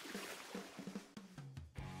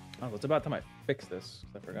 Oh, it's about time I fix this.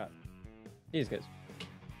 I forgot. These guys.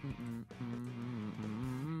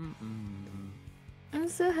 I'm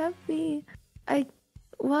so happy. I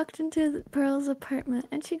walked into Pearl's apartment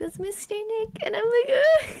and she goes, Mr. Nick, and I'm like,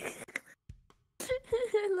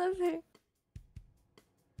 I love her.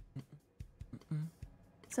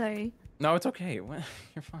 Sorry. No, it's okay. You're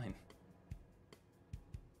fine.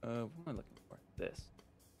 What am I looking for? This.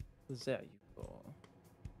 There you go.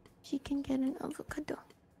 She can get an avocado.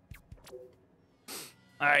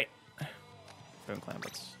 All right. Doing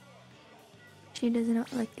clamblets. She does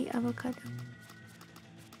not like the avocado.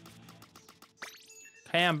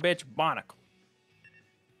 Cam bitch barnacle.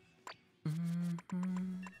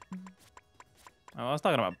 Oh, I was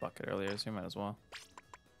talking about bucket earlier, so you might as well.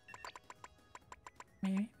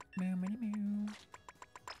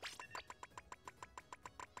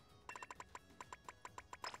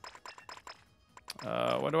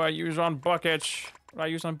 What do I use on bucket? What do I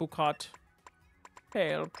use on bukat?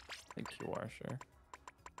 Help. I think you are, sure.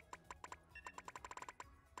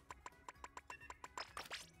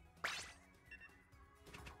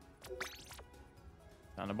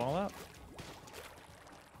 Time to ball out.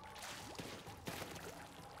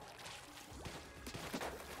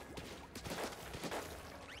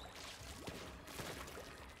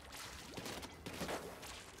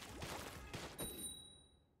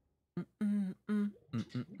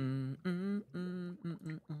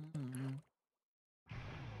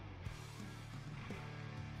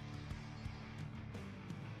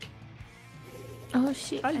 Oh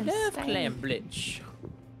shit, I love clamblets.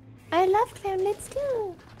 I love clamblets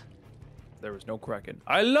too. There was no cracking.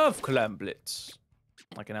 I love clamblets.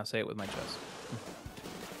 I can now say it with my chest.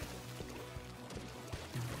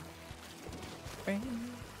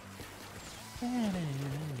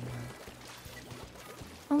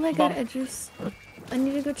 Oh my god, I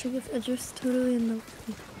need to go check if Edgeworth's totally in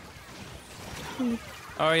the...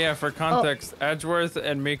 Oh yeah, for context, Edgeworth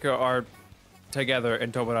and Mika are together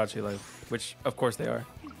in Tomodachi Life, which of course they are.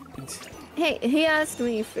 Hey, he asked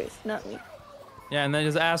me first, not me. Yeah, and then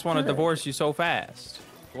his ass want to divorce you so fast.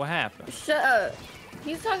 What happened? Shut up.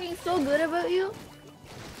 He's talking so good about you.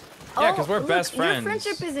 Yeah, because we're best friends. Your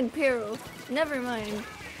friendship is in peril. Never mind.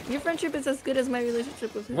 Your friendship is as good as my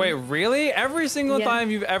relationship with him. Wait, really? Every single Yeah. time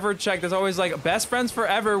you've ever checked, it's always like best friends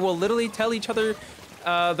forever will literally tell each other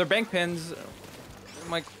their bank pins. I'm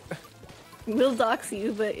like, We'll dox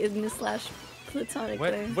you, but in the slash platonic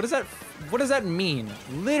what? way. What does that mean?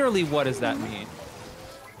 Literally, what does that mean?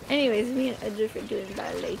 Anyways, me and Edgeworth are doing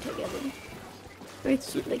ballet together. We're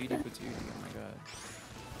cute like that. Oh my god.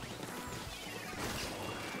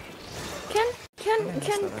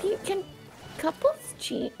 Can couples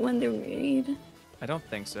cheat when they're married? I don't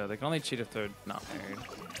think so. They can only cheat if they're not married.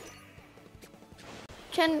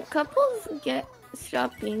 Can couples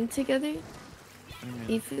stop being together?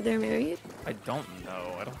 If they're married? I don't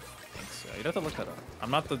know. I don't think so. You'd have to look that up.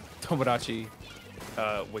 I'm not the Tomodachi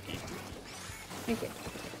wiki. Okay.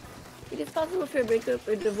 It is possible for a breakup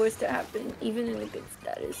or divorce to happen, even in a good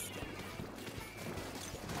status.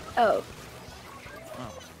 Oh.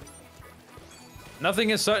 Oh. Nothing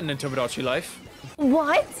is certain in Tomodachi life.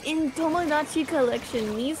 What? In Tomodachi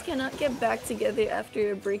collection, Mies cannot get back together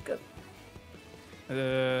after a breakup.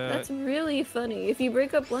 That's really funny. If you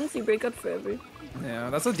break up once, you break up forever. Yeah,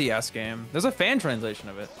 that's a DS game. There's a fan translation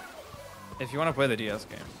of it. If you want to play the DS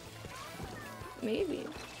game. Maybe.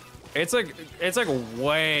 It's like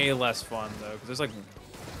way less fun though, because there's like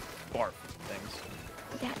barf things.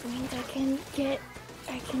 That means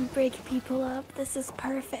I can break people up. This is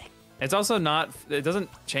perfect. It's also not, it doesn't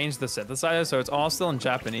change the synthesizer, so it's all still in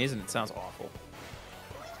Japanese and it sounds awful.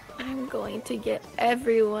 I'm going to get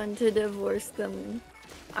everyone to divorce them.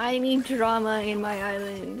 I need drama in my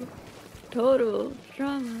island. Total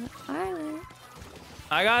drama island.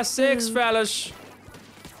 I got 6 fellas.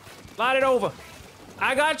 Light it over.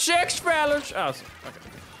 I got 6 fellas. Oh, okay.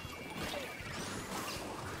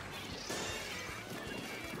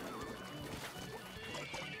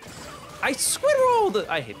 I squid rolled.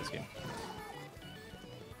 I hate this game.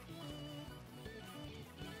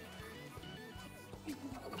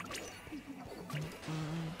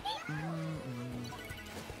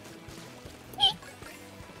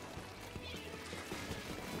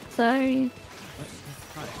 Sorry.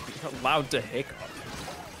 You're allowed to hiccup.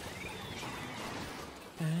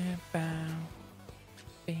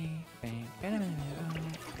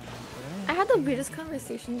 I had the weirdest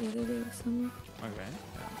conversation the other day with someone. Okay.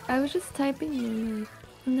 I was just typing normally,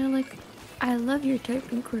 and they're like, I love your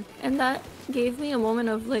typing quirk. And that gave me a moment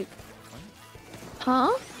of like,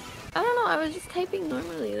 huh? I don't know, I was just typing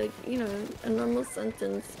normally, like, you know, a normal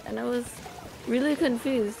sentence, and I was really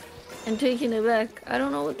confused and taken aback. I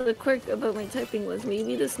don't know what the quirk about my typing was.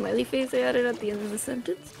 Maybe the smiley face I added at the end of the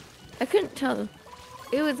sentence? I couldn't tell.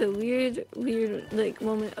 It was a weird, like,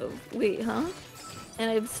 moment of, wait, huh? And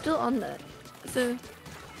I'm still on that. So,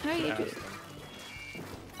 how are you doing?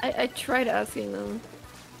 I tried asking them.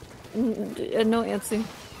 No answer.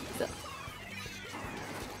 So.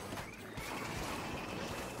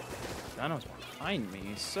 Dano's behind me,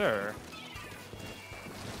 sir.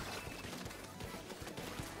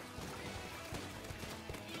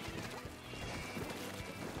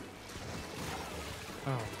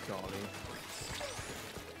 Oh, golly.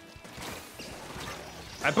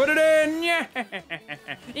 I put it in! Yeah!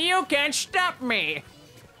 You can't stop me!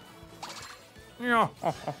 I'm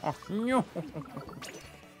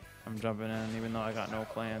jumping in even though I got no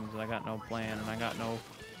plans, and I got no plan, and I got no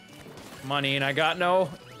money, and I got no...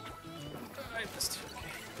 I missed. Okay.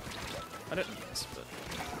 I didn't miss, but...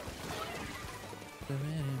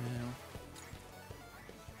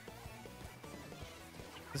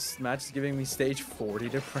 This match is giving me stage 40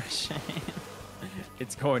 depression.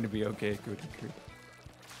 It's going to be okay, good.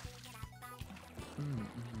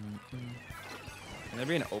 Can there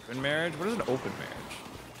be an open marriage? What is an open marriage?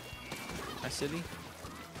 My city?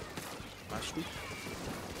 My street?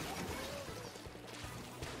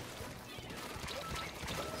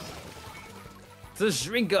 The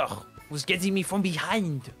drinker was getting me from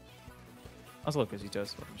behind. Also, look, as he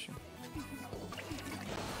does.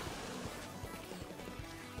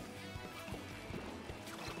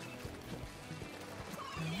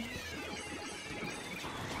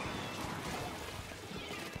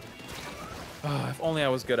 Oh, if only I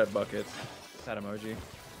was good at bucket. That emoji.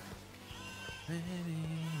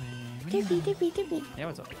 Dippy. Yeah,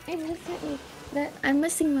 what's up? I looked at me that I'm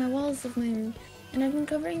missing my walls of my room, and I've been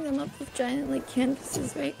covering them up with giant like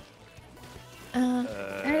canvases, right?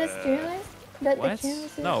 I just realized that what? the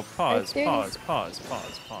canvases. No, pause. Like,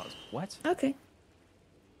 What? Okay.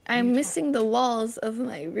 I'm missing the walls of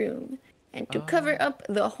my room, and to cover up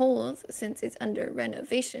the holes, since it's under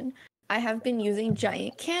renovation, I have been using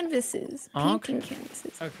giant canvases, painting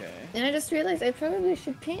canvases. Okay. And I just realized I probably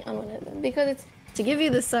should paint on one of them because it's, to give you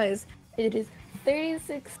the size, it is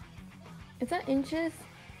 36, is that inches?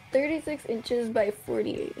 36 inches by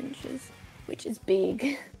 48 inches, which is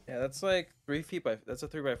big. Yeah, that's like 3 feet by, that's a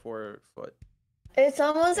 3 by 4 foot. It's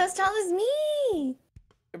almost as tall as me!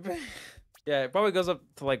 Yeah, it probably goes up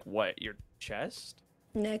to like what, your chest?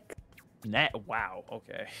 Neck. Wow,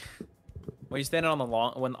 okay. When you stand on the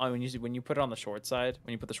long, when you put it on the short side,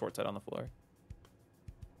 when you put the short side on the floor.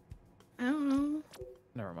 I don't know.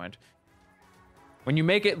 Never mind. When you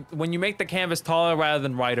make the canvas taller rather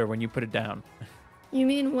than wider when you put it down. You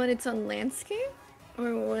mean when it's on landscape?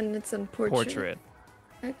 Or when it's on portrait? Portrait.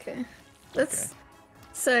 Okay. That's...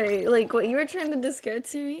 Sorry, like what you were trying to describe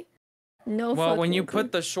to me No. Well, when fucking you clue.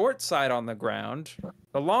 put the short side on the ground,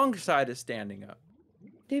 the long side is standing up.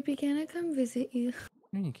 Doopy, can I come visit you?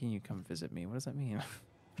 Can you come visit me? What does that mean?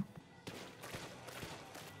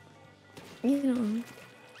 You know.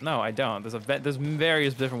 No, I don't. There's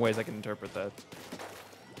various different ways I can interpret that.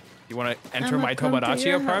 You want to enter I'ma my come to Tomodachi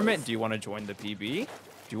your apartment? house. Do you want to join the PB? Do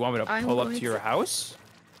you want me to I'm pull up going to your to- house?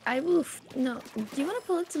 I will. No. Do you want to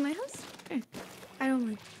pull up to my house? Sure. I don't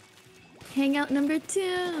mind. Hangout number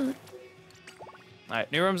 2. All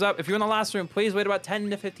right, new room's up. If you're in the last room, please wait about 10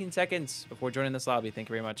 to 15 seconds before joining this lobby. Thank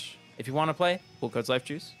you very much. If you want to play, cool code's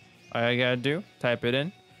LifeJuice. All you gotta do, type it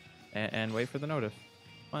in, and wait for the notif.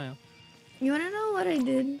 Wow. You want to know what I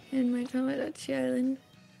did in my Tomodachi Island?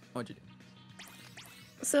 What'd you do?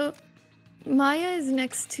 So, Maya is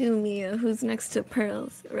next to Mia, who's next to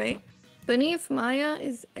Pearls, right? Beneath Maya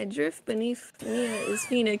is Edriff, beneath Mia is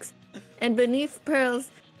Phoenix, and beneath Pearls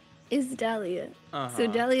is Dahlia. So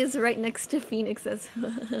Dahlia is right next to Phoenix as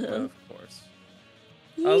well. Of course.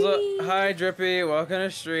 Also, hi Drippy, welcome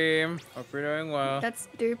to stream. Hope you're doing well. That's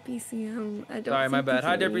Derpy CM. I don't. Sorry, my think bad. you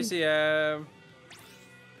Hi can Drippy read. CM.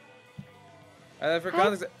 For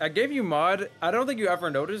context, I gave you mod. I don't think you ever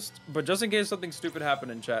noticed, but just in case something stupid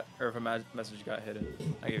happened in chat, or if a message got hidden,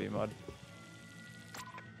 I gave you mod.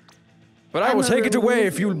 But I will take it away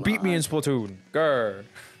if you'll beat me in Splatoon. Grr.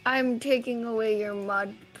 I'm taking away your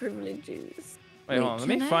mod privileges. Wait, hold on. Let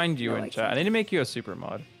me can I? find you No, in I chat. I can't. need to make you a super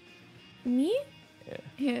mod. Me? Yeah.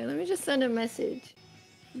 Here, let me just send a message.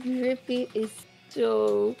 Drippy is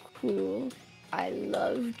so cool. I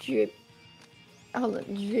love Drip. Hold on,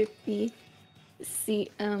 Drippy.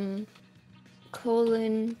 CM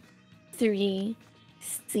 :3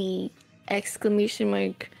 C exclamation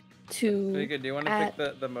mark 2. Pretty good. Do you want to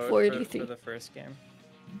pick the mode 43. for the first game?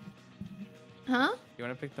 Huh? You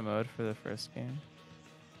want to pick the mode for the first game?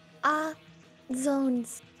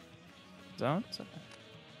 Zones. Zones? Okay.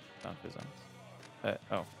 Not for zones.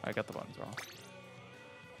 Oh, I got the buttons wrong.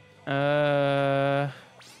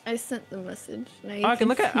 I sent the message. Now Oh, I can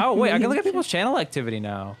look at. Oh wait, I can look at people. people's channel activity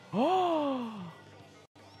now. Oh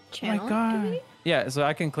Channel my god. activity? Yeah, so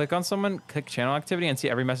I can click on someone, click channel activity, and see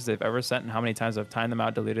every message they've ever sent and how many times I've timed them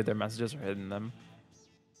out, deleted their messages, or hidden them.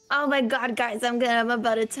 Oh my god, guys, I'm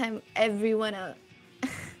about to time everyone out. I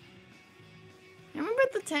remember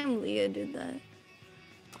at the time Leah did that.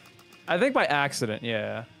 I think by accident,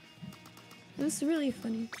 yeah. It was really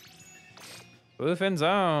funny. Bluefin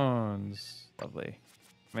zones. Lovely.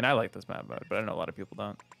 I mean, I like this map mode, but I know a lot of people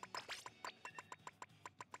don't.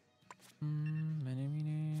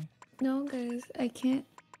 No, guys, I can't.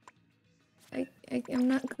 I'm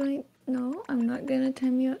not going. No, I'm not gonna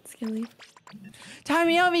time you out, Skelly. Time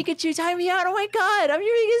me out, Pikachu! Time me out! Oh my god! I'm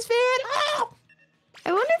your biggest fan! Ah!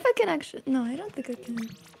 I wonder if I can actually. No, I don't think I can. What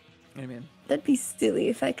do you mean? That'd be silly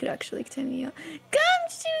if I could actually time you out.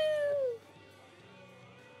 Gumshoe!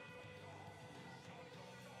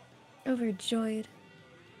 Overjoyed.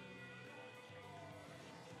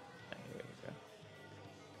 Here we go.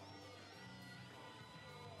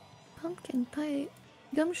 Pumpkin pie.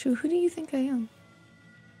 Gumshoe, who do you think I am?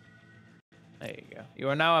 There you go. You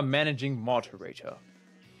are now a managing moderator.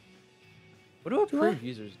 What do approved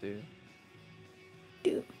users do?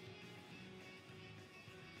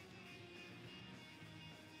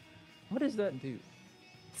 What does that do?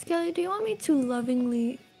 Skelly, do you want me to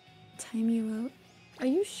lovingly time you out? Are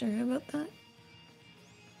you sure about that?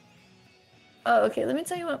 Oh, okay. Let me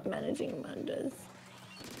tell you what managing mod does.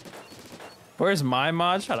 Where's my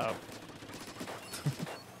mod? Shut up.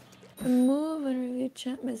 Remove and review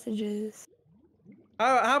chat messages.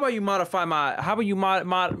 How about you modify my? How about you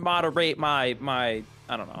moderate my?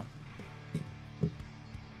 I don't know.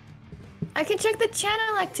 I can check the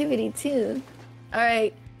channel activity too. All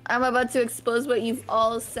right, I'm about to expose what you've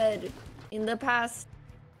all said in the past.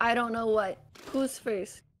 I don't know what. Who's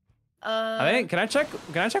first? I think. Can I check?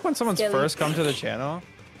 Can I check when someone's Skelly. first come to the channel?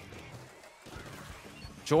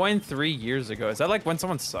 Joined 3 years ago. Is that like when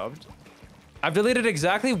someone subbed? I've deleted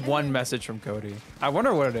exactly one message from Cody. I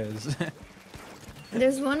wonder what it is.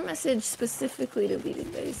 There's one message specifically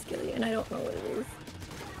deleted by Skilly, and I don't know what it is.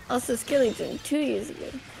 Also, Skilly joined 2 years ago.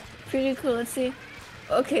 Pretty cool. Let's see.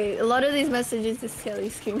 Okay, a lot of these messages is Skelly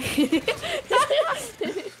screaming.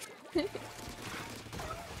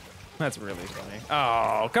 That's really funny.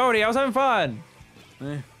 Oh, Cody, I was having fun.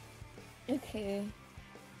 Okay.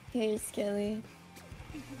 Hey, Skelly.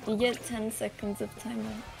 You get 10 seconds of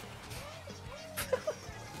timeout.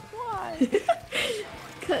 Why?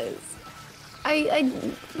 Because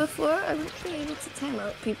before I wouldn't be able to time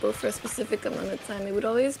out people for a specific amount of time. It would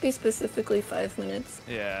always be specifically 5 minutes.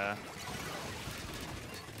 Yeah.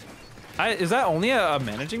 Is that only a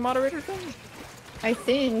managing moderator thing? I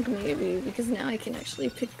think maybe because now I can actually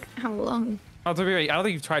pick how long. Oh, to be right, I don't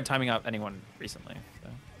think you've tried timing out anyone recently. So.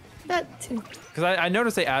 That too. Because I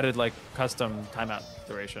noticed they added like custom timeout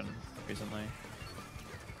duration recently.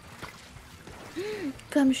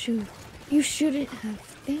 Gumshoe, you shouldn't have.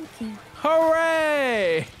 Thank you.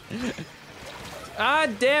 Hooray! Ah,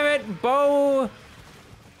 damn it, Bo.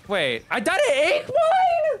 Wait, I died at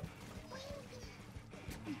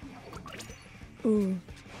 8-1? Ooh.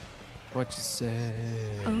 What you say?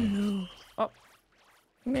 Oh no. Oh.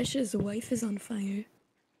 Mesh's wife is on fire.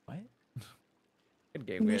 What? Good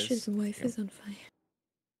game, guys. Mesh's wife is on fire.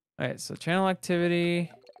 Alright, so channel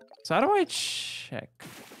activity. So how do I check?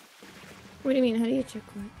 What do you mean? How do you check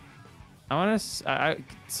what? I want to.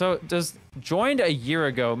 So does joined a year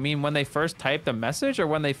ago mean when they first typed the message or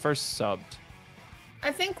when they first subbed?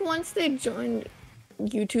 I think once they joined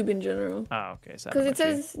YouTube in general. Oh, okay. So because it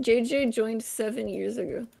says JJ joined 7 years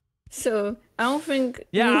ago. So I don't think.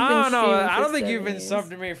 Yeah, I don't know. I don't think you've you've been subbed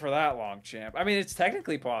to me for that long, champ. I mean, it's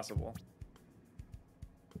technically possible.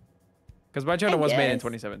 Because my channel was made in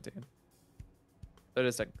 2017. So it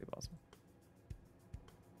is technically possible.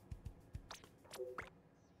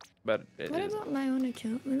 But it what is. about my own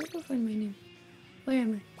account? Let me go find my name. Where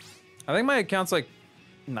am I? I think my account's like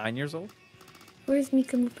 9 years old. Where's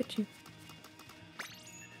Mika Mupachu?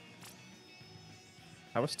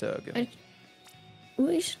 I was still good.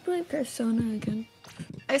 We should play Persona again.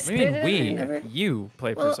 I What do you started mean we? it and I never... You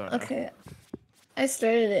play Persona. Okay. I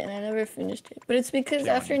started it and I never finished it. But it's because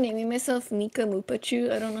after naming myself Mika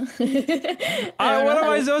Mupachu, I don't know. What am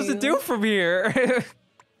I supposed to do from here?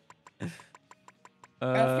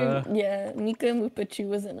 Yeah, Mika Mupachu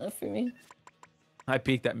was enough for me. I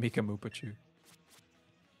peaked at Mika Mupachu.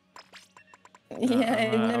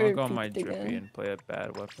 Yeah, I never I'll go on my peaked drippy again. and play a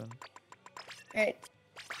bad weapon. Alright.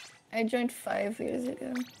 I joined 5 years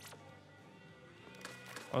ago.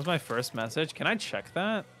 What was my first message? Can I check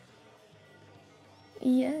that?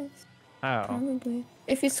 Yes, How? probably.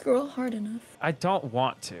 If you scroll hard enough. I don't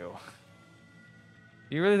want to.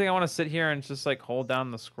 You really think I want to sit here and just like hold down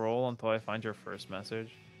the scroll until I find your first message?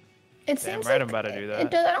 It Damn seems right, like I'm about to do that. It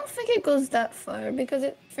does, I don't think it goes that far because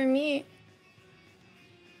for me.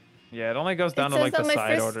 Yeah, it only goes down to says like the that my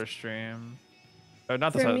side first- order stream. Or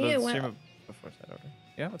not the For side, me, the it stream went- before side order.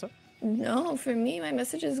 Yeah, what's up? No, for me, my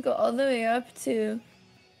messages go all the way up to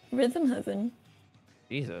Rhythm Heaven.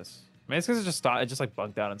 Jesus. Maybe it's because it just like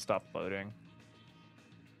bugged out and stopped loading.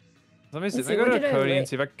 Let me see. Let's Let me see, go what to did I Cody and write?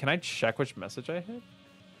 see if can I check which message I hit?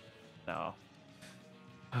 No.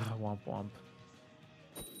 Womp womp.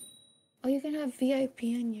 Oh, you can have VIP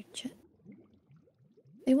on your chat.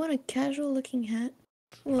 They want a casual looking hat.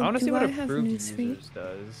 Well, I want to see do what I have approved news for you? users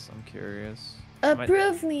does. I'm curious.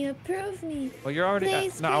 Approve me, approve me. Well, you're already.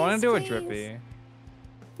 Please, no, I want to do a please, drippy.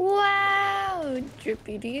 Wow,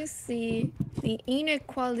 Drippy, do you see the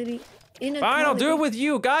inequality? Fine, I'll do it with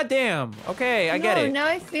you. Goddamn. Okay, I get it. Now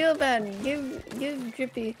I feel bad. Give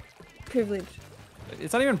Drippy privilege.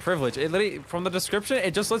 It's not even privilege. It literally, from the description,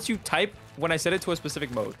 it just lets you type when I set it to a specific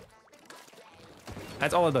mode.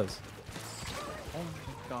 That's all it does. Oh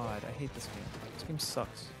my god, I hate this game. This game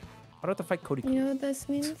sucks. Why do I have to fight Cody? You know what this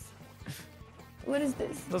means? What is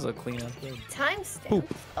this? This is a clean up. Timestamp.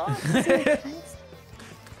 Oh, I can see the timestamp.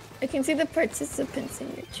 I can see the participants in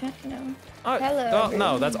your chat now. Hello. No,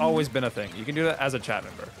 everyone. that's always been a thing. You can do that as a chat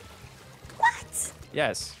member. What?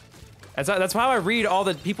 Yes. That's how I read all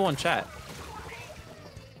the people in chat.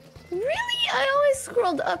 Really? I always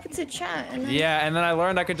scrolled up to chat. And then... Yeah, and then I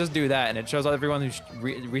learned I could just do that, and it shows everyone who's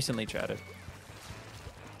recently chatted.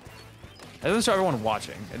 It doesn't show everyone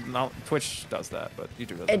watching. Twitch does that, but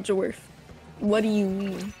YouTube doesn't. Edgeworth. What do you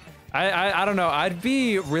mean? I don't know. I'd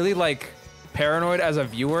be really like paranoid as a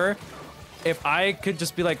viewer if I could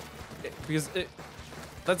just be like, because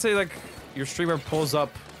let's say like your streamer pulls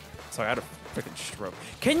up. Sorry, I had a freaking stroke.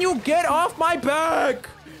 Can you get off my back?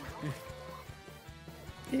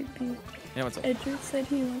 Yeah, what's up? Edgeworth said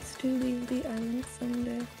he wants to leave the island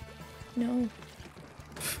someday. No.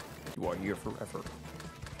 You are here forever.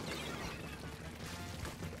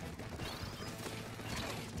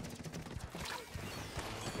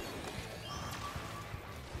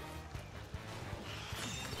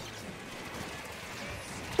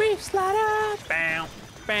 Reef slider! Bow!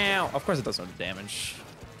 Bow! Of course it does no damage.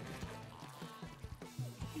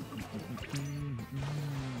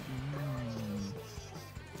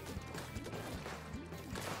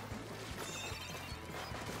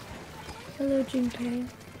 Hello, Junpei.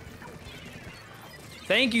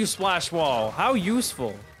 Thank you, Splash Wall. How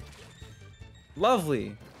useful.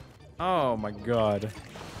 Lovely. Oh my god.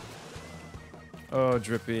 Oh,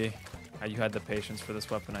 Drippy. How you had the patience for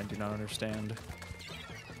this weapon, I do not understand.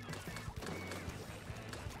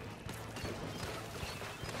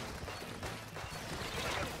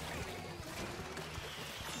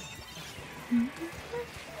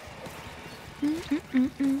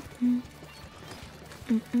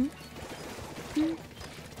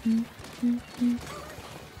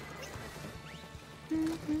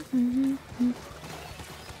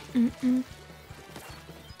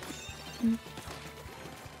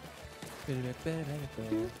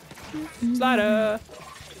 Slider!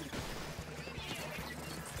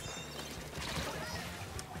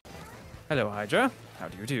 Hello, Hydra. How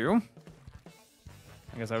do you do?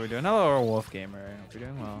 I guess how we doing? Hello, Wolf Gamer. Hope you're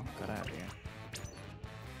doing well. Glad to have you.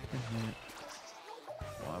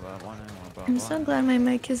 I'm so glad my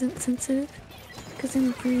mic isn't sensitive, because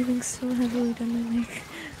I'm breathing so heavily down my mic.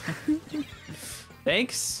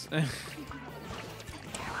 Thanks.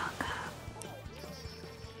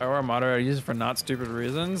 Our moderator uses it for not stupid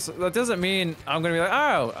reasons. That doesn't mean I'm gonna be like,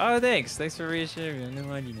 oh, thanks. Thanks for reassuring me.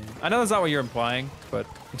 I know that's not what you're implying, but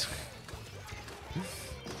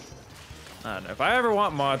I don't know. If I ever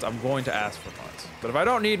want mods, I'm going to ask for mods. But if I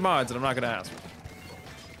don't need mods, then I'm not gonna ask for them.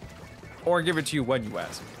 Or give it to you when you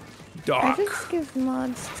ask. Doc. I just give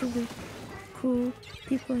mods to the cool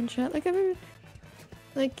people in chat.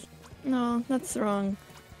 No, that's wrong.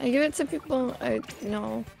 I give it to people I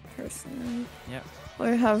know personally. Yep.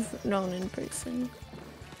 Or have known in person.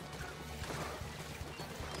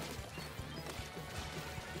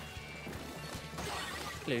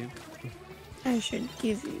 Hello. I should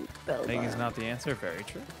give you Bell Think is Bar. not the answer. Very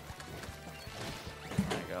true.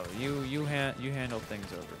 There you go. You handle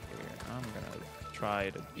things over here. I'm gonna try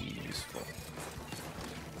to be useful.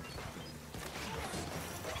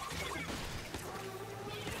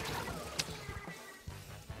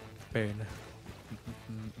 Pain.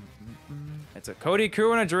 It's a Cody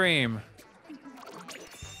crew and a dream.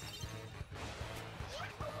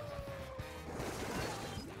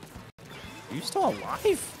 Are you still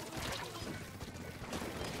alive?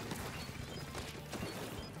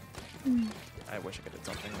 I wish I could have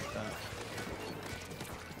done something like that.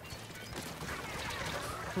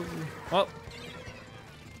 Well,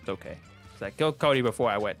 it's okay. I killed Cody before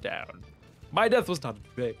I went down. My death was not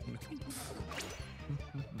big.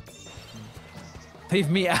 Leave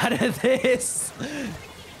me out of this.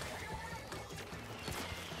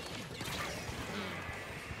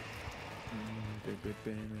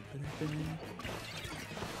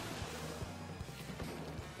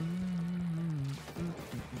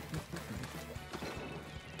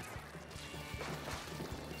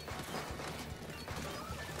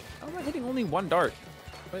 How am I hitting only one dart?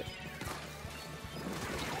 What?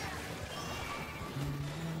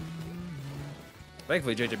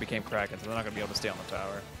 Thankfully, JJ became Kraken, so they're not gonna be able to stay on the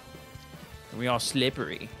tower. And we all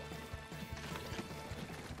slippery.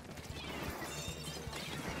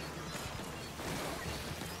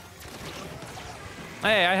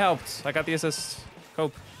 Hey, I helped. I got the assist.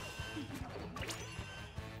 Cope.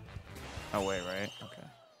 Oh, wait, right? Okay.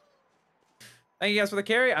 Thank you guys for the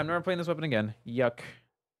carry. I'm never playing this weapon again. Yuck.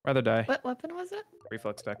 Rather die. What weapon was it?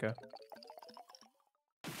 Reflex Deco.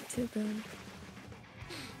 Too good.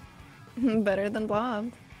 Better than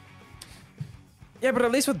Blob. Yeah, but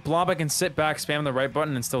at least with Blob, I can sit back, spam the right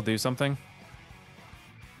button, and still do something.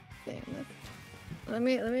 Damn it. Let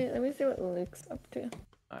me see what Luke's up to.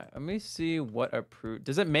 Alright, let me see what approved.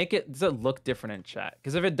 Does it look different in chat?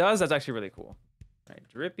 Because if it does, that's actually really cool. Alright,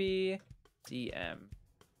 Drippy DM.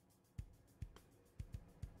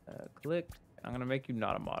 Click. I'm gonna make you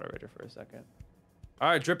not a moderator for a second.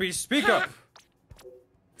 Alright, Drippy, speak up!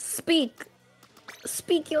 Speak.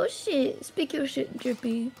 Speak your shit. Speak your shit,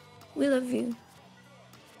 Drippy. We love you.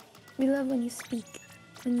 We love when you speak.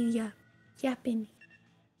 When you yap. Yapping.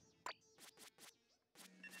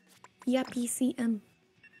 Yappy CM.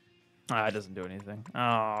 Ah, it doesn't do anything.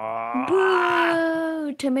 Oh.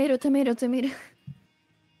 Boo! Tomato, tomato, tomato.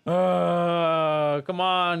 Come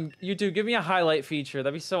on, YouTube, give me a highlight feature.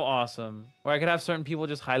 That'd be so awesome. Or I could have certain people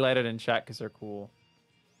just highlighted in chat because they're cool.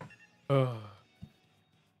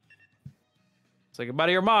 It's like about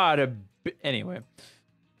your mod. Anyway.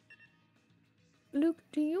 Luke,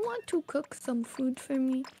 do you want to cook some food for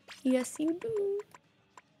me? Yes, you do.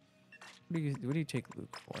 What do you take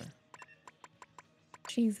Luke for?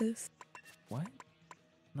 Jesus. What?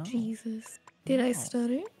 No. Jesus. Did I No.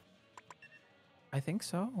 stutter? I think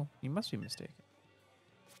so. You must be mistaken.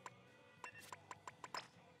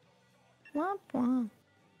 Womp womp.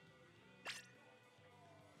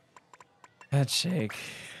 Head shake.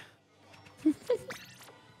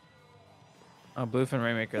 Oh, Bluefin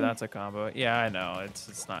Rainmaker, that's a combo. Yeah, I know.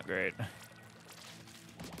 It's not great.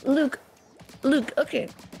 Luke, Luke, okay.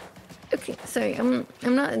 Okay, sorry, I'm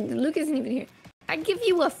not. Luke isn't even here. I give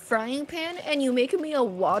you a frying pan and you make me a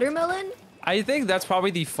watermelon? I think that's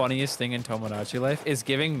probably the funniest thing in Tomodachi life is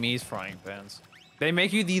giving me frying pans. They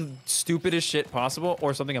make you the stupidest shit possible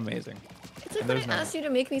or something amazing. It's like when I asked you to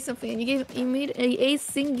make me something and you made a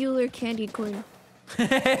singular candy corn. Bon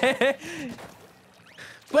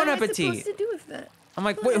What am I appetit. supposed to do with that? I'm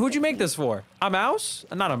like, wait, who'd you make this for? A mouse?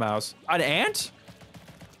 Not a mouse. An ant?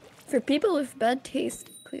 For people with bad taste,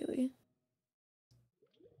 clearly.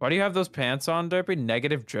 Why do you have those pants on, Derpy?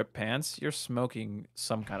 Negative drip pants? You're smoking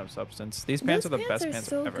some kind of substance. These pants are the best pants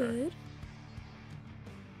so ever. Good.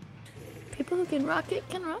 People who can rock it,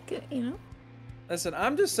 you know? Listen,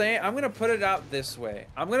 I'm just saying, I'm gonna put it out this way.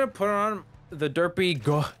 I'm gonna put on the Derpy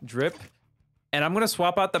Go drip, and I'm gonna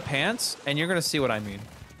swap out the pants, and you're gonna see what I mean.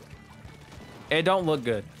 It don't look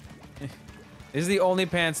good. These are the only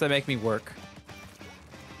pants that make me work.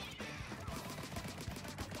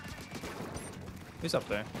 Who's up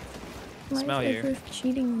there? Smell you. Why is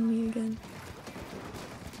cheating on me again?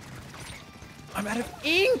 I'm out of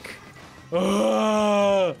ink!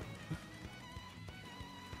 Ugh.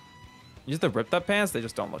 Use the ripped up pants, they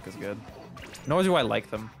just don't look as good. Nor do I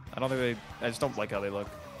like them. I don't think I just don't like how they look.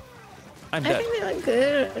 I'm dead. I think they look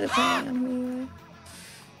good depending on who you are.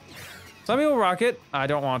 Some people rock it. I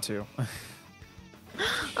don't want to. Oh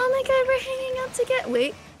my god, we're hanging out together.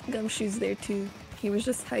 Wait, Gumshoe's there too. He was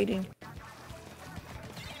just hiding.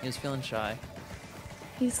 He was feeling shy.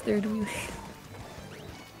 He's third wheel.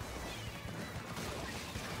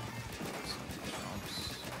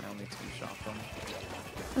 I only two-shot them.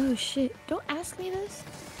 Oh shit, don't ask me this.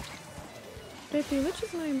 Rippy, which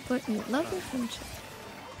is more important, love or friendship?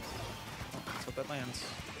 That's what that lands.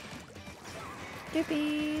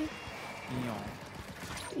 Rippy, Eon.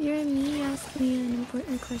 you're me asking me an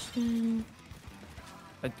important question.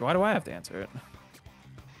 Why do I have to answer it?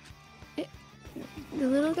 The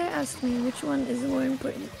little guy asked me which one is more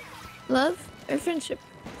important, love or friendship?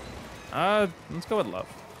 Let's go with love.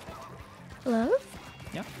 Love?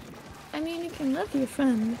 Yeah. I mean, you can love your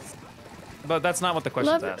friends. But that's not what the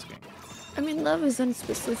question's Love- asking. I mean, love is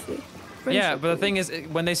unspecific. Yeah, Friendship but the is. thing is,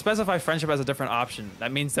 when they specify friendship as a different option,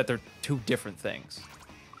 that means that they're two different things.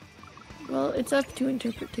 Well, it's up to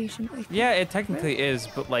interpretation. I think. Yeah, it technically is,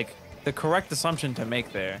 but like, the correct assumption to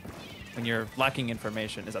make there, when you're lacking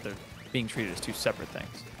information, is that they're being treated as two separate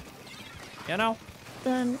things. You know?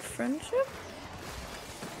 Then friendship?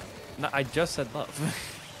 No, I just said love.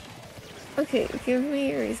 Okay, give me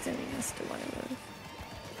your reasoning as to why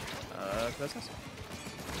love. That's awesome.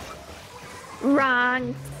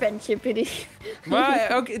 Wrong. Friendship it is. Why?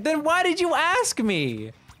 Okay, then why did you ask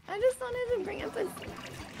me? I just wanted to bring up a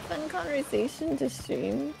fun conversation to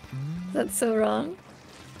stream. That's so wrong.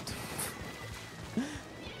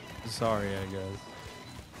 Sorry, I guess.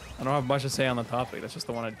 I don't have much to say on the topic. That's just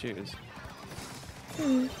the one I choose.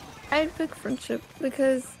 I'd pick friendship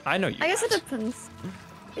because I know you. I guess it would. depends.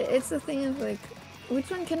 It's a thing of like,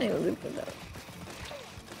 which one can I live without?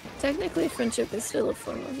 Technically, friendship is still a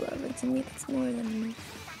form of love, and to me, it's more than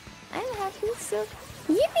enough. I'm happy, so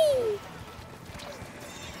yippee!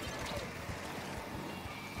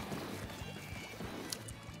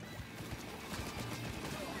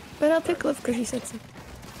 But I'll pick love because he said so.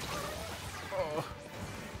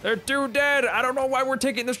 They're two dead. I don't know why we're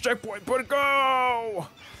taking this checkpoint, but go!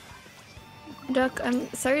 Duck,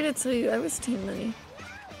 I'm sorry to tell you, I was Team Money.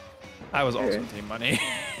 I was also Sure. Team Money.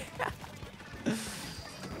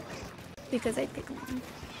 Because I pick one.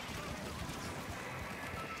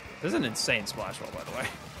 This is an insane splash roll, by the way.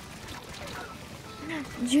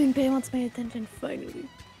 Junpei wants my attention finally.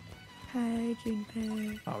 Hi,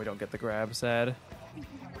 Junpei. Oh, we don't get the grab, sad.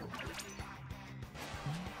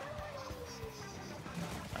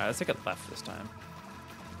 Alright, let's take it left this time.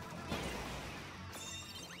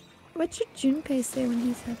 What should Junpei say when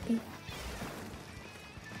he's happy?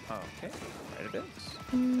 Okay, right it is.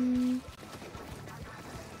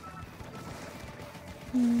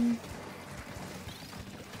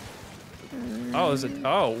 Oh, is it?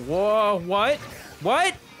 Oh, whoa, what?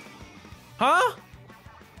 What? Huh?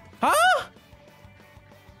 Huh?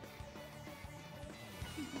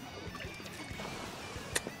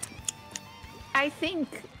 I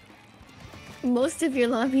think most of your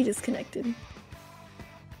lobby disconnected.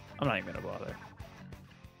 I'm not even gonna bother.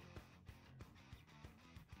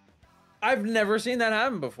 I've never seen that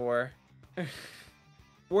happen before.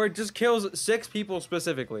 Where it just kills 6 people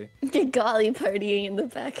specifically. The golly partying in the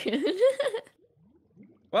background.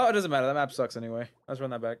 Well, it doesn't matter. That map sucks anyway. Let's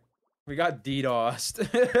run that back. We got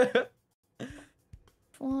DDoSed.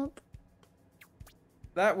 Flop.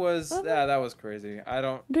 That was, yeah, that was crazy. I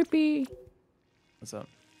don't... Drippy. What's up?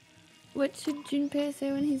 What should Junpei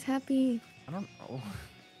say when he's happy? I don't know.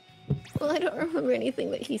 Well, I don't remember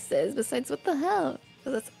anything that he says besides "what the hell,"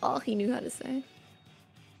 because that's all he knew how to say.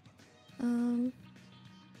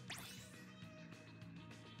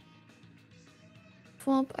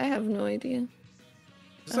 Swamp, I have no idea.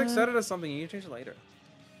 Just like set it as something you can change it later.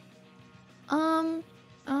 Try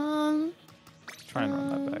and run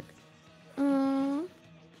that back.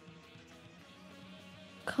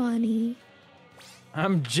 Connie.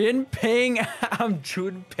 I'm Junpeiing. I'm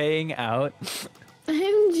Junpeiing out.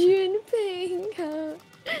 I'm Junpeiing out.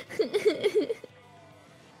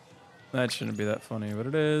 That shouldn't be that funny, but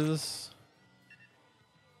it is.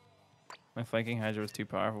 My flanking Hydra was too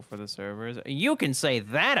powerful for the servers. You can say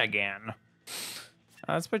that again.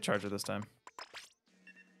 Let's play Charger this time.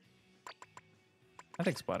 I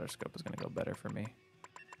think Splatter Scope is going to go better for me.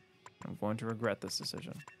 I'm going to regret this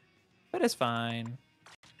decision. But it's fine.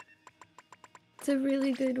 It's a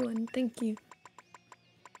really good one. Thank you.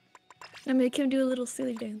 I make him do a little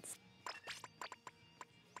silly dance.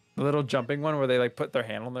 The little jumping one where they like put their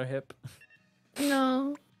hand on their hip.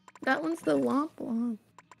 No, that one's the womp womp.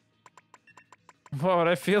 Well,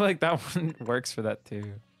 I feel like that one works for that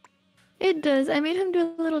too. It does. I made him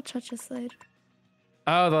do a little cha-cha slide.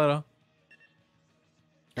 Oh, the little.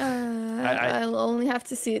 I'll only have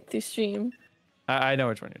to see it through stream. I know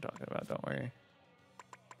which one you're talking about. Don't worry.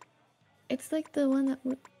 It's like the one that...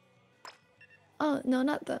 Oh, no,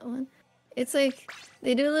 not that one. It's like,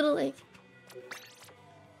 they do a little like...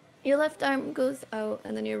 Your left arm goes out,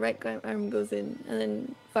 and then your right arm goes in, and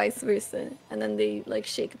then vice versa. And then they like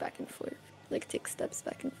shake back and forth. Like take steps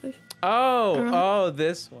back and forth. Oh,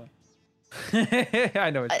 this one. I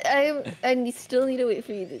know. I still need to wait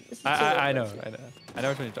for you to... I know which one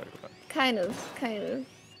you're talking about. Kind of.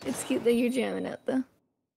 It's cute that you're jamming out, though.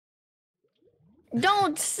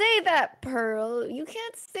 Don't say that, Pearl. You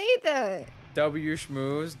can't say that. W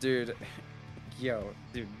schmooze, dude. Yo,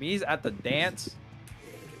 dude, me's at the dance.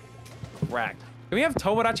 Crack. Can we have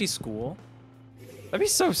Tomodachi School? That'd be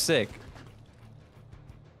so sick.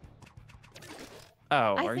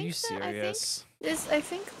 Oh, are you serious? I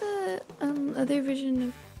think the other version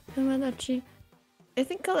of Tomodachi, I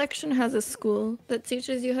think Collection has a school that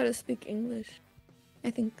teaches you how to speak English.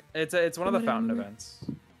 I think. It's one of the fountain events.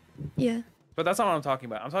 Yeah. But that's not what I'm talking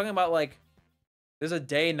about. I'm talking about like there's a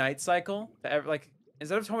day-night cycle that like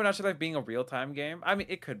instead of Tomodachi like being a real-time game. I mean,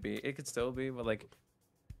 it could be. It could still be, but like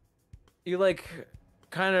you like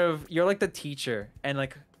kind of you're like the teacher and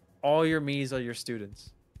like all your Miis are your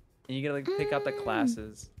students. And you get to like pick out the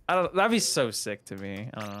classes. I don't. That'd be so sick to me.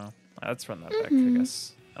 I don't know. Let's run that back. I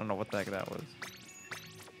guess. I don't know what the heck that was.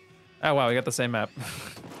 Oh wow, we got the same map.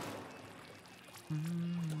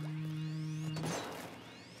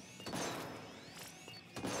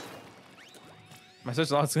 My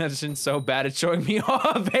Switch lock connection so bad it's showing me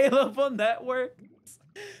all available networks.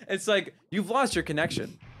 It's like you've lost your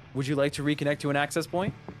connection. Would you like to reconnect to an access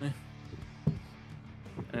point?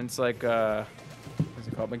 And it's like what's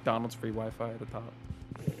it called? McDonald's free Wi-Fi at the top.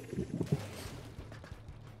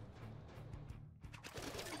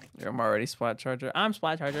 I'm already Splat Charger. I'm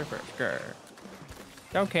Splat Charger for sure.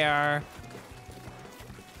 Don't care.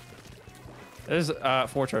 There's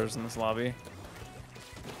 4 chargers in this lobby.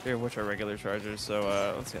 Here, which are regular chargers, so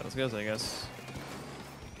let's see how this goes, I guess.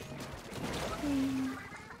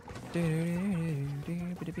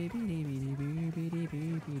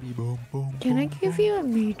 Can I give you a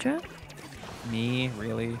Midra? Me?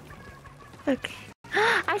 Really? Okay.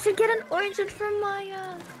 I should get an origin for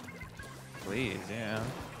Maya. Please, yeah.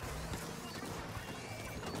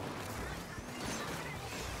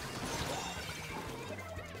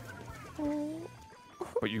 Oh.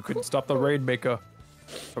 But you couldn't stop the Rainmaker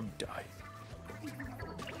from dying.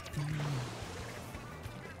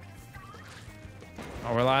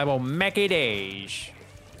 A reliable Mechie Dage.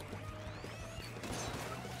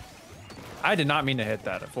 I did not mean to hit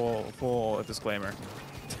that. Full disclaimer.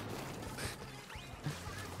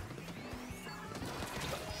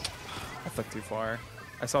 I flicked too far.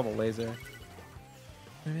 I saw the laser.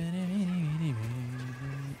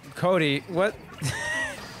 Cody, what?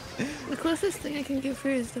 The closest thing I can give her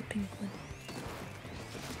is the pink one.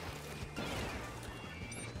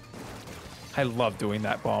 I love doing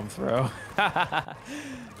that bomb throw. Did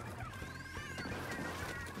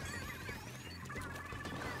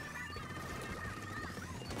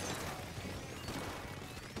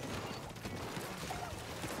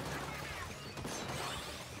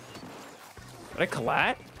I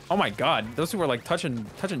collat? Oh my god, those two were like touching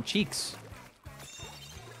cheeks.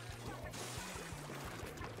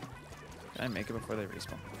 Can I make it before they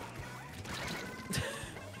respawn?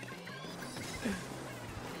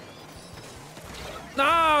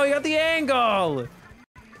 No, you got the angle.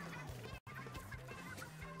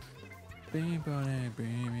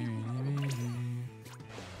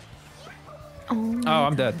 Oh, Oh,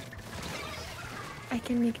 I'm dead. I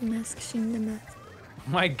can make a mask, shing the mask.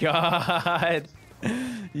 My God.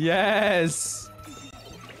 Yes.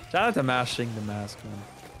 Shout out to Mashing the Mask, man.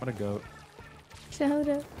 What a goat. Shout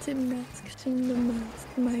out to Mask, shing the mask,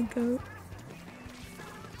 my goat.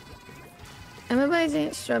 I'm gonna buy a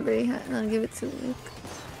giant strawberry hat and I'll give it to Luke.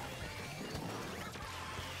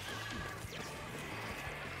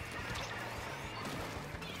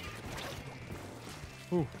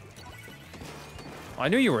 Ooh. Well, I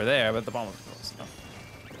knew you were there, but the bomb was close enough.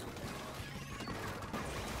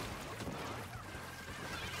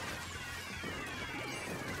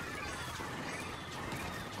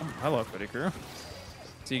 Oh, hello, Footy Crew.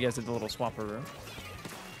 See you guys at the little swamper room.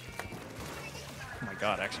 Oh my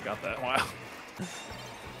God, I actually got that. Wow.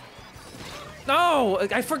 No,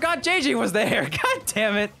 I forgot JJ was there. God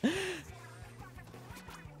damn it.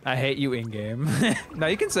 I hate you in game. No,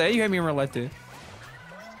 you can say it. You hate me in real life too.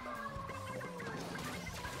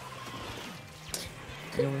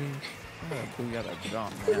 Really? Oh, cool, you got that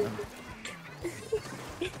jump, man.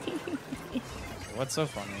 What's so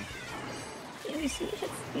funny? Yeah, she has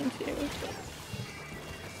screen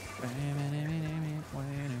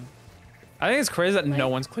I think it's crazy that no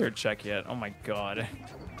one's cleared check yet. Oh my God.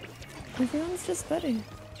 Everyone's just better.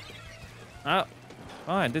 Oh,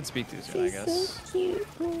 well, I did speak too soon, I guess. She's so cute.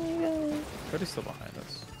 Oh my God. Cody's still behind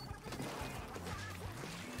us.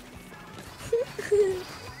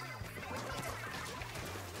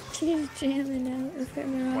 She's jamming out with her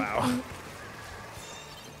mouth. Wow.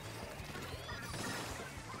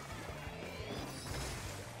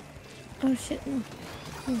 Oh shit, no.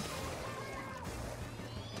 Oh.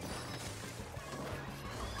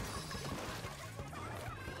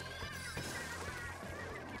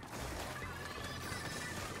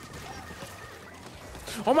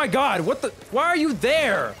 Oh my God, what the? Why are you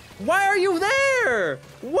there? Why are you there?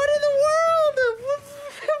 What in the world?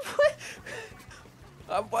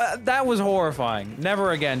 That was horrifying.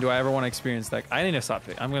 Never again do I ever want to experience that. I need to stop.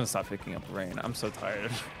 I'm gonna stop picking up rain. I'm so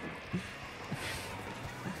tired.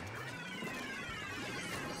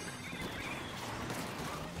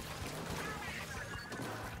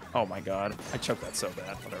 Oh my God, I choked that so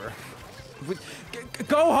bad. Whatever.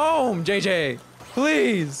 Go home, JJ,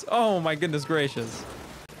 please. Oh my goodness gracious.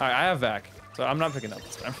 All right, I have vac, so I'm not picking up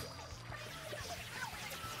this time.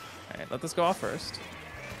 All right, let this go off first.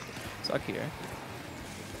 Suck here.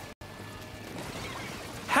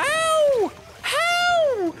 How?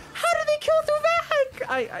 How? How did they kill through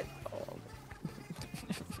vac? Oh.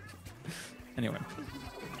 Anyway.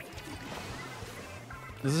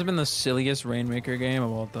 This has been the silliest Rainmaker game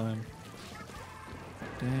of all time.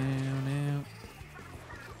 Down out.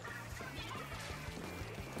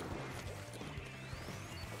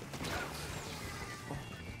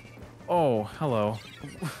 Oh, hello.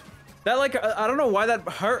 That like, I don't know why that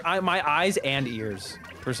hurt my eyes and ears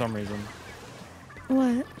for some reason.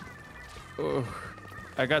 What? Ugh.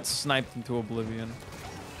 I got sniped into oblivion.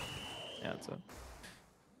 Yeah, that's it.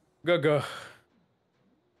 Go.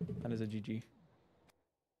 That is a GG.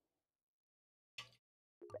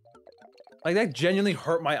 Like that genuinely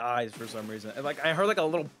hurt my eyes for some reason. And, like I heard like a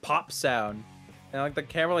little pop sound, and like the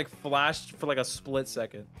camera like flashed for like a split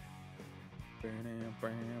second.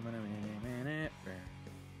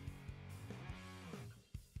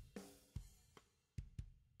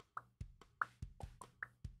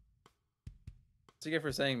 What's you get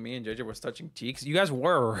for saying me and JJ were touching cheeks? You guys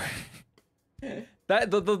were. That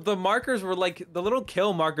the markers were like the little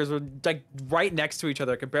kill markers were like right next to each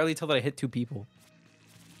other. I could barely tell that I hit two people.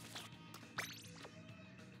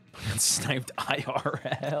 Sniped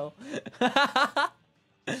IRL.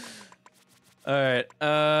 All right.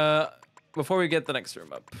 Before we get the next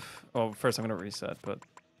room up, well, first I'm gonna reset, but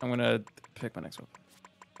I'm gonna pick my next one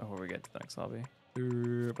before we get to the next lobby.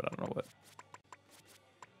 But I don't know what.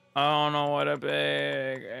 I don't know what to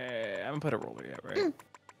pick. I haven't put a roller yet, right?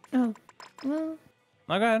 Oh, well.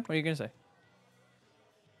 No, go ahead. What are you gonna say?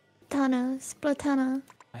 Splatoony.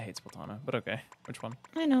 I hate Splatoony, but okay. Which one?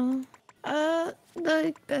 I know.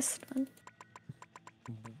 The best one.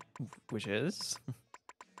 Which is?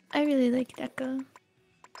 I really like Deco.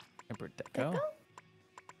 Hyper Deco?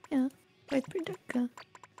 Yeah, Hyper Deco.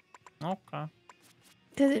 Okay.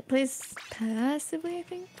 Because it plays passively, I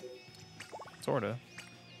think. Sorta.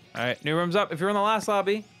 All right, new room's up. If you're in the last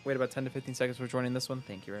lobby, wait about 10 to 15 seconds for joining this one.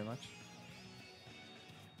 Thank you very much.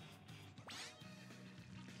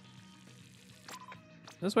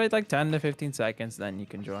 Just wait like 10 to 15 seconds, then you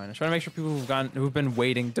can join. I'm trying to make sure people who've been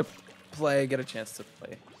waiting to play, get a chance to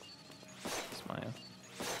play. Smile.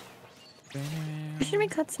 I should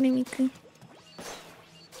make Hatsune Miku.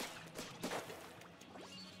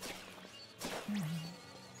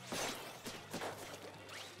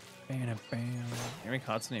 You make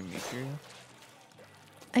Hatsune Miku?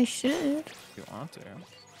 I should. If you want to.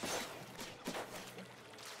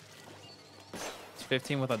 It's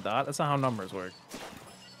 15 with a dot? That's not how numbers work.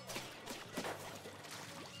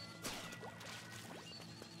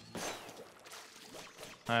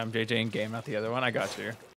 Hi, I'm JJ in game, not the other one. I got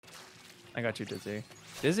you. I got you, Dizzy.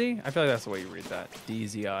 Dizzy? I feel like that's the way you read that.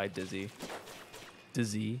 D-Z-I, Dizzy.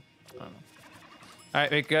 Dizzy. I don't know.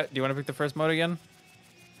 Alright, Mika, do you want to pick the first mode again?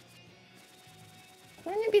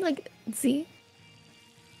 Wouldn't it be like Z?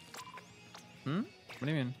 Hmm? What do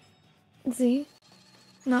you mean? Z?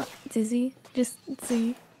 Not Dizzy, just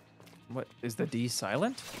Z. What? Is the D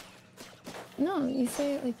silent? No, you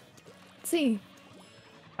say it like Z.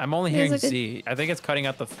 I'm only There's hearing like Z. I think it's cutting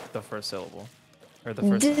out the first syllable. Or the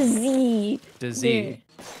first... Dizzy. Dizzy.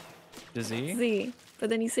 Dizzy? Z. But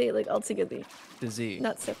then you say it like all together. Dizzy.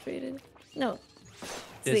 Not separated. No.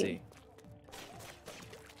 Dizzy. Z.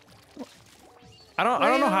 I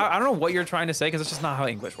don't know how, I don't know what you're trying to say because it's just not how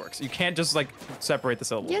English works. You can't just like separate the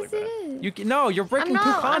syllables Yes, like that. it is. You can, no, you're breaking two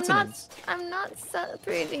consonants. I'm not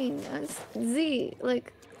separating Z.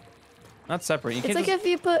 Like, Not separate. You it's can't like just... if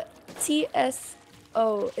you put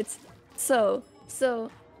TSO, it's so. So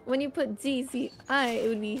when you put ZZI, it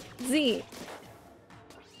would be Z.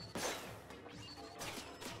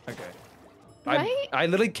 Okay. Right? I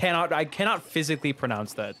literally cannot. I cannot physically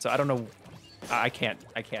pronounce that. So I don't know. I can't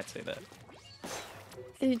say that.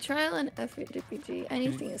 If you trial and effort RPG,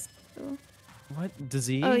 anything is possible. What?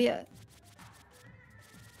 Disease? Oh yeah.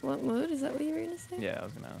 What mode? Is that what you were gonna say? Yeah, I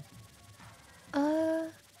was gonna.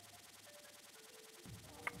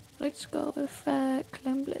 Let's go with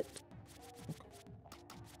Clamlet.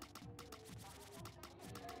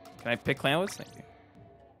 Can I pick Clanless? Thank you.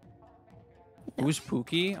 No. Who's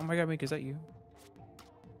Pookie? Oh my god, Mike, is that you?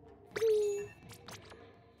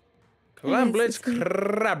 Clamblitz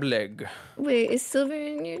Crableg. Wait, is Silver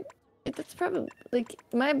in your... That's probably... Like,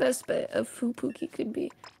 my best bet of who Pookie could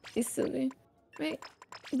be is Silver. Right?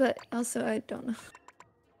 But also, I don't know.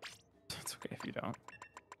 It's okay if you don't.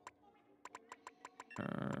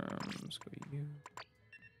 Let's go to you.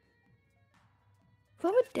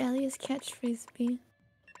 What would Dahlia's catchphrase be?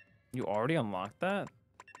 You already unlocked that?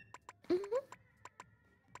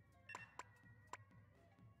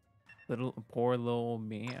 Poor little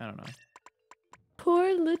me? I don't know.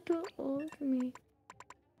 Poor little old me.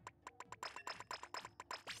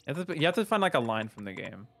 You have to find like a line from the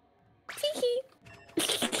game. Teehee.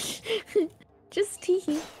 Just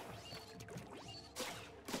teehee.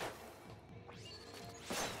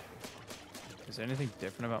 Is there anything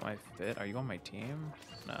different about my fit? Are you on my team?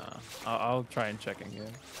 Nah. I'll try and check in game.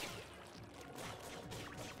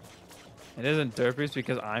 It isn't Derpy's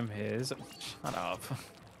because I'm his. Shut up.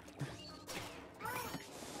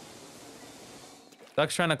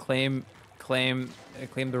 Duck's trying to claim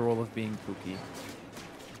the role of being Pookie.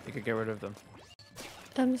 You could get rid of them.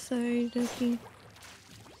 I'm sorry, Ducky.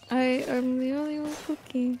 I am the only one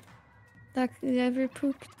Pookie that could ever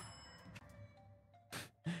pook.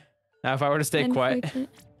 Now, if I were to stay quiet,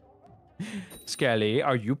 Skelly,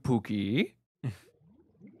 are you Pookie?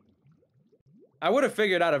 I would have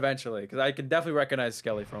figured out eventually, because I can definitely recognize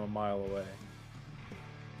Skelly from a mile away.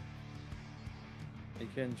 You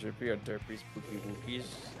can Drippy or Derpy's Pookie Wookies.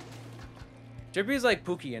 Drippy's like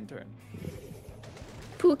Pookie intern.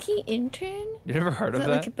 Pookie intern? You never heard of that?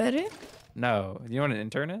 Like it better? No. You know what an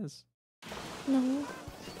intern is? No.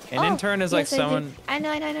 An intern is like someone. I know.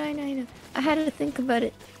 I had to think about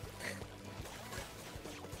it.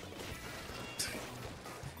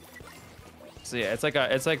 So yeah, it's like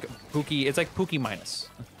Pookie. It's like Pookie minus.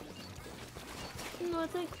 No,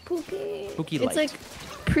 it's like Pookie. Pookie light. It's like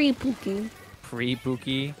pre-Pookie.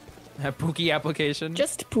 Pre-Pookie. Pookie application.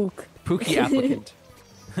 Just Pook. Pookie applicant.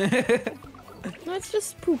 No, it's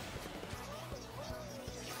just Pook.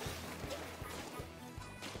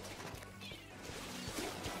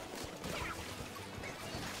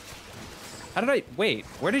 How did I wait?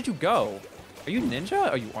 Where did you go? Are you ninja?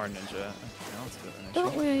 Oh, you are ninja.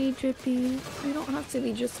 Don't worry, Drippy. You don't have to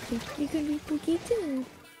be just Pook. You can be Pookie too.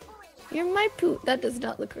 You're my Pook. That does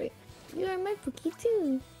not look right. You are my Pookie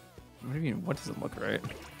too. What do you mean? What doesn't look right?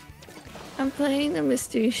 I'm playing the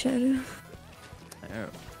Mystery Shadow. Oh.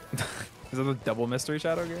 Is that the double Mystery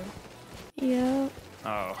Shadow game? Yeah.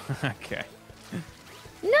 Oh, okay.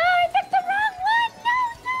 No, I picked the wrong one!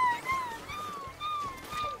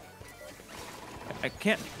 No! I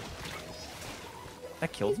can't.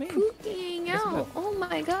 That killed me? Pooping out. Oh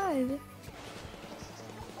my god.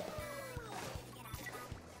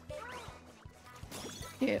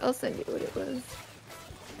 Here, I'll send you what it was.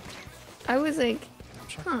 I was like,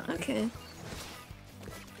 huh, okay.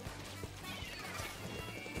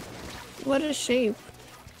 What a shape.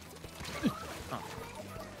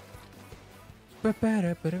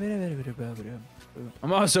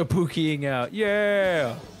 I'm also pookieing out.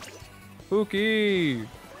 Yeah! Pookie!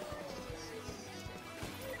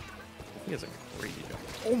 He has a crazy jump.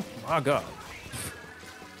 Oh my god.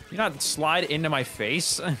 You not slide into my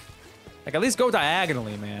face? Like, at least go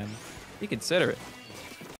diagonally, man. Be considerate.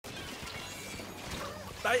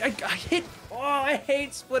 I hit. Oh, I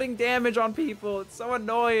hate splitting damage on people. It's so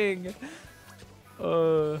annoying.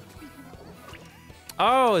 Oh,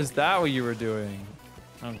 is that what you were doing?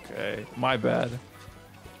 Okay, my bad.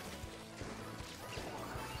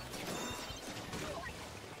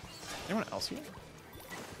 Anyone else here?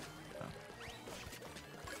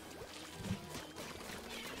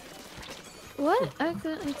 What? I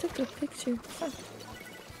took a picture. Fuck.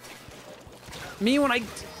 Me when I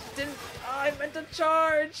didn't. Oh, I meant to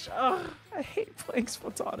charge. Oh, I hate playing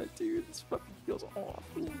Splatoony, dude. This fucking feels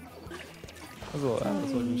awful.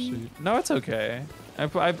 No, it's okay.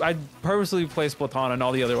 I purposely play Splatoon and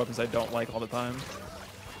all the other weapons I don't like all the time.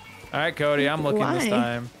 All right, Cody, I'm looking this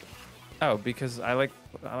time. Oh, because I like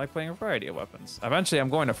playing a variety of weapons. Eventually, I'm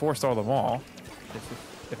going to force-stall them all,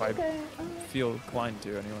 if I feel inclined to,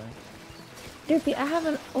 anyway. Derpy, I have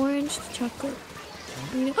an orange chocolate.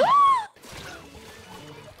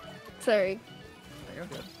 Sorry.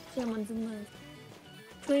 Someone's in love.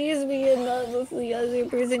 Please be in love with the other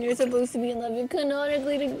person you're supposed to be in love with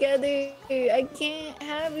canonically together. I can't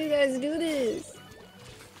have you guys do this.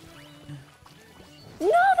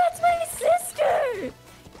 No, that's my sister!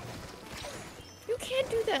 You can't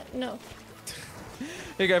do that. No.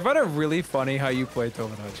 Hey, I find it really funny how you play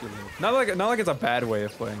Tomodachi Life. Not like it's a bad way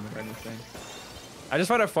of playing or anything. I just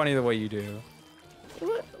find it funny the way you do.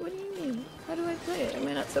 What do you mean? How do I play it? Am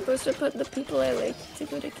I not supposed to put the people I like to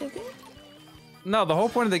go together? No, the whole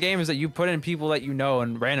point of the game is that you put in people that you know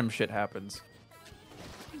and random shit happens.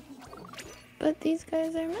 But these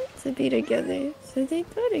guys are meant to be together, so they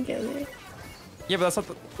go together. Yeah, but that's not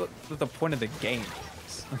the point of the game.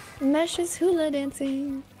 Mesh is hula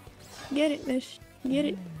dancing. Get it, Mesh. Get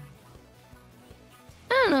it.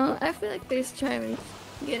 I don't know. I feel like there's charm in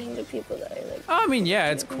getting the people that I like. I mean, yeah,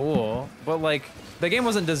 it's cool, but like the game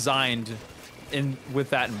wasn't designed with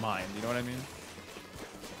that in mind. You know what I mean?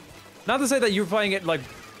 Not to say that you're playing it like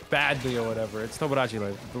badly or whatever. It's Tomodachi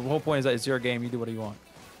Life. The whole point is that it's your game. You do what you want.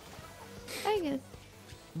 I guess.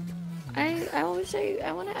 I want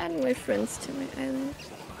to add more friends to my island,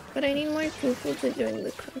 but I need more people to join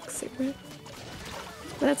the Krunk server.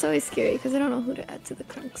 But that's always scary because I don't know who to add to the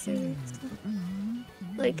Krunk server. So.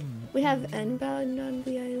 Like, we have Nbound on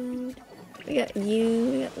the island. We got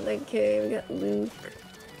you, we got Legkay, we got Luke.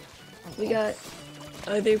 We got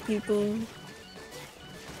other people.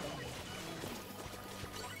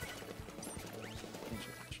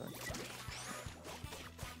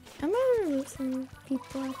 I might remove some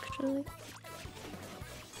people actually.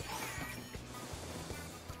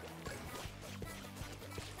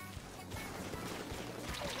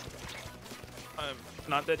 I'm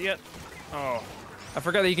not dead yet. Oh. I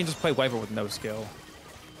forgot that you can just play Wiper with no skill.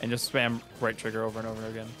 And just spam right trigger over and over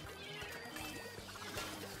again.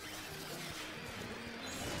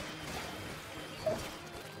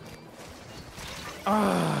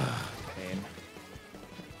 Ah, pain.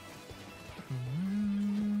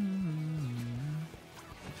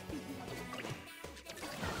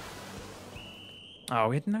 Oh,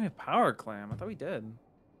 we didn't have a power clam. I thought we did.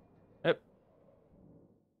 Yep.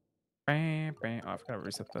 Oh, I forgot to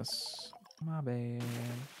reset this. My bad.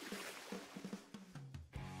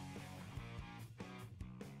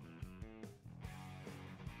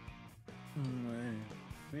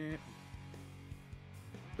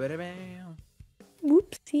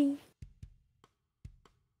 Whoopsie.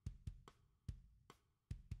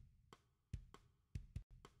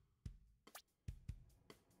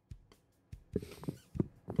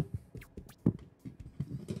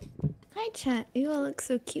 Hi chat, you all look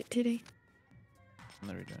so cute today.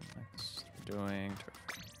 What are we doing next? We're doing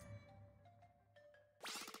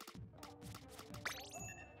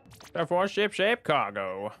turf war shape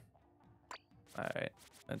cargo. Alright,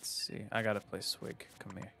 let's see. I gotta play Swig.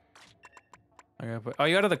 Come here. I gotta play. Oh,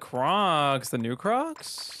 you got the Crocs, the new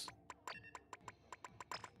Crocs?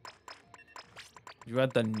 You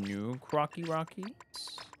had the new Crocky Rockies?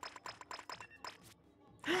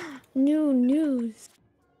 New news.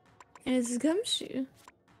 And it's gumshoe.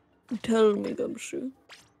 Tell me, Gumshoe.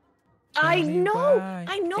 I know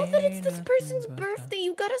that it's this person's birthday.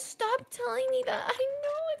 You gotta stop telling me that. I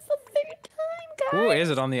know it's the third time, guys. Who is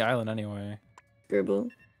it on the island anyway? Gerbil.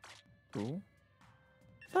 Who?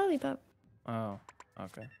 Lollipop. Oh,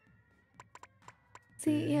 okay.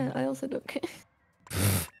 See, yeah, I also don't care.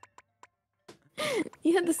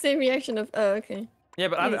 You had the same reaction of, oh, okay. Yeah,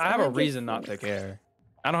 but Yes, I have a get reason not to Phoenix. care.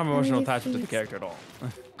 I don't have I emotional get attachment to the Phoenix. character at all.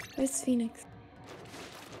 Where's Phoenix?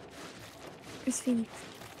 Where's Phoenix?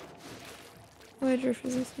 Oh, I drew for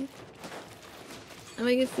this week. I'm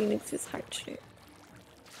gonna give Phoenix his heart shape.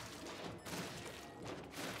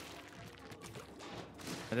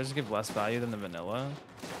 It does give less value than the vanilla.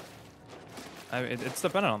 It's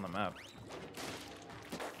dependent on the map.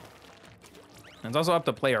 And it's also up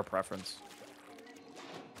to player preference.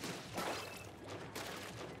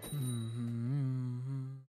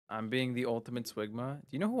 I'm being the ultimate Swigma. Do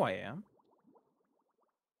you know who I am?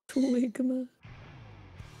 Twigma.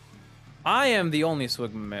 I am the only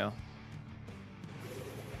Swigma male.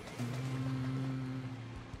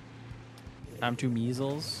 I'm too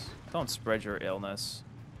measles. Don't spread your illness.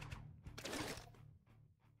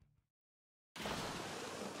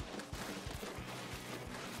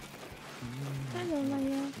 Hello,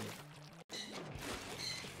 Maya.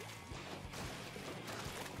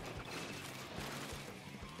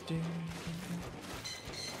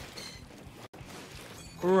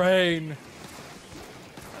 Rain.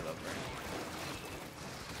 I love rain.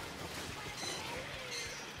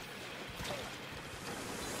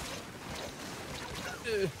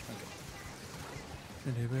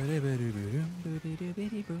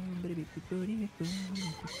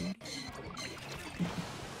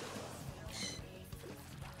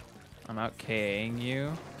 I'm out K-ing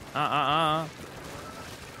you.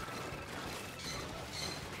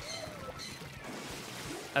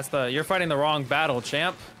 That's you're fighting the wrong battle,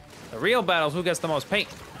 champ. The real battle's who gets the most paint.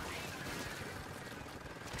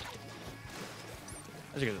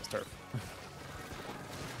 I should get this turf.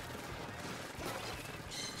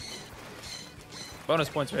 Bonus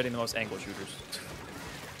points for hitting the most angle shooters.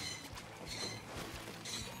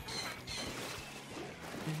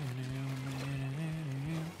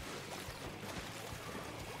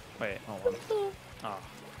 Wait, hold on. Oh.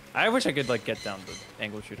 I wish I could like get down the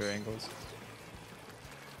angle shooter angles.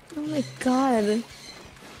 Oh my god.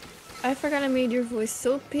 I forgot I made your voice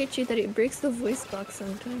so pitchy that it breaks the voice box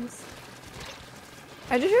sometimes.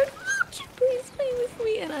 I just heard, "Would you please play with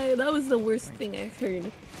me?" And that was the worst thing I've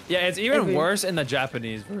heard. Yeah, it's even Ever. worse in the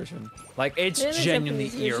Japanese version. Like, it's Yeah, the genuinely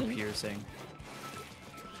Japanese version. ear-piercing.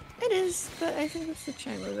 It is, but I think that's the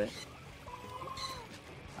charm of it.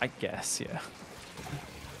 I guess, yeah.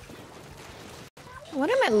 What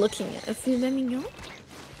am I looking at? A filet mignon?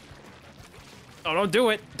 Oh, don't do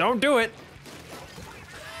it. Don't do it.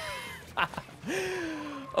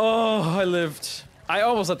 Oh, I lived. I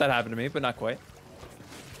almost let that happen to me, but not quite.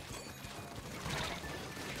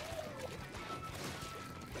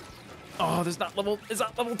 Oh, it's not level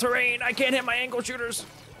terrain. I can't hit my angle shooters.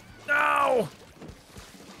 No.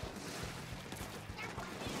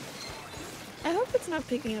 I hope it's not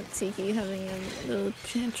picking up Tiki having a little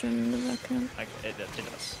tantrum in the background. It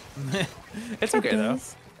does. It's okay though.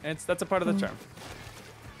 That's a part of the charm.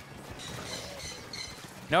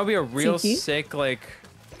 That would be a real Tiki? sick like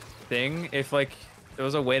thing if like there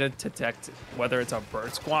was a way to detect whether it's a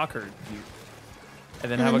bird squawk or you,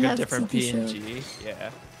 and then have like a different Tiki PNG.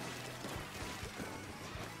 Yeah.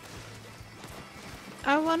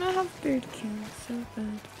 I want to have bird cam so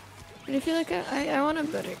bad. But I feel like I want a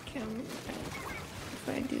better cam if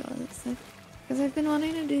I do all this stuff. Because I've been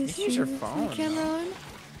wanting to do You can use your streams with phone, my camera on.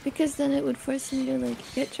 Because then it would force me to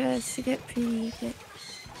like get dressed, to get pretty, get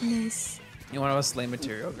nice. You want to have a Slay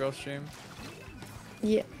Material Girl stream?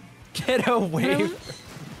 Yeah. Get away. I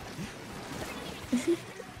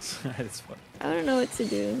It's fun. I don't know what to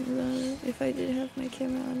do about it if I did have my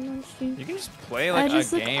camera on stream. You can just play like a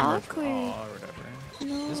just look game or awkward. draw or whatever.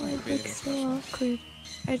 No, Doesn't have to I'd be look anything so special. awkward.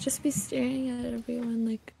 I'd just be staring at everyone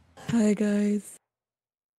like, "Hi guys."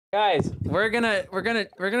 Guys, we're gonna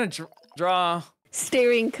draw.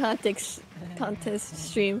 Staring contest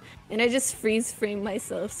stream, and I just freeze frame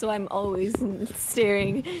myself, so I'm always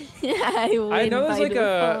staring. I know by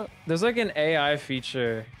default. there's like an AI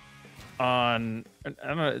feature on, I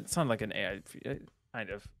don't know, it's not like an AI kind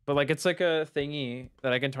of, but like it's like a thingy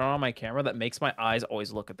that I can turn on my camera that makes my eyes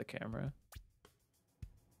always look at the camera.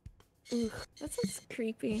 Ugh, that sounds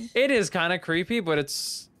creepy. It is kind of creepy, but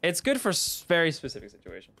it's good for very specific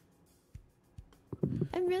situations.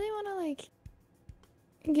 I really want to like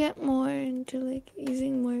get more into like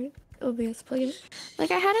using more OBS plugins.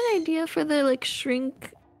 Like I had an idea for the like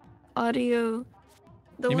shrink audio.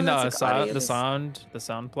 The You one mean the that's like audio. the sound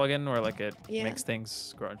plugin where like it Yeah. makes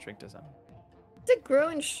things grow and shrink to sound? Does it grow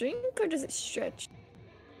and shrink or does it stretch?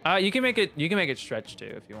 You can make it stretch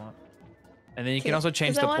too if you want. And then you can Okay, also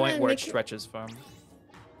change 'cause I the point wanna where it make it- stretches from.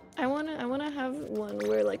 I wanna have one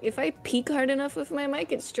where like if I peak hard enough with my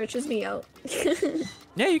mic, it stretches me out.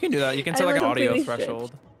 Yeah, you can do that. You can I set like an will audio completely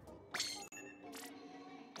threshold.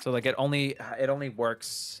 So like it only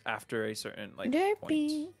works after a certain like point.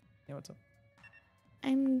 Derpy, Yeah, what's up?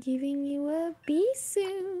 I'm giving you a bee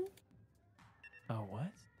suit. Oh,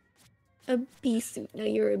 what? A bee suit. No,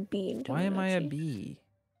 you're a bee. In Why am I a Tomodachi. bee?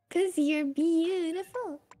 'Cause you're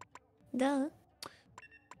beautiful. Duh.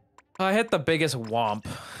 I hit the biggest womp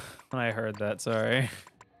when I heard that, sorry.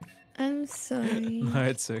 I'm sorry. No,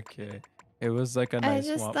 it's okay. It was like a nice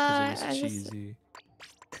just womp thought- because it I was just-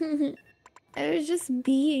 cheesy. I was just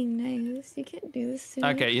being nice. You can't do this to me.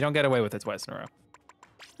 Okay, you don't get away with it twice in a row.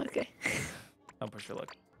 Okay. Don't push your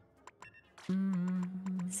luck.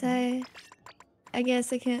 So, I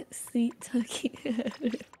guess I can't sleep talking.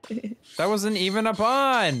 That wasn't even a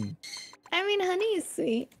pun! I mean, honey is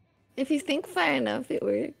sweet. If you think far enough, it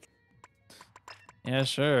works. Yeah,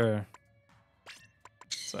 sure.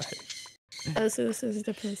 Sorry. Oh, so this is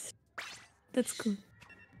depressed. That's cool.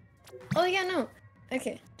 Oh, yeah, no.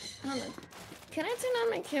 Okay. Hold on. Can I turn on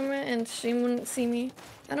my camera and stream wouldn't see me?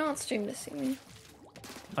 I don't want stream to see me.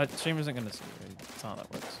 Stream isn't gonna see you. That's not how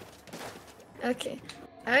that works. Okay.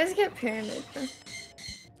 I always get paranoid though.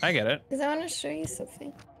 I get it. Because I want to show you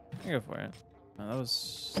something. You go for it. Oh, that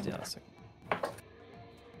was... Yeah, that's sick.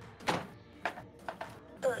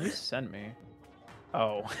 You sent me.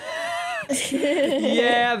 Oh.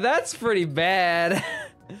 Yeah, that's pretty bad.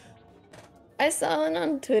 I saw one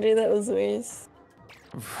on Twitter that was worse.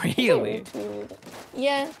 Really?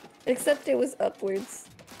 Yeah, except it was upwards.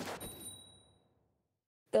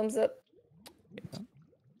 Thumbs up.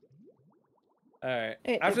 Alright.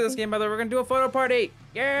 Hey, After this okay. game, by the way, we're gonna do a photo party!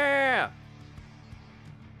 Yeah!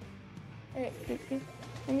 Alright,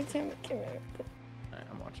 let me turn my camera real quick. Alright,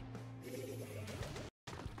 I'm watching.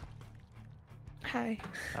 Hi.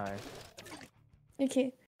 Hi.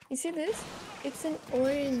 Okay, you see this? It's an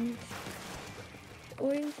orange.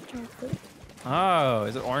 Orange chocolate. Oh,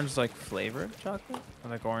 is it orange like flavored chocolate? Or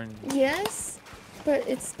like orange? Yes, but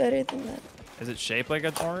it's better than that. Is it shaped like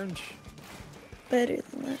it's orange? Better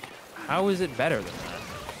than that. How is it better than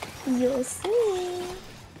that? You'll see.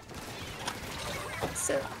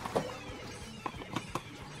 So,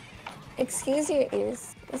 excuse your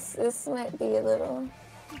ears. This might be a little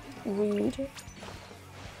rude.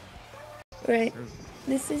 Right.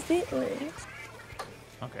 This is the orange.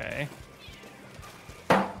 Okay.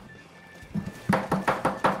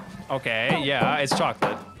 Okay, yeah, it's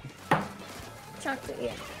chocolate. Chocolate,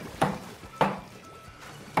 yeah.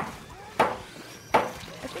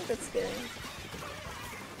 I think that's good.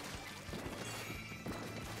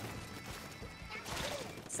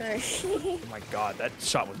 Sorry. Oh my god, that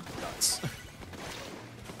shot was nuts.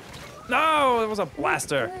 No, it was a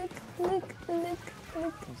blaster. Look.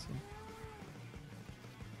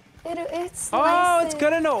 It's Oh, it's slices.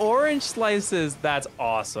 good into orange slices. That's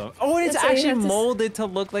awesome. Oh, and it's That's why you actually have to molded to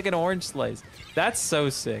look like an orange slice. That's so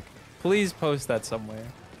sick. Please post that somewhere.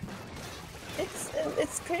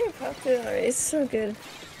 It's pretty popular. It's so good.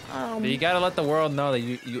 But you gotta let the world know that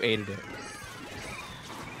you ate it.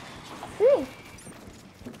 Whew.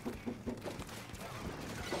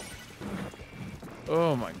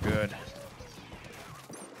 Oh my god.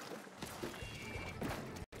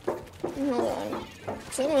 Hold on.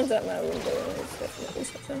 Someone's at my window. It's definitely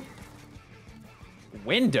something.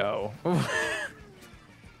 Window.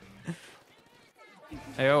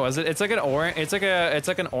 Hey, oh, is it? It's like an orange. It's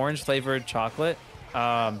like an orange flavored chocolate.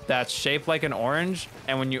 That's shaped like an orange,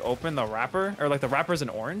 and when you open the wrapper, or like the wrapper's an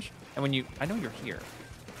orange, and when you, I know you're here.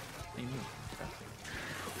 What do you mean?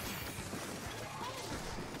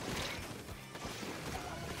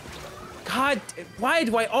 God, why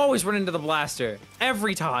do I always run into the blaster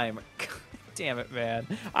every time? God damn it, man.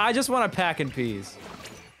 I just want to pack in peas.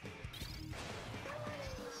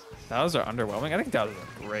 Those are underwhelming. I think those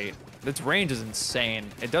are great. Its range is insane.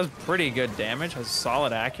 It does pretty good damage, has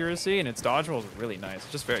solid accuracy, and its dodge roll is really nice.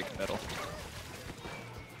 It's just very committal.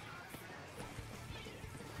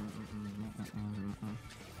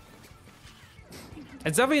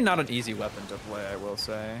 It's definitely not an easy weapon to play, I will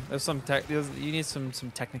say. There's some you need some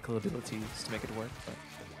technical abilities to make it work. But...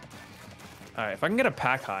 All right, if I can get a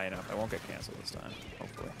pack high enough, I won't get canceled this time.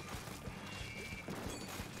 Hopefully.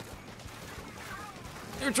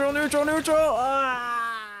 Neutral!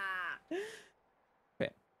 Ah!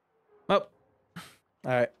 Okay. Oh. All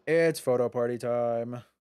right, it's photo party time.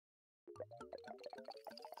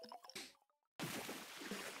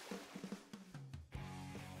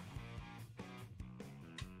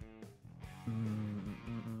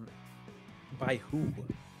 By who?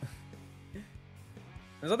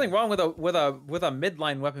 There's nothing wrong with a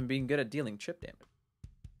midline weapon being good at dealing chip damage.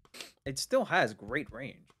 It still has great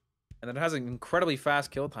range, and it has an incredibly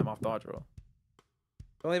fast kill time off dodge roll.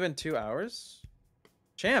 It's only been 2 hours.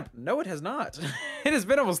 Champ, no, it has not. It has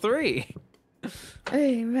been almost 3.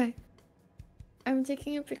 Okay, right. I'm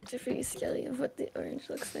taking a picture for you, Skelly, of what the orange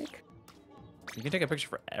looks like. You can take a picture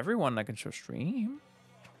for everyone. I can show stream.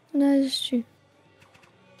 No, that's true.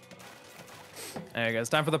 There you go. It's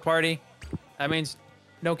time for the party. That means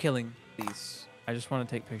no killing, please. I just want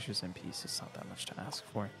to take pictures in peace. It's not that much to ask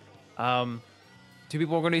for. 2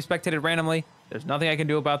 people are going to be spectated randomly. There's nothing I can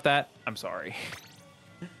do about that. I'm sorry.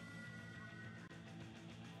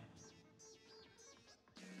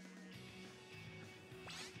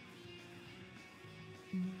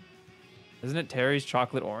 Isn't it Terry's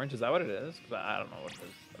chocolate orange? Is that what it is? 'Cause I don't know what it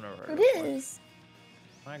is. I've never heard of it. It is.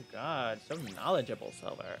 My God, so knowledgeable,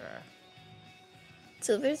 Silver.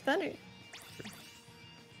 Silver's better.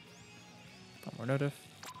 One more notif.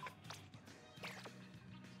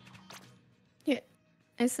 Here,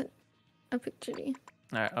 I sent a picture to you.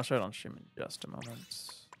 All right, I'll show it on stream in just a moment.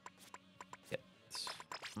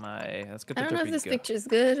 Let's get the I don't know if Topico. this picture's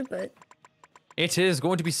good, but It is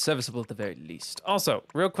going to be serviceable at the very least. Also,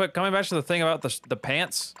 real quick, coming back to the thing about the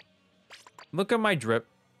pants. Look at my drip,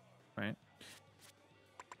 right?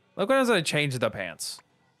 Look what happens when I change the pants.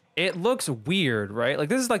 It looks weird, right? Like,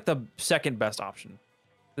 this is like the second best option.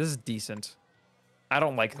 This is decent. I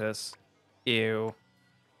don't like this. Ew.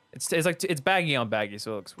 It's like, it's baggy on baggy,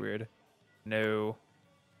 so it looks weird. No.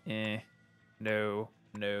 No. No.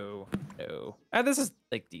 No. This is,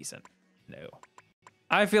 like, decent. No.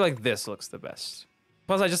 I feel like this looks the best.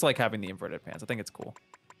 Plus, I just like having the inverted pants. I think it's cool.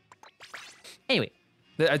 Anyway,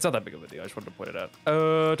 it's not that big of a deal. I just wanted to point it out.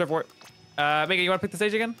 Turf War. Megan, you want to pick the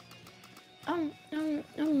stage again?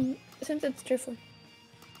 Since it's turf war.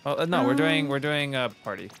 Well, no, we're doing a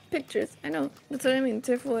party. Pictures. I know. That's what I mean.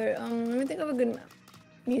 Turf war. Let me think of a good map.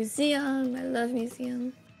 Museum. I love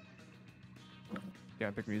museum. You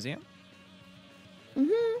want to pick museum?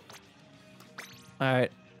 Mhm. All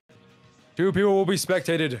right. 2 people will be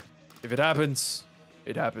spectated. If it happens,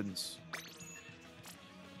 it happens.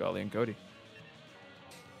 Golly and Cody.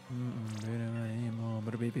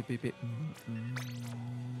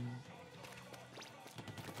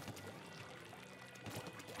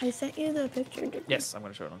 I sent you the picture. Didn't Yes, I'm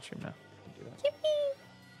gonna show it on stream now. Yippee!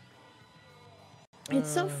 It's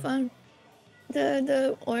so fun.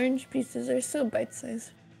 The orange pieces are so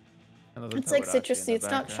bite-sized. It's like citrusy. It's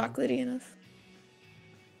not chocolatey enough.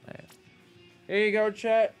 Right. Here you go,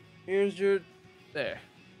 chat. Here's your there.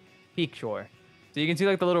 Peak shore. So you can see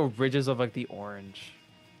like the little ridges of like the orange,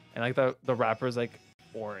 and like the wrapper's like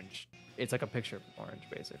orange. It's like a picture of orange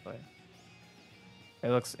basically. It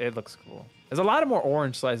looks cool. There's a lot of more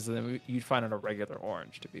orange slices than you'd find on a regular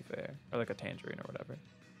orange, to be fair, or like a tangerine or whatever.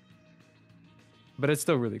 But it's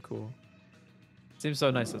still really cool. Seems so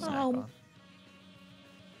nice to snack on.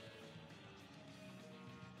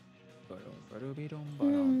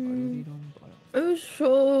 It was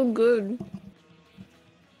so good.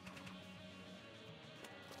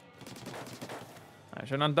 Alright,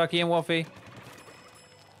 showing on Ducky and Wolfie.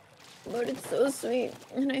 But it's so sweet,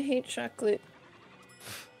 and I hate chocolate.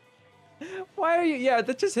 Why are you? Yeah,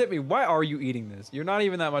 that just hit me. Why are you eating this? You're not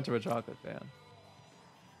even that much of a chocolate fan.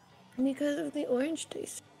 Because of the orange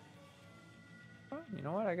taste. Well, you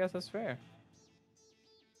know what? I guess that's fair.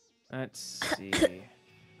 Let's see.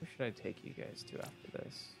 Who should I take you guys to after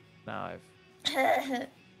this? Now I've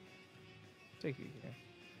take you here.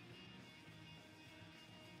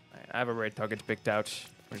 Alright, I have a red target picked out.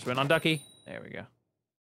 We just went on Ducky. There we go.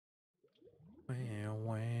 Wow,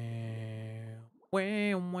 wow.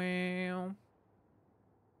 Wow, wow.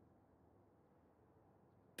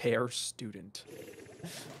 Pear student.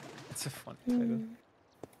 It's a fun title.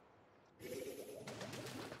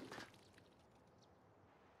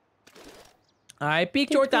 Alright,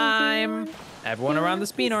 peak your time. Everyone around the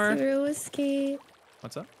spinner. Zero escape.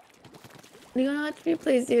 What's up? We're gonna let you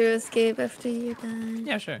play Zero Escape after you're done.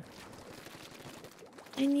 Yeah, sure.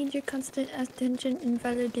 I need your constant attention and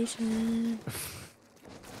validation.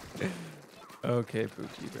 Okay,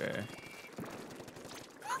 Pookie Bear.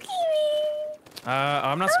 Pookie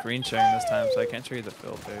I'm not screen sharing this time, so I can't show you the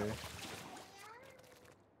filter.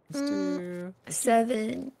 Let's do...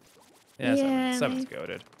 7. Yeah, 7's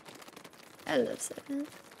goated. I love 7.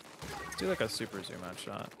 Let's do like a super zoom out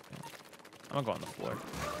shot. Yeah. I'm gonna go on the floor.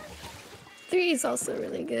 3 is also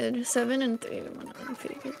really good. 7 and 3 are one of my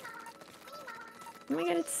favorites. Oh my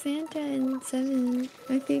god, it's Santa and 7.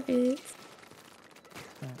 My favorites.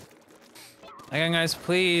 Again, guys,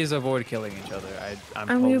 please avoid killing each other. I'm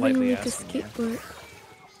I'm moving politely with the asking you. skateboard.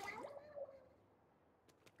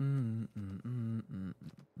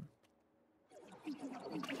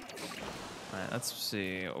 Alright, let's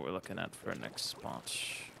see what we're looking at for our next spot.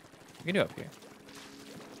 We can do up here.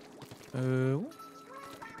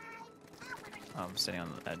 I'm sitting on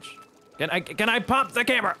the edge. Can I pop the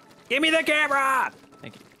camera? Give me the camera!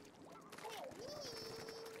 Thank you.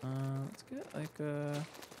 Let's get like the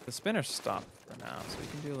spinner stop for now, so we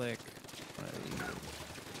can do like one of these.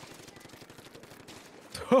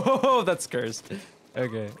 Oh, that scares.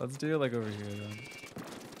 Okay, let's do it like over here then.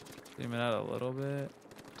 Zoom it out a little bit.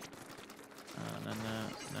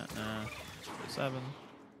 Nah. 7.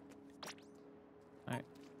 Alright.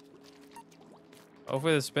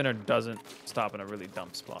 Hopefully the spinner doesn't stop in a really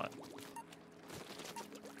dumb spot.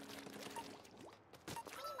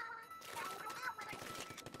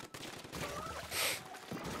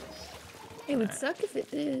 It would suck if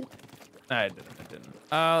it did. I didn't.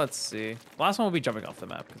 Let's see. Last one will be jumping off the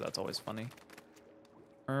map because that's always funny.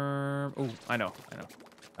 Oh, I know.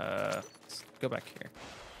 Let's go back here.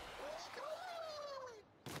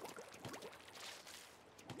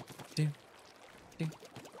 Ding.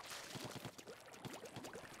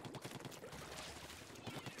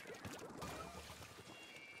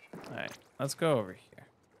 All right, let's go over here.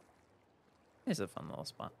 It's a fun little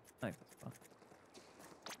spot. I think that's fun.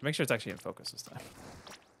 Make sure it's actually in focus this time.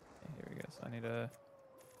 Okay, here we go. So I need to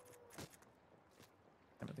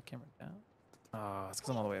put the camera down. Oh, it's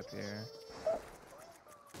because I'm all the way up here.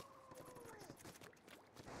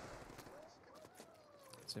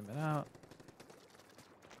 Zoom it out.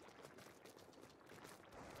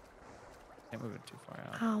 Can't move it too far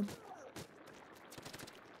out. Ow.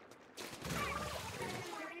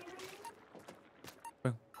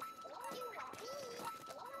 Boom.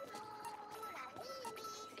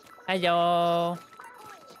 Hello.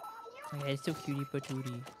 Yeah, it's so cutie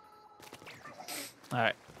patootie.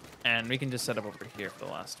 Alright. And we can just set up over here for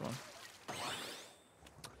the last one.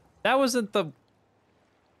 That wasn't the...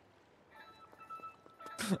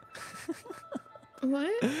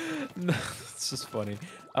 What? No, it's just funny.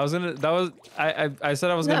 I was gonna... I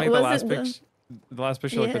said I was gonna make the last picture... The last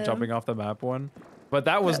picture like the jumping off the map one. But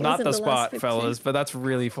that was not the spot, fellas. But that's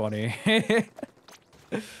really funny. Hey,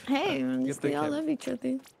 they all love each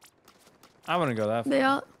other. I wouldn't go that far. They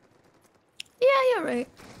all... Yeah, you're right.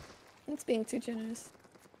 It's being too generous.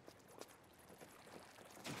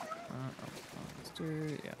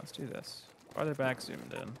 Let's do this. Farther back,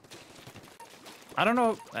 zoomed in. I don't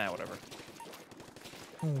know. Whatever.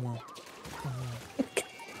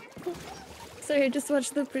 Sorry, I just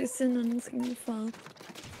watched the person on the screen fall.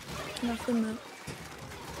 Off the map.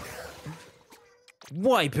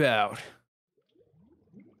 Wipe out.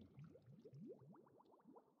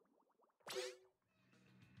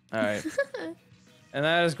 All right. And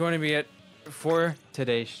that is going to be it for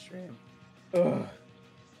today's stream. Ugh.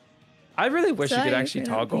 I really wish you could actually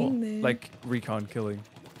toggle like recon killing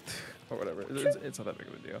or whatever. It's not that big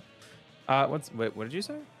of a deal. Wait, what did you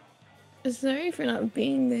say? Sorry for not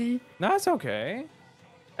being there. No, it's okay.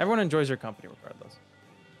 Everyone enjoys your company regardless.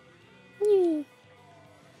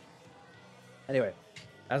 Anyway,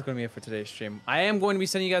 that's going to be it for today's stream. I am going to be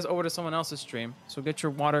sending you guys over to someone else's stream, so get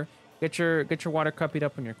your water cuppied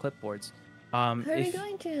up on your clipboards. Where are we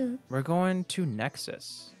going to? We're going to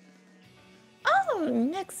Nexus. Oh,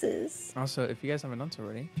 Nexus. Also, if you guys haven't done so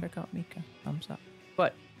already, check out Mika. Thumbs up.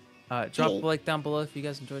 But drop a like down below if you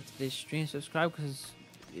guys enjoyed today's stream. Subscribe because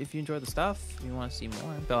if you enjoy the stuff, you want to see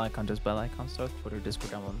more. Bell icon does bell icon stuff. Twitter,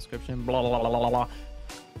 Discord down below in the description. Blah blah blah blah blah.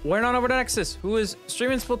 We're on over to Nexus, who is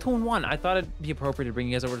streaming Splatoon 1. I thought it'd be appropriate to bring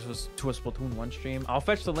you guys over to a Splatoon 1 stream. I'll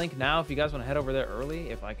fetch the link now if you guys want to head over there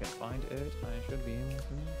early. If I can find it, I should be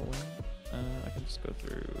able to. I can just go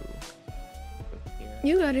through here.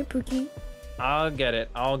 You got it, Pookie. I'll get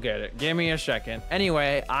it. Give me a second.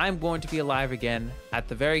 Anyway, I'm going to be live again at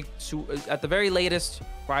the very latest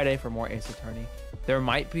Friday for more Ace Attorney. There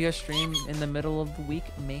might be a stream in the middle of the week,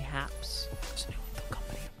 mayhaps. There's a new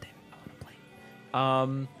company update I want to play.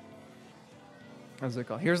 What's it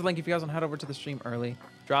called? Here's the link if you guys want to head over to the stream early.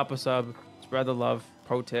 Drop a sub, spread the love.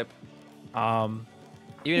 Pro tip.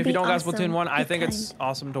 Even if you don't got Splatoon 1, I think it's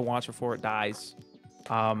awesome to watch before it dies.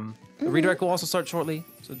 The redirect will also start shortly,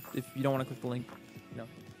 so if you don't want to click the link, you know.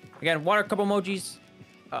 Again, water cup emojis.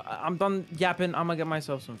 I'm done yapping. I'm gonna get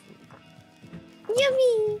myself some food.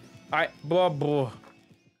 Yummy. All right, blah blah.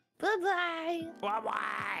 Bye bye. Bye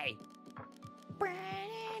bye.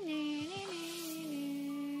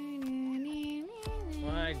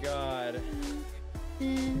 My God.